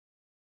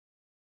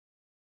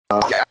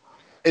 Yeah.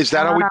 Is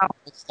that how we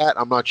pronounce that?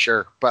 I'm not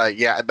sure, but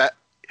yeah, that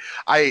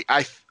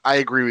I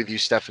agree with you,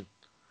 Stefan.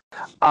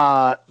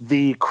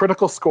 The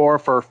critical score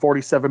for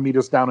 47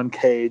 meters down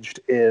Uncaged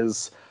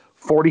is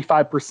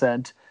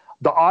 45%.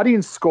 The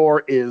audience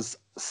score is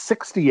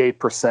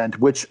 68%,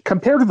 which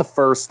compared to the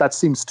first, that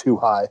seems too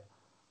high.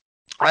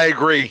 I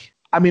agree.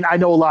 I mean, I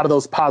know a lot of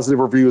those positive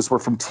reviews were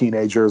from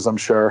teenagers, I'm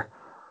sure,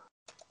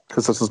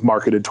 because this was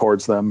marketed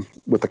towards them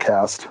with the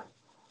cast.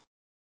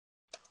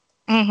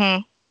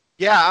 Mm-hmm.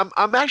 Yeah,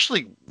 I'm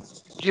actually,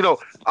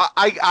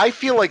 I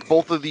feel like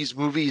both of these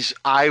movies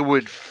I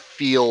would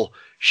feel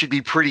should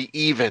be pretty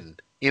even.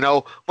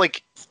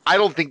 Like I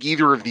don't think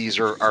either of these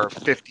are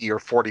 50 or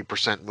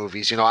 40%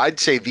 movies. I'd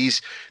say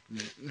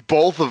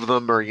both of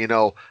them are,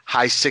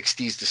 high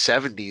 60s to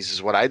 70s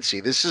is what I'd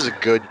see. This is a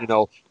good,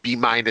 B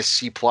minus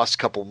C plus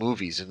couple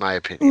movies in my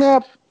opinion.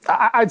 Yep.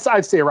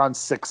 I'd say around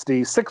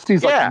 60. 60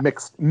 is like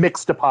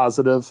mixed to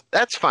positive.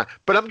 That's fine.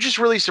 But I'm just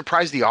really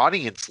surprised the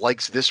audience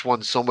likes this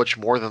one so much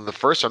more than the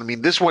first one. I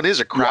mean, this one is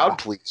a crowd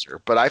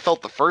pleaser, but I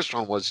felt the first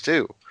one was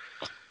too.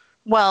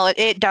 Well,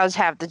 it does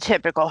have the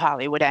typical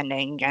Hollywood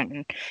ending,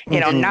 and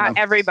not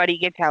everybody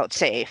gets out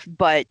safe,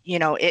 but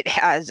it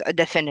has a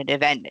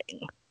definitive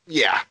ending.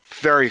 Yeah,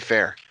 very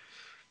fair,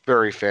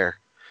 very fair.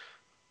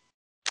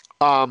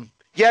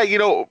 Yeah,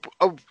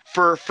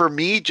 for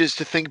me, just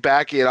to think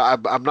back,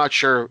 I'm not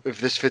sure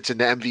if this fits in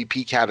the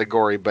MVP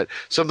category, but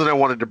something I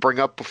wanted to bring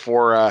up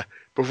before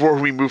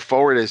we move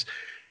forward is,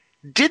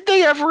 did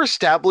they ever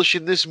establish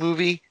in this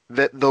movie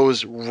that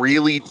those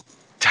really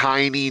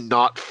tiny,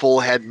 not full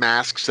head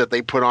masks that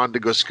they put on to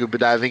go scuba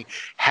diving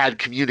had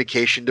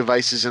communication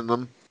devices in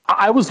them?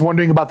 I was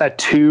wondering about that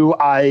too.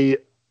 I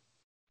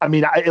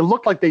mean, it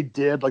looked like they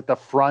did. Like the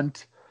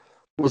front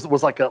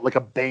was like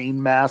a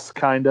Bane mask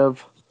kind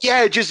of.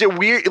 Yeah, just a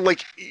weird,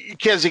 like,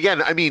 because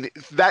again, I mean,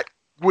 that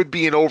would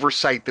be an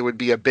oversight. That would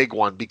be a big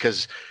one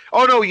because,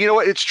 oh no, you know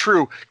what? It's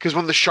true because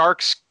when the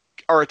sharks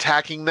are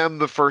attacking them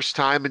the first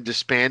time and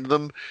disband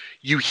them,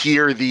 you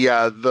hear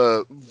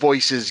the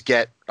voices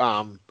get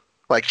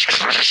like,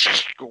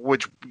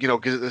 which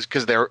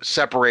because they're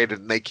separated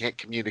and they can't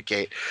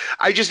communicate.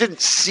 I just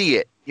didn't see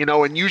it,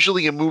 and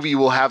usually a movie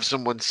will have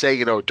someone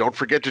say, don't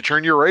forget to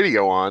turn your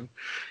radio on,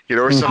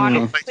 or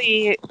something.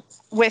 Honestly,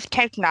 with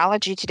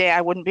technology today,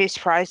 I wouldn't be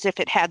surprised if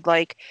it had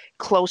like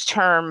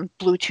closed-term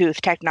Bluetooth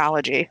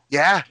technology.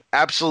 Yeah,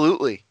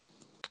 absolutely.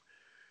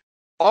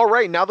 All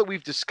right, now that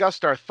we've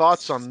discussed our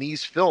thoughts on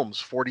these films,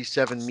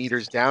 47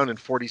 Meters Down and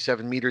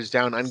 47 Meters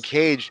Down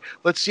Uncaged,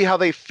 let's see how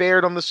they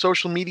fared on the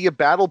social media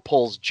battle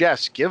polls.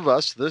 Jess, give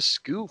us the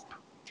scoop.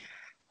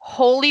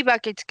 Holy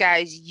buckets,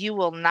 guys, you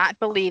will not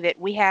believe it.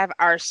 We have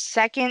our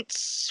second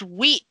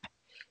sweep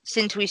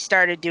since we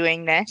started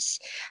doing this.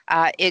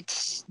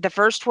 It's the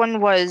first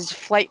one was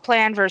Flight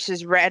Plan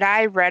versus Red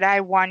Eye. Red Eye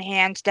won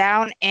hands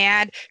down,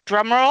 and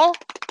drum roll.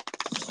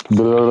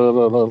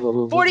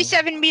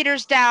 47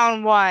 Meters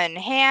Down won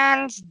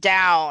hands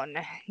down.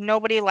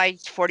 Nobody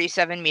liked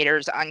 47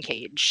 Meters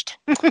Uncaged.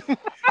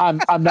 I'm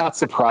not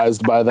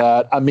surprised by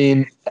that. I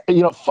mean,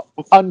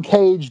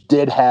 Uncaged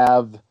did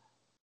have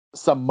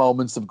some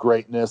moments of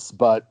greatness,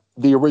 but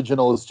the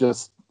original is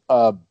just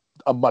a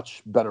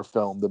much better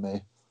film to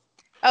me.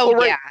 Oh,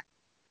 right.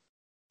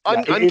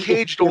 Yeah.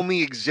 Uncaged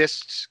only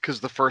exists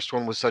because the first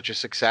one was such a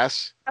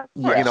success,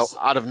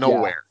 out of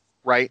nowhere,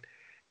 right?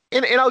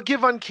 And I'll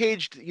give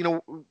Uncaged,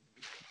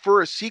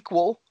 for a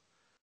sequel,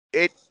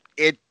 it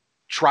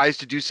tries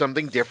to do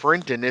something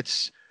different, and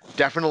it's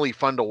definitely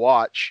fun to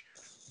watch.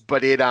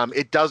 But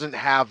it doesn't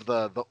have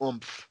the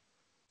oomph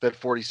that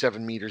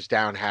 47 Meters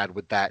Down had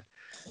with that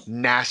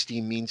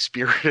nasty,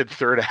 mean-spirited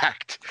third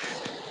act.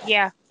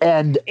 Yeah.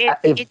 And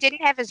it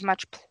didn't have as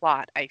much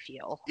plot, I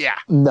feel. Yeah.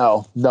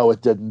 No,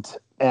 it didn't.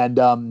 And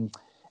I'm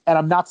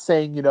not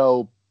saying,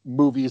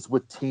 movies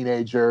with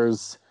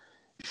teenagers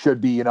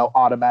should be,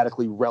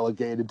 automatically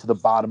relegated to the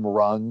bottom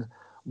rung,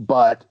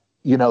 but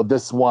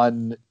this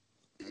one,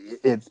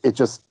 it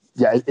just,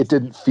 it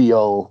didn't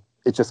feel,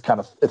 it just kind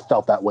of, it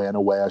felt that way in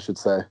a way, I should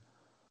say.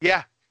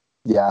 Yeah.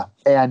 Yeah.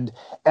 And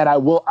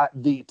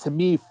to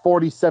me,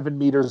 47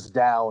 Meters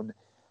Down,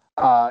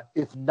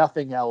 if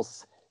nothing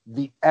else,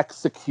 the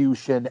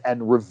execution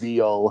and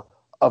reveal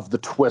of the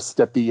twist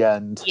at the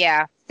end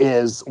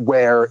is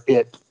where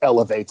it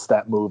elevates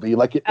that movie.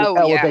 Like it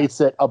elevates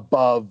it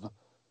above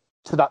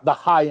to the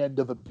high end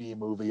of a B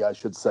movie, I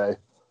should say.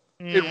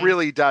 It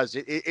really does.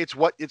 It's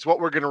what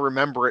we're going to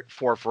remember it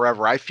for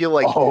forever. I feel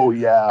like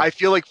I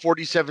feel like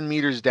 47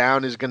 Meters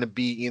Down is going to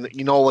be,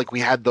 like we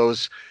had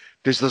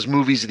there's those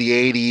movies of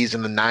the 80s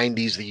and the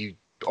 90s that you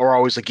are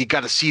always like, you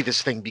got to see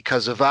this thing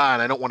because of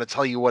and I don't want to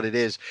tell you what it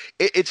is.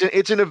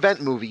 It's an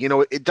event movie.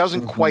 It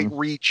doesn't quite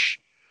reach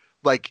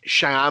like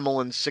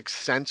Shyamalan's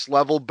Sixth Sense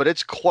level, but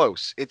it's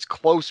close. It's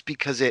close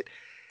because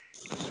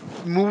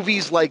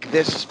movies like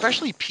this,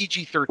 especially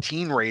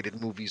PG-13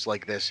 rated movies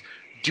like this,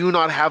 do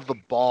not have the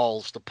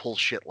balls to pull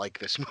shit like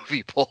this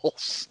movie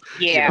pulls.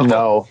 Yeah.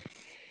 No.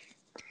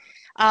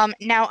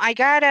 Now I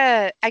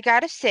gotta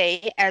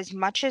say, as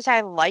much as I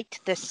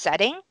liked the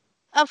setting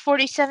of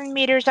 47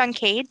 Meters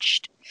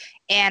Uncaged,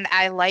 and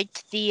I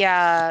liked the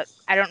I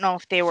don't know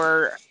if they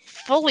were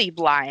fully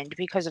blind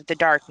because of the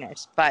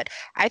darkness, but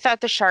I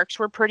thought the sharks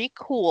were pretty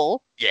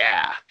cool.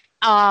 Yeah.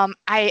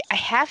 I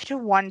have to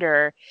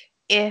wonder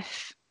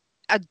if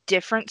a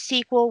different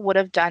sequel would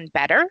have done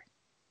better.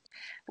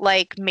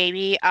 Like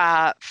maybe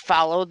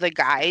follow the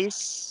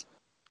guys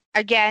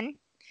again,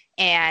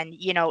 and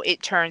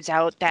it turns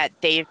out that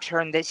they've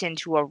turned this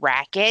into a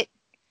racket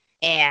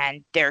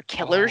and they're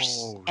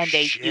killers and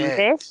they do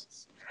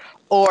this,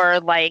 or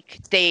like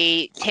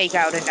they take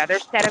out another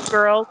set of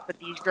girls, but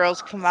these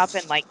girls come up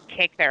and like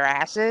kick their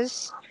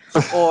asses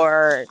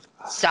or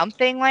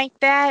something like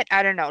that.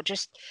 I don't know,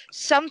 just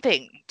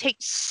take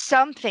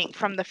something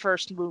from the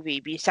first movie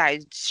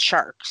besides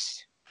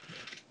sharks.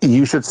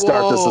 You should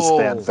start this as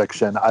fan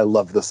fiction. I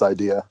love this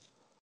idea.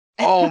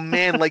 Oh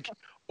man, like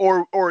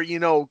or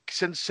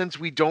since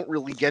we don't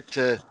really get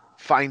to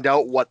find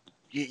out what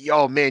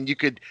you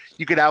could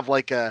have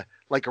like a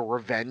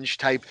revenge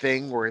type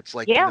thing where it's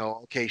like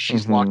okay,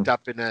 she's locked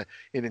up in an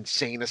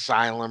insane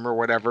asylum or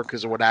whatever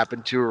because of what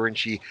happened to her, and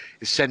she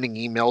is sending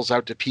emails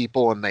out to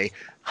people and they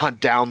hunt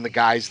down the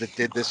guys that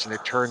did this, and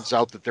it turns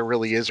out that there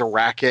really is a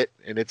racket,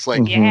 and it's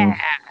like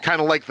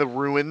kind of like The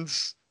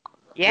Ruins.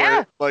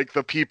 Yeah, like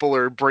the people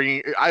are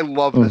bringing. I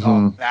love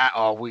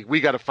that.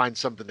 We got to find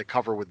something to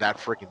cover with that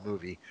freaking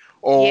movie.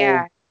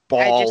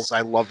 Balls!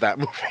 I love that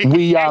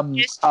movie. I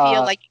just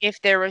feel like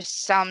if there was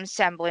some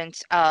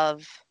semblance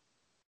of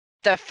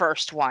the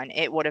first one,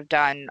 it would have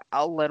done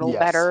a little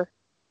better.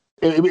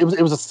 It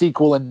was a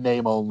sequel in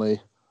name only.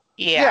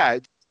 Yeah.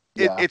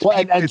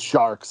 It's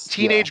sharks.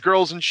 Teenage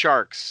girls and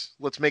sharks.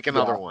 Let's make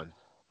another one.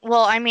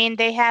 Well, I mean,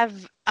 they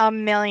have a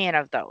million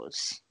of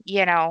those.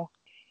 Yeah,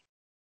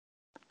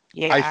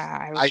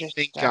 I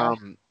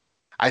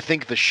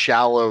think The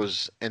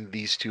Shallows and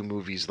these two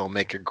movies, they'll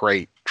make a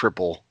great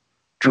triple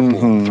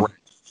threat.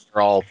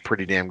 They're all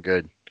pretty damn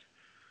good.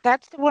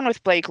 That's the one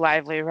with Blake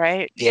Lively,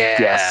 right? Yeah.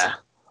 Yes.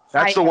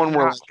 That's the one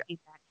where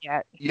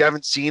yet. You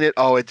haven't seen it?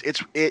 Oh, it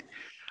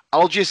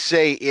I'll just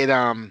say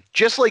it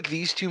just like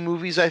these two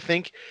movies, I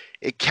think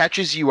it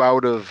catches you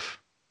out of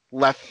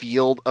left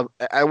field.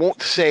 I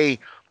won't say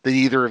that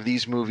either of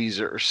these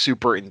movies are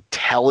super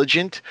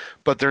intelligent,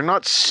 but they're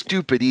not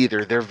stupid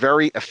either. They're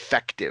very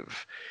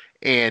effective.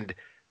 And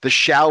The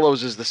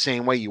Shallows is the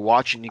same way. You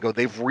watch it and you go,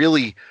 they've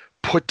really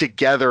put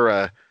together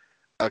a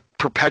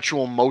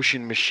perpetual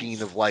motion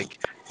machine of like,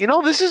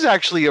 this is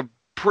actually a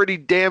pretty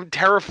damn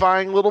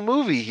terrifying little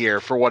movie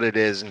here for what it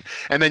is.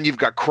 And then you've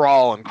got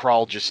Crawl, and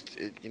Crawl just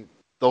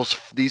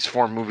these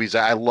four movies.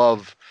 I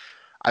love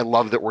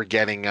that we're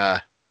getting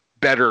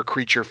better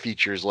creature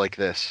features like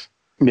this.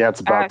 Yeah,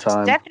 it's about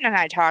time. Stefan and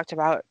I talked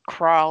about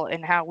Crawl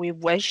and how we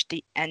wish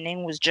the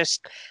ending was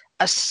just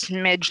a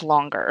smidge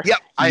longer. Yep,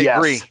 I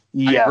agree.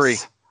 Yes. I agree.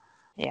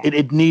 Yeah.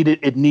 It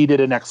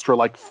needed an extra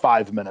like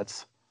 5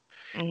 minutes.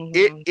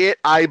 Mm-hmm.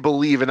 I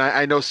believe, and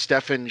I know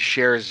Stefan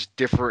shares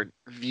different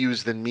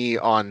views than me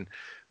on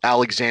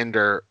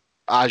Alexander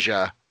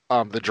Aja,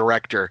 the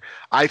director.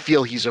 I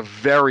feel he's a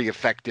very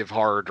effective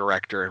horror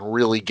director and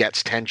really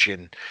gets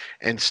tension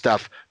and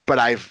stuff. But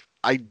I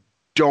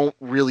don't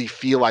really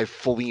feel I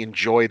fully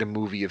enjoyed a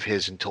movie of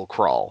his until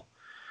Crawl.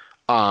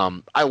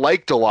 I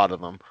liked a lot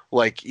of them.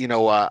 Like,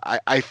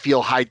 I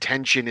feel High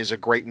Tension is a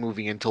great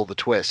movie until the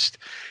twist.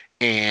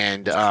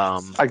 And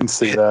I can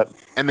see that.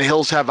 And the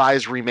Hills Have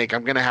Eyes remake,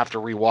 I'm gonna have to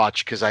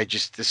rewatch because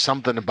there's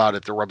something about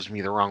it that rubs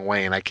me the wrong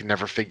way, and I can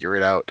never figure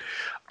it out.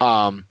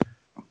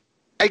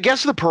 I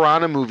guess the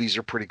Piranha movies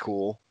are pretty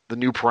cool. The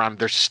new Piranha,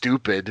 they're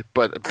stupid,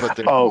 but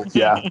they're cool.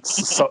 Yeah,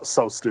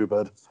 so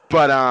stupid.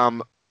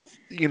 But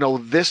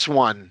this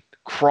one,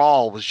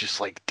 Crawl, was just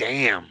like,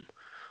 damn,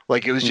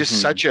 like it was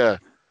just such a,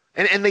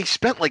 and they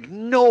spent like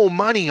no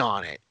money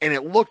on it, and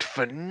it looked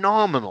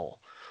phenomenal.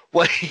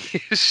 Like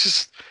it's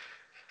just,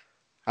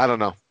 I don't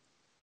know.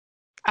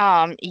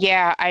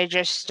 Yeah, I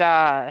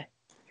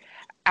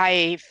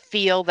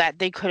feel that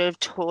they could have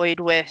toyed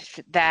with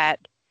that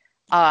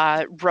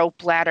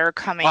rope ladder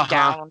coming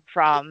down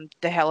from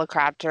the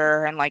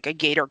helicopter and like a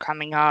gator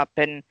coming up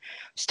and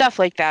stuff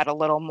like that a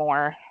little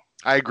more.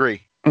 I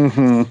agree.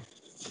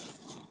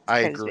 I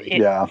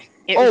agree.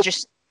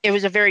 It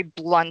was a very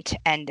blunt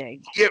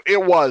ending.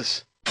 It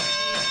was.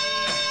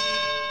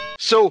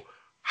 So,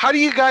 how do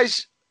you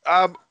guys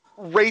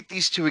rate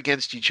these two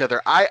against each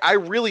other? I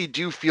really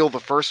do feel the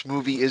first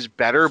movie is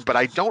better, but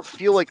I don't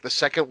feel like the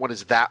second one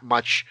is that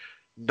much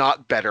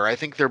not better. I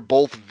think they're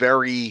both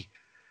very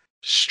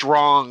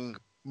strong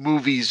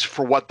movies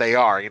for what they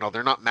are.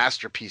 They're not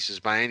masterpieces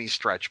by any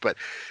stretch, but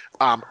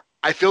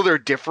I feel they're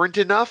different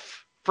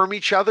enough from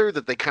each other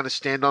that they kind of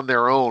stand on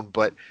their own.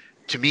 But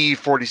to me,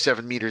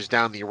 47 Meters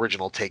Down, the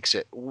original, takes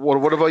it.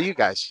 What about you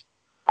guys?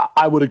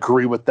 I would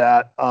agree with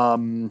that.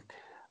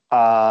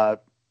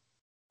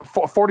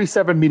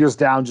 47 Meters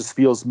Down just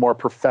feels more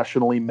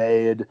professionally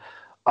made.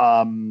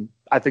 I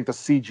think the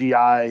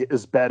CGI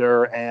is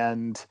better,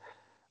 and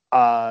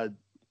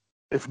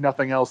if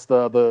nothing else,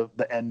 the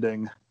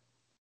ending.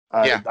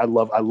 I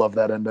love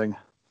that ending.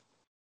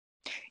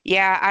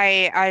 Yeah,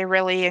 I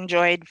really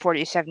enjoyed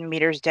 47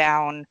 Meters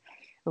Down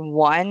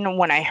 1.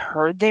 When I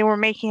heard they were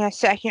making a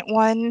second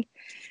one,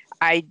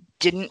 I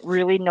didn't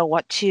really know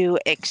what to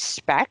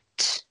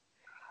expect.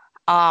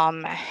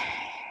 Because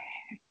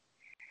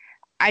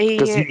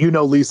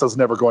Lisa's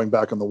never going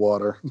back in the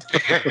water.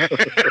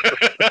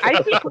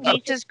 I think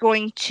Lisa's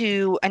going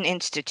to an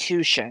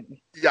institution.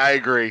 Yeah, I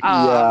agree.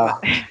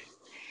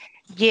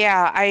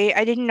 Yeah,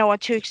 I didn't know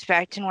what to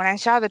expect, and when I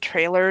saw the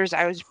trailers,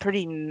 I was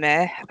pretty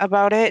meh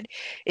about it.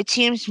 It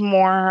seems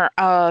more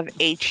of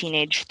a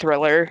teenage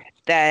thriller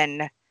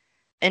than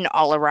an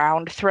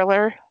all-around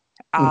thriller.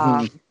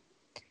 I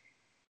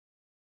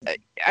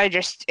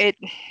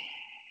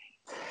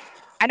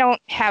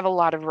don't have a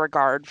lot of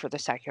regard for the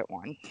second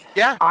one.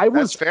 Yeah,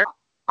 that's fair.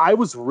 I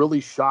was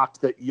really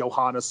shocked that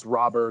Johannes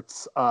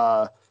Roberts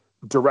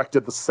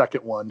directed the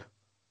second one.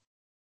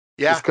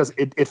 Yeah, just because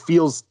it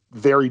feels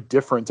very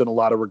different in a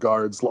lot of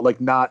regards.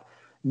 Like not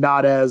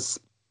as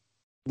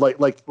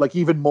like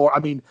even more. I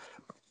mean,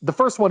 the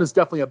first one is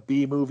definitely a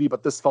B movie,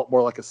 but this felt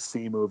more like a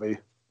C movie.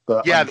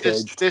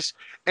 Uncaged.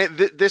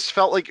 This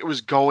felt like it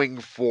was going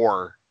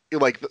for,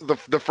 like,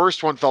 the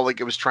first one felt like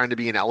it was trying to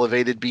be an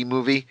elevated B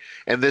movie,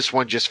 and this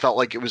one just felt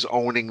like it was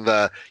owning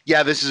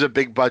this is a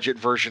big budget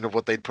version of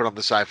what they'd put on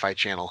the Sci-Fi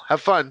Channel.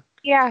 Have fun.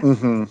 Yeah.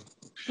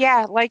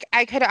 Yeah, like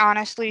I could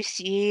honestly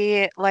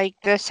see like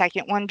the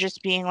second one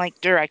just being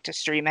like direct to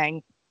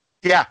streaming.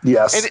 Yeah.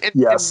 Yes. And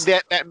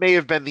that may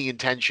have been the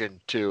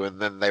intention too.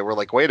 And then they were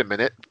like, "Wait a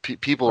minute,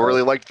 people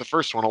really liked the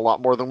first one a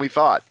lot more than we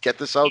thought. Get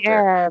this out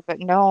there." Yeah, but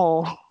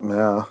no.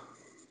 Yeah.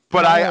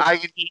 But I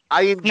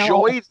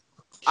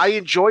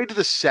enjoyed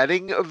the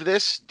setting of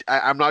this.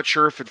 I'm not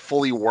sure if it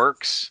fully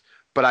works,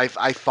 but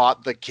I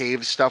thought the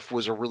cave stuff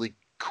was a really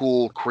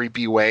cool,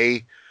 creepy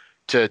way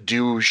to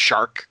do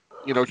shark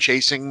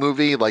chasing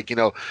movie. Like,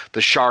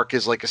 the shark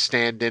is like a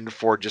stand-in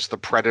for just the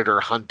predator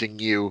hunting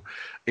you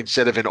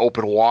instead of in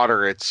open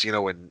water. It's,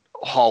 in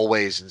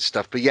hallways and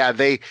stuff. But yeah,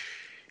 they,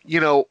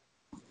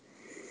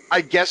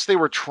 I guess they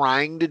were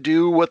trying to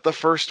do what the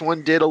first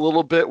one did a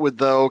little bit with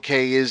the,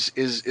 okay,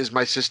 is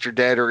my sister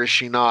dead or is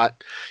she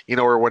not,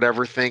 or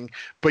whatever thing.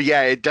 But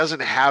yeah, it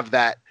doesn't have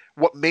that.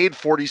 What made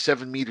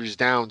 47 Meters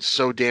Down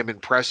so damn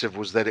impressive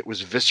was that it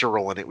was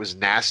visceral and it was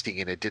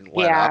nasty and it didn't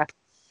let up.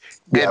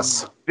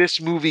 Yes. And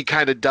this movie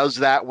kind of does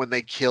that when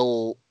they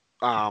kill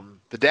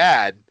the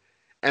dad,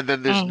 and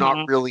then there's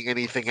not really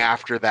anything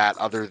after that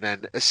other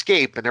than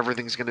escape, and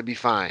everything's going to be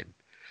fine.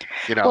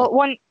 Well,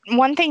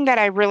 one thing that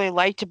I really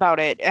liked about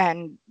it,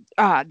 and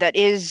that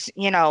is,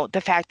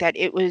 the fact that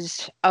it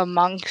was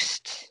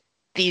amongst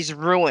these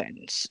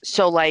ruins.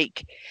 So,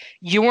 like,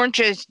 you weren't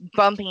just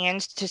bumping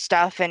into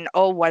stuff and,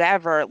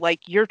 whatever. Like,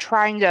 you're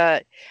trying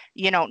to,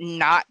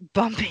 not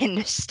bump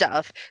into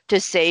stuff to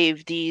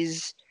save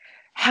these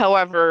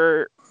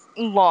however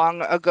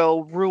long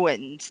ago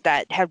ruins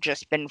that have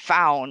just been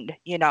found,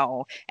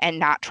 and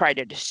not try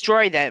to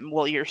destroy them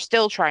while you're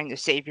still trying to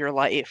save your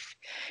life.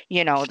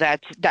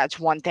 That's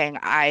one thing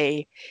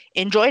I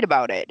enjoyed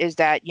about it, is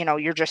that,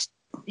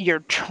 you're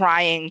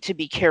trying to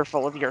be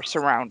careful of your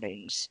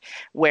surroundings,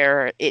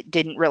 where it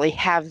didn't really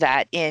have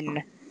that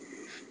in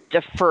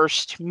the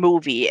first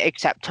movie,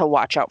 except to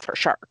watch out for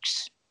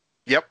sharks.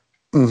 Yep.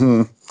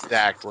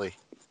 Exactly.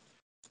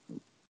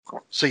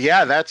 So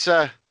yeah, that's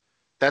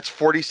that's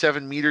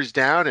 47 meters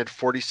down and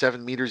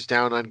 47 meters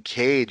down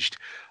Uncaged.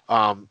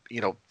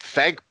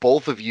 Thank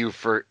both of you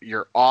for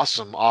your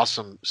awesome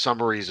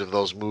summaries of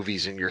those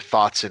movies and your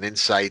thoughts and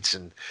insights,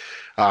 and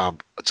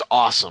it's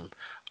awesome.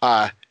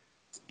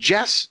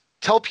 Jess,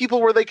 tell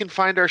people where they can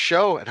find our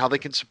show and how they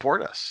can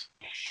support us.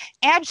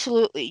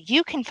 Absolutely.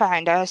 You can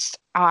find us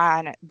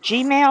on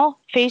Gmail,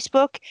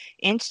 Facebook,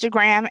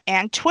 Instagram,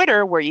 and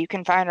Twitter, where you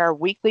can find our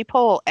weekly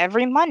poll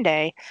every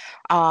Monday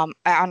on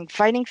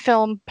Fighting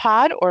Film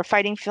Pod or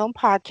Fighting Film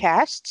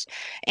Podcasts.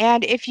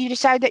 And if you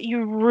decide that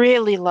you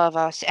really love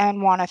us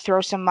and want to throw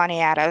some money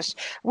at us,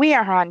 we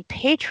are on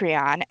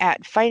Patreon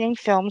at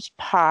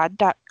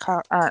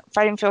fightingfilmspod.com, or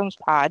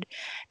fightingfilmspod,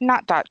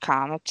 not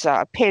 .com. It's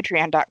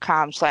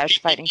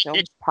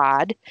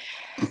patreon.com/fightingfilmspod.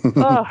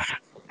 Oh,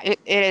 it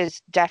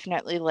is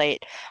definitely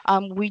late.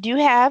 We do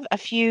have a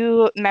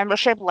few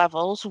membership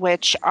levels,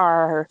 which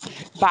are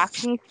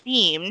boxing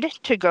themed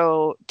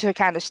to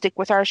kind of stick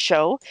with our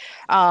show.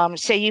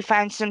 Say you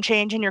find some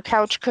change in your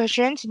couch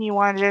cushions and you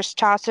want to just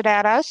toss it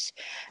at us.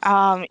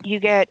 You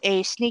get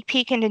a sneak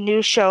peek into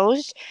new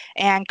shows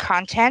and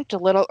content a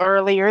little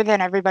earlier than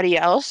everybody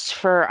else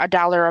for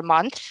 $1 a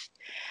month.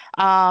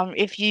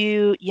 If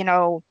you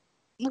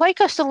like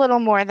us a little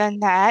more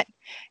than that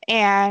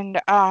and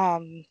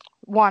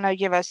want to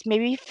give us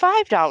maybe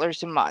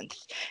 $5 a month,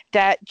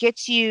 that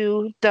gets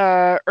you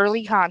the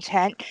early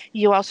content.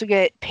 You also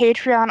get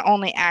Patreon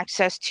only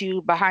access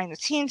to behind the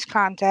scenes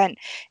content,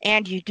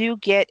 and you do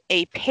get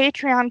a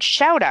Patreon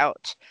shout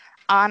out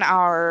on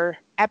our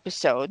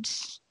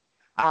episodes.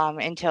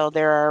 Until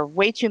there are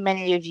way too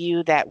many of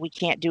you that we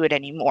can't do it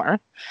anymore.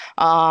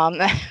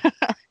 Um,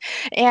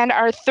 And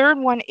our third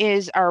one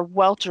is our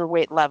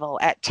welterweight level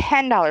at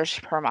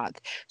 $10 per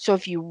month. So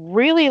if you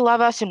really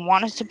love us and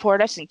want to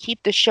support us and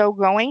keep the show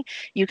going,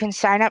 you can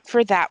sign up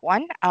for that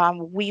one.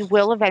 We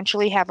will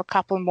eventually have a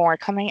couple more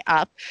coming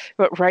up,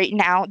 but right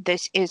now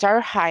this is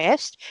our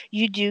highest.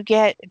 You do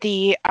get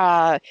the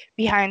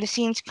behind the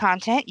scenes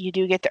content. You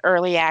do get the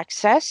early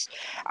access.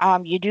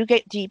 You do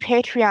get the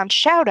Patreon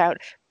shout out,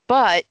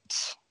 but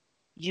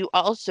you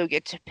also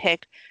get to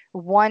pick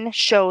one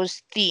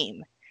show's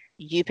theme.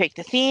 You pick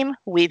the theme,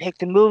 we pick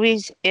the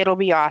movies. It'll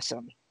be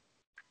awesome.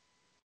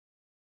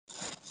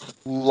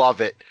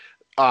 Love it.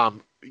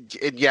 And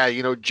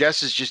yeah,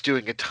 Jess is just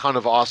doing a ton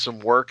of awesome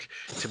work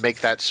to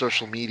make that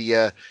social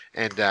media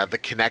and the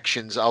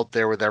connections out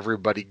there with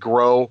everybody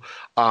grow.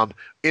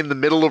 In the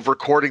middle of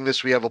recording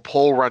this, we have a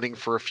poll running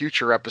for a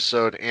future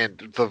episode,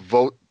 and the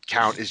vote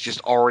count is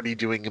just already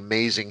doing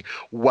amazing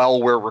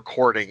while we're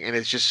recording, and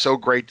it's just so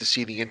great to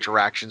see the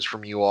interactions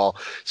from you all.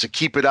 So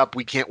keep it up.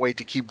 We can't wait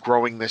to keep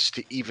growing this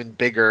to even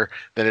bigger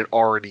than it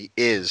already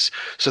is.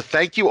 So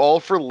thank you all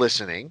for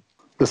listening.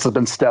 This has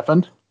been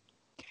Stefan.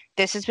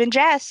 This has been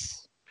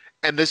Jess.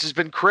 And this has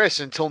been Chris.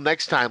 Until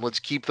next time, let's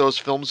keep those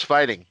films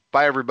fighting.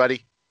 Bye,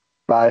 everybody.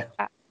 Bye.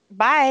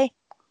 Bye.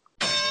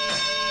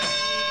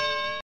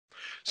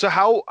 So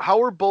how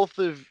are both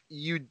of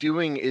you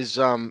doing? Is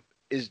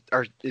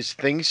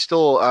things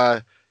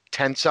still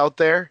tense out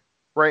there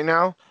right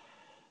now?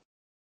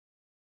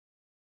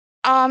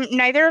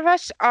 Neither of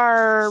us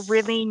are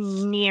really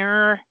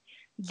near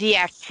the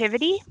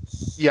activity.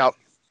 Yep.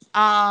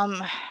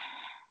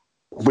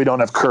 We don't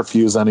have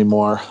curfews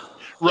anymore.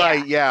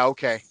 Right. Yeah.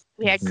 Okay.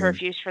 We had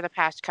curfews for the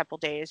past couple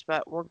days,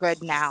 but we're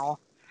good now.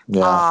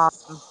 Yeah.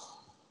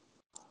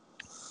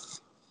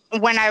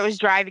 When I was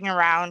driving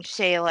around,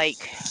 I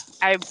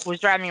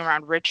was driving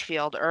around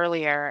Richfield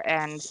earlier,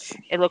 and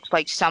it looks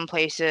like some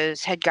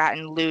places had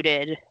gotten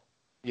looted.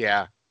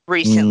 Yeah.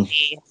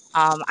 Recently.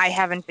 I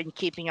haven't been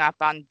keeping up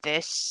on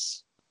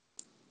this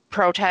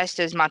protest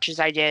as much as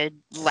I did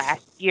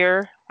last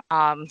year,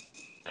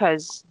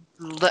 because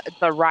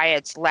the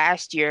riots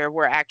last year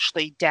were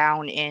actually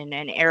down in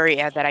an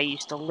area that I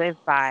used to live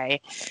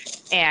by,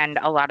 and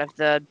a lot of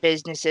the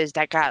businesses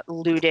that got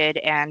looted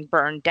and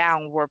burned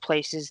down were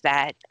places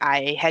that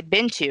I had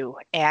been to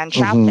and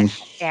shopped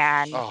at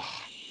and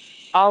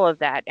all of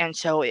that. And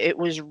so it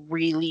was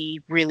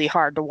really, really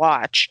hard to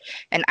watch.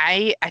 And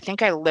I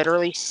think I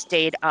literally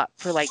stayed up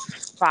for like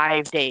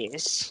 5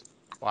 days.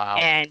 Wow.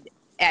 And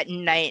at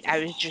night,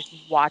 I was just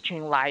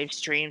watching live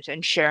streams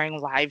and sharing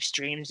live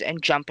streams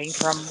and jumping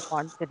from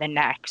one to the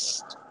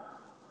next.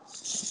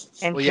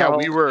 And well, yeah,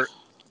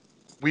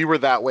 we were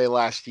that way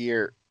last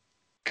year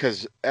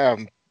because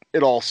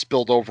it all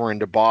spilled over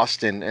into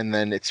Boston, and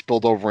then it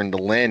spilled over into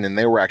Lynn, and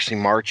they were actually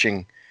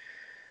marching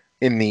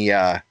in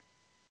the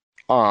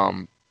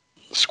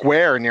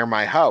square near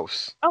my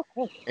house. Oh,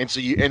 cool. And so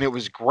it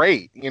was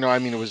great.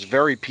 It was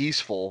very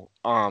peaceful.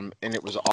 And it was